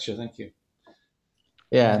 beautiful lecture. Thank you.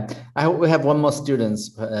 Yeah, I hope we have one more student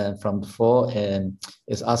from before, and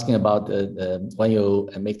is asking about when you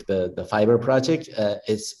make the fiber project.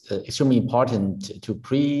 It's extremely important to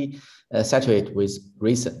pre-saturate with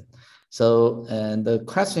resin. So, and the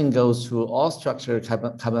question goes to all structured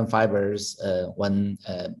carbon fibers when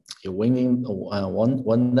you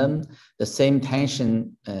wind them, the same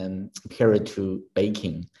tension period to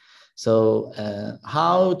baking. So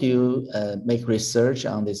how do you make research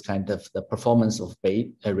on this kind of the performance of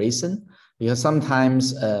resin? Because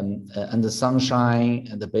sometimes under sunshine,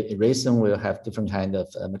 the resin will have different kind of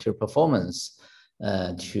material performance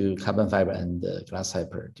to carbon fiber and glass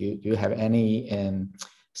fiber. Do you have any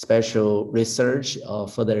special research or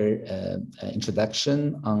further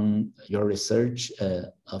introduction on your research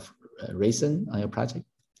of resin on your project?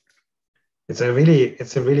 It's a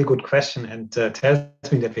really good question, and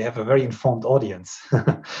tells me that we have a very informed audience,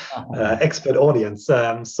 expert audience.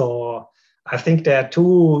 So I think there are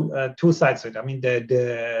two sides to it. I mean,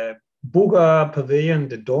 the Buga pavilion,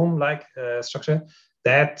 the dome-like structure,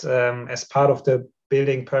 that as part of the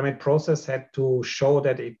building permit process had to show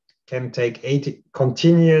that it can take 80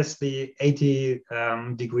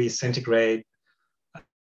 degrees centigrade.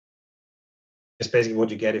 Is basically what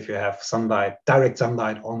you get if you have sunlight, direct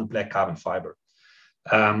sunlight on a black carbon fiber.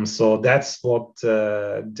 So that's what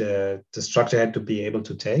the structure had to be able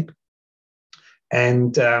to take.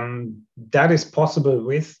 And that is possible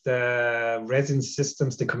with the resin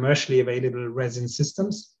systems, the commercially available resin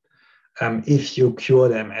systems, if you cure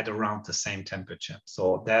them at around the same temperature.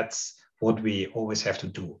 So that's what we always have to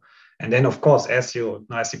do. And then, of course, as you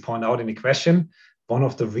nicely point out in the question, one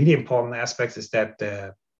of the really important aspects is that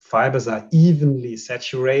the fibers are evenly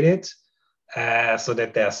saturated so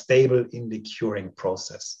that they are stable in the curing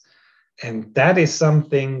process. And that is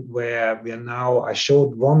something where we are now, I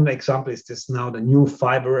showed one example, is this now the new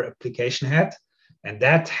fiber application head. And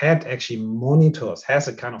that head actually has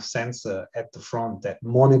a kind of sensor at the front that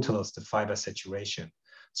monitors the fiber saturation.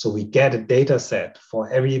 So we get a data set for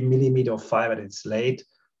every millimeter of fiber that's laid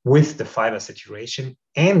with the fiber saturation.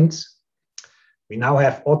 And we now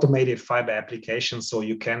have automated fiber applications, so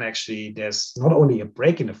you can actually, there's not only a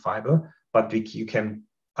break in the fiber, but you can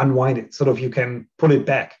unwind it, sort of you can pull it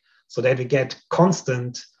back so that we get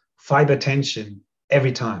constant fiber tension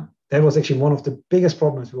every time. That was actually one of the biggest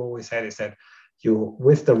problems we always had, is that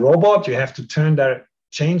with the robot, you have to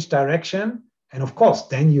change direction. And of course,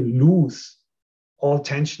 then you lose all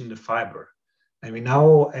tension in the fiber. And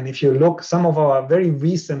if you look, some of our very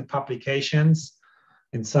recent publications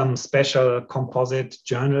in some special composite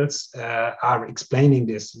journals are explaining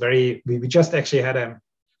this we just actually had a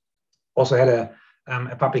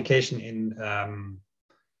publication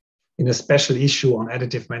in a special issue on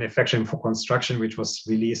additive manufacturing for construction, which was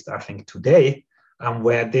released, I think, today,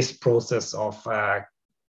 where this process of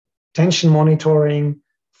tension monitoring,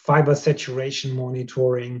 fiber saturation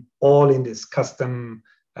monitoring, all in this custom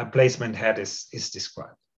placement head is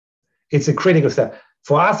described. It's a critical step.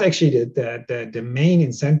 For us, actually, the main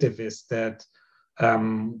incentive is that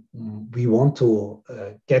we want to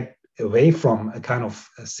get away from a kind of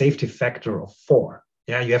a safety factor of 4.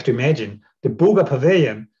 Yeah, you have to imagine the Buga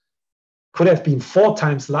pavilion could have been 4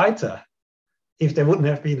 times lighter if there wouldn't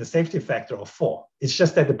have been a safety factor of 4. It's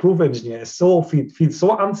just that the proof engineer feels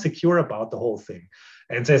so unsecure about the whole thing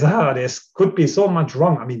and says, there could be so much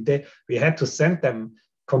wrong. I mean, we had to send them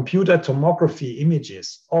computer tomography images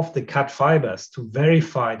of the cut fibers to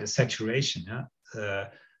verify the saturation. Yeah?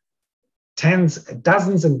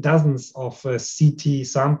 Dozens and dozens of CT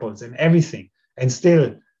samples and everything, and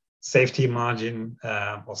still safety margin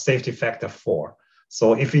or safety factor 4.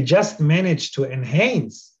 So if we just manage to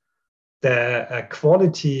enhance the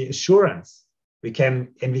quality assurance, we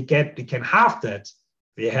can halve that.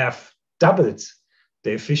 We have doubled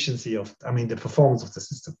the efficiency of, the performance of the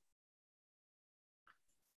system.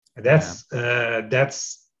 That's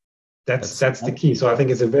the key. So I think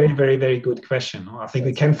it's a very, very, very good question. I think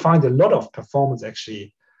we can find a lot of performance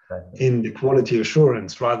actually in the quality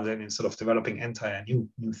assurance rather than in sort of developing entire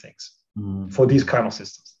new things for these kind of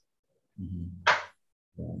systems.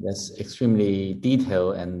 Yeah, that's extremely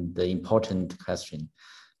detailed and the important question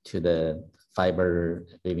to the fiber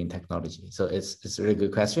weaving technology. So it's a really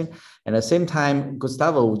good question. And at the same time,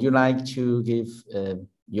 Gustavo, would you like to give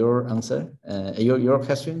your answer, your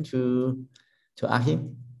question to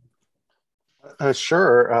Achim?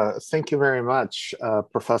 Sure. Thank you very much,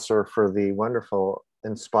 Professor, for the wonderful,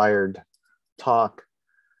 inspired talk.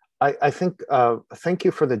 I think, thank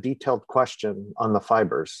you for the detailed question on the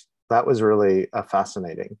fibers. That was really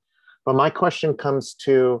fascinating. But my question comes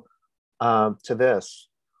to this.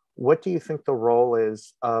 What do you think the role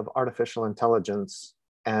is of artificial intelligence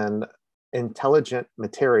and intelligent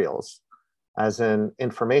materials, as in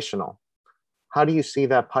informational? How do you see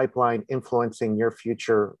that pipeline influencing your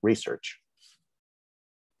future research?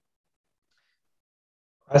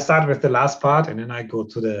 I start with the last part and then I go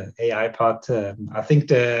to the AI part. I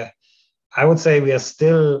think I would say we are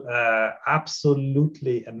still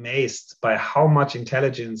absolutely amazed by how much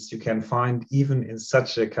intelligence you can find even in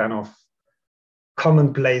such a kind of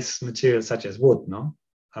commonplace material such as wood, no?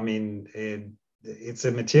 I mean, it's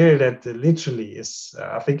a material that literally is,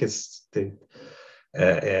 I think it's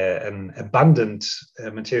an abundant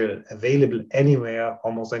material available anywhere,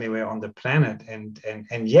 almost anywhere on the planet.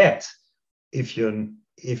 And yet, if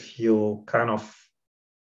you kind of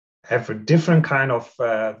have a different kind of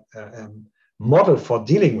model for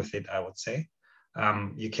dealing with it, I would say,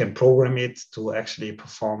 you can program it to actually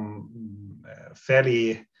perform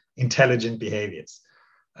fairly intelligent behaviors.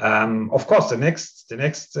 Of course, the next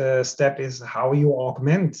step is how you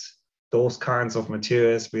augment those kinds of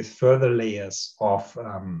materials with further layers of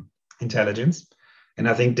intelligence. And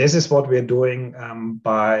I think this is what we're doing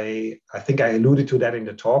I think I alluded to that in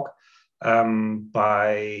the talk,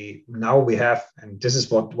 by now we have, and this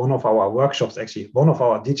is what one of our workshops, actually one of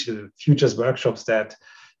our digital futures workshops that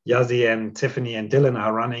Yazi and Tiffany and Dylan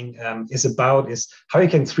are running is how you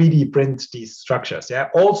can 3D print these structures. Yeah,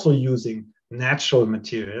 also using natural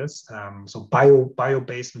materials, so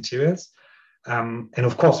bio-based materials. And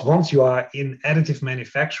of course, once you are in additive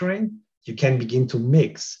manufacturing, you can begin to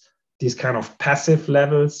mix these kind of passive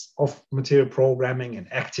levels of material programming and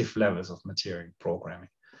active levels of material programming.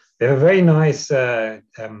 We have a very nice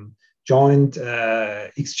joint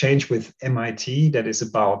exchange with MIT that is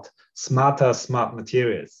about smart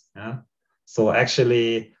materials. Yeah? So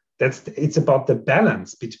actually, it's about the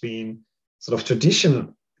balance between sort of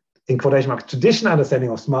traditional, in quotation marks, traditional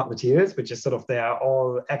understanding of smart materials, which is sort of they are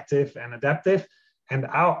all active and adaptive, and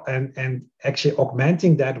actually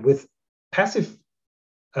augmenting that with passive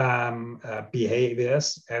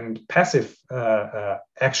behaviors and passive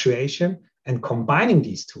actuation, and combining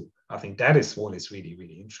these two. I think that is what is really,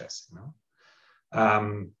 really interesting.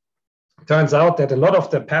 No? Turns out that a lot of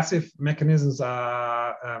the passive mechanisms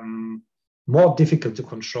are more difficult to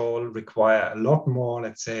control, require a lot more,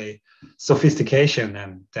 let's say, sophistication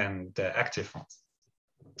than the active ones.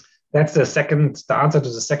 That's the answer to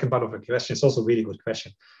the second part of the question. It's also a really good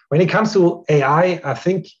question. When it comes to AI, I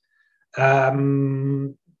think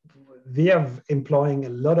we are employing a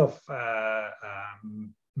lot of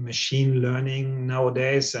machine learning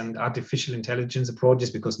nowadays and artificial intelligence approaches,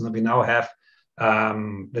 because we now have,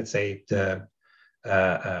 let's say,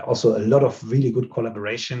 also a lot of really good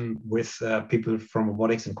collaboration with people from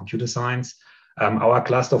robotics and computer science. Our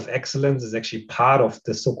cluster of excellence is actually part of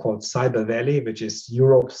the so-called Cyber Valley, which is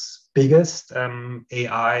Europe's biggest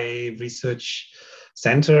AI research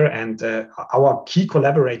center. And our key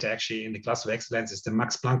collaborator actually in the cluster of excellence is the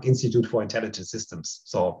Max Planck Institute for Intelligent Systems.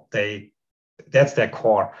 So that's their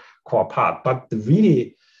core part. But the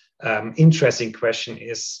really interesting question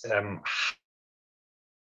is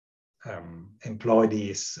employ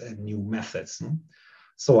these new methods.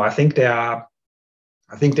 So I think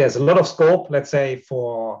there's a lot of scope, let's say,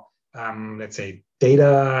 for let's say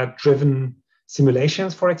data-driven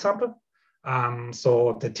simulations, for example.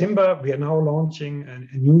 So the timber, we are now launching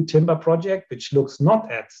a new timber project, which looks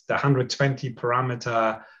not at the 120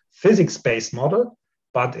 parameter physics-based model,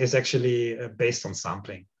 but is actually based on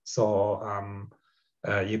sampling. So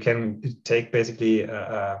you can take basically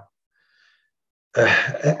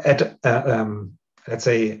let's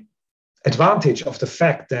say advantage of the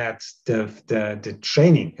fact that the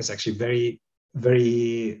training is actually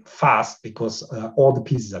very fast, because all the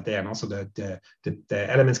pieces are there, and also the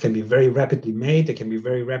elements can be very rapidly made, they can be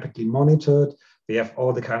very rapidly monitored. We have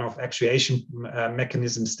all the kind of actuation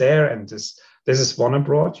mechanisms there, and this is one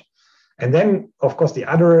approach. And then, of course, the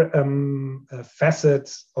other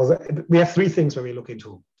facets, we have three things where we look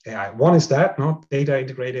into AI. One is that, data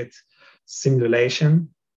integrated simulation.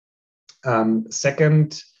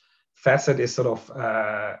 Second facet is sort of,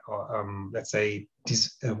 let's say,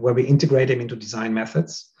 where we integrate them into design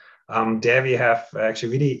methods. There we have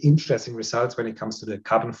actually really interesting results when it comes to the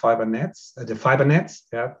carbon fiber nets, the fiber nets.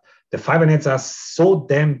 Yeah, the fiber nets are so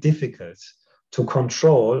damn difficult to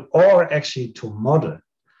control or actually to model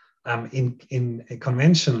in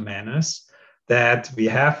conventional manners, that we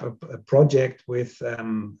have a project with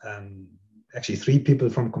actually 3 people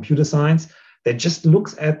from computer science that just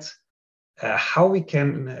looks at how we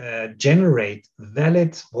can generate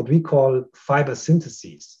valid, what we call fiber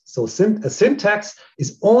syntheses. So a syntax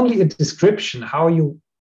is only a description how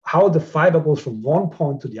the fiber goes from one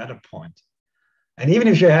point to the other point. And even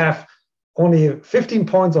if you have only 15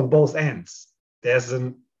 points on both ends, there's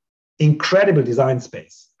an incredible design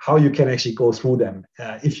space, how you can actually go through them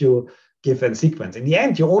if you give a sequence. In the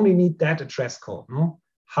end, you only need that address code,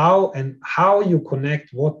 how you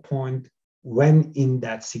connect what point when in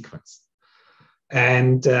that sequence.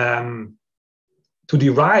 And to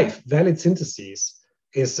derive valid syntheses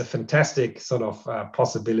is a fantastic sort of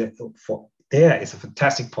possibility. There is a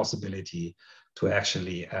fantastic possibility to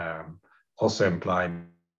actually also imply. I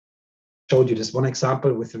showed you this one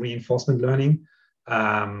example with the reinforcement learning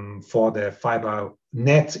for the fiber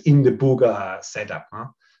net in the Buga setup.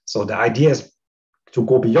 So the idea is to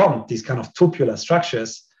go beyond these kind of tubular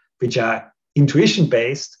structures, which are intuition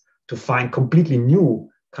based, to find completely new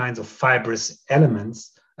kinds of fibrous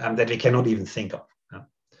elements that we cannot even think of.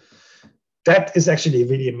 That is actually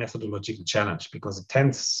really a methodological challenge, because it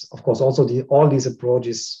tends, of course, also all these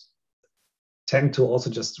approaches tend to also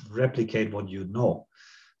just replicate what you know,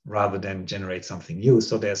 rather than generate something new.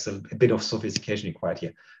 So there's a bit of sophistication required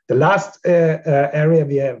here. The last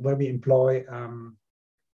area where we employ,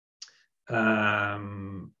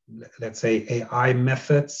 let's say, AI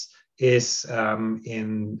methods is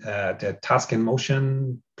in the task and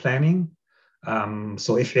motion planning.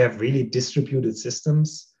 So if you have really distributed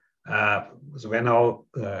systems, so we now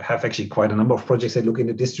have actually quite a number of projects that look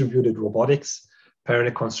into distributed robotics,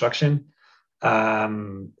 parallel construction.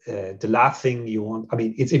 The last thing you want, I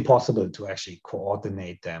mean, it's impossible to actually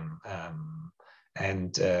coordinate them.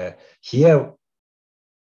 Here,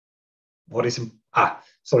 what is,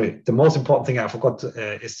 sorry, the most important thing I forgot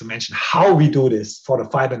is to mention how we do this for the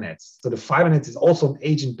fiber nets. So the fiber nets is also an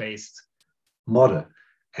agent-based model.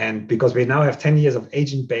 And because we now have 10 years of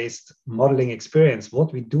agent-based modeling experience,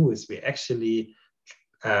 what we do is we actually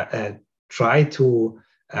try to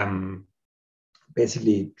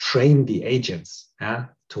basically train the agents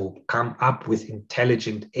to come up with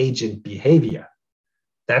intelligent agent behavior.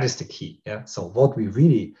 That is the key. Yeah. So what we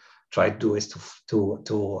really try to do is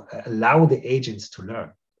to allow the agents to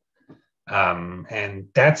learn, and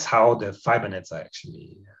that's how the fiber nets are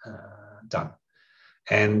actually done.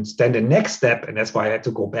 And then the next step, and that's why I had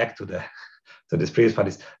to go back to this previous part,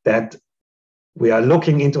 is that we are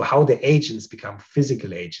looking into how the agents become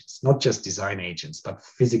physical agents, not just design agents, but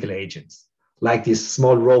physical agents, like these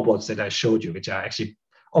small robots that I showed you, which are actually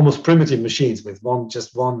almost primitive machines with one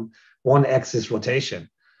axis rotation.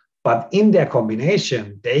 But in their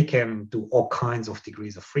combination, they can do all kinds of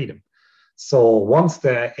degrees of freedom. So once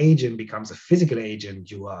the agent becomes a physical agent,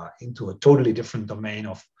 you are into a totally different domain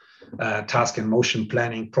of task and motion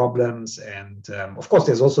planning problems. And of course,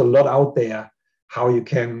 there's also a lot out there how you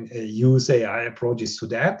can use AI approaches to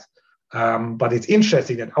that. But it's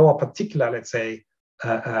interesting that our particular, let's say,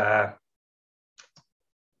 I'm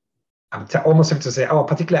almost have to say our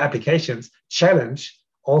particular applications challenge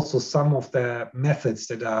also some of the methods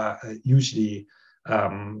that are usually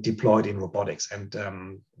deployed in robotics. And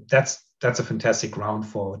that's a fantastic ground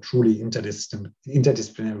for truly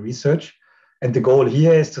interdisciplinary research. And the goal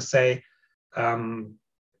here is to say, in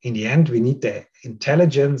the end, we need the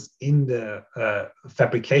intelligence in the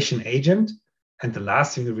fabrication agent. And the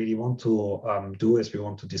last thing we really want to do is we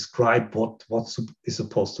want to describe what is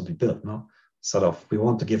supposed to be built. No? Sort of, we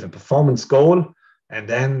want to give a performance goal, and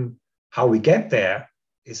then how we get there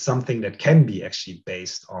is something that can be actually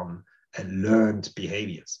based on learned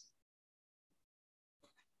behaviors.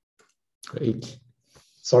 Great.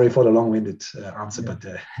 sorry for the long-winded answer, but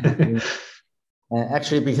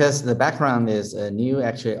actually, because the background is new,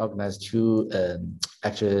 actually organized two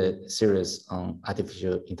actually series on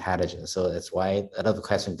artificial intelligence. So that's why a lot of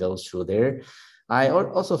questions goes through there. I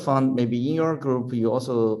also found maybe in your group, you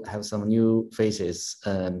also have some new faces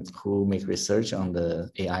who make research on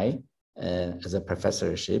the AI as a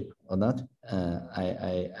professorship or not.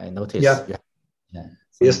 I noticed. Yeah.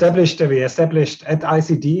 We established at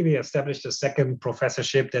ICD, we established a second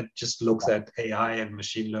professorship that just looks at AI and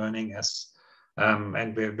machine learning as,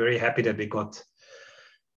 and we're very happy that we got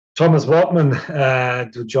Thomas Wortmann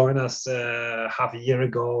to join us half a year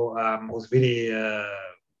ago, who's really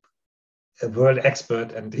a world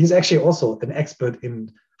expert, and he's actually also an expert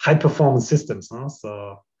in high performance systems. No?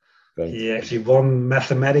 So Great. He actually won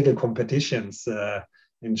mathematical competitions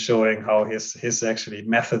in showing how his actually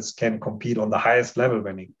methods can compete on the highest level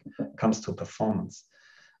when it comes to performance.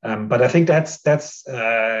 But I think that's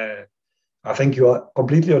I think you are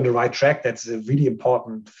completely on the right track. That's a really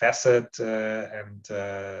important facet and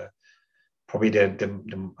probably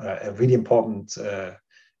a really important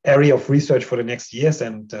area of research for the next years.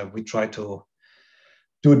 And we try to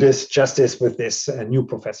do this justice with this new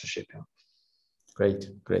professorship. Yeah.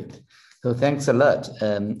 Great. So thanks a lot.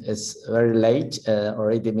 It's very late,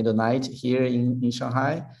 already midnight here in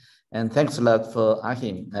Shanghai. And thanks a lot for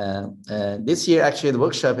Achim. This year, actually, the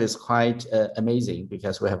workshop is quite amazing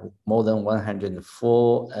because we have more than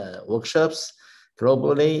 104 workshops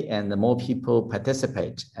globally and more people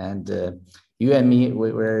participate. And you and me,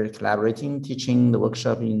 we were collaborating, teaching the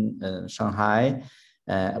workshop in Shanghai.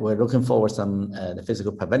 We're looking forward some the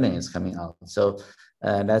physical pavilion is coming out. So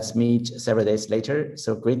let's meet several days later.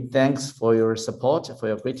 So great thanks for your support, for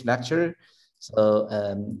your great lecture. So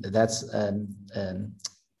that's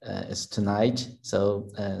it's tonight. So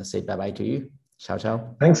say bye-bye to you. Ciao,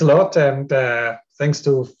 ciao. Thanks a lot. And thanks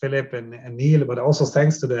to Philip and Neil, but also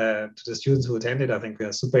thanks to the students who attended. I think we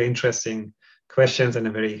are super interesting questions and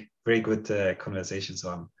a very, very good conversation.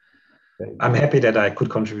 So I'm happy that I could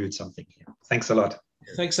contribute something here. Thanks a lot.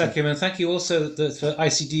 Thanks, Achim, and thank you also for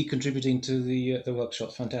ICD contributing to the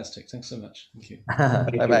workshop. Fantastic. Thanks so much. Thank you.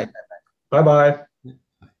 Bye-bye. Bye-bye.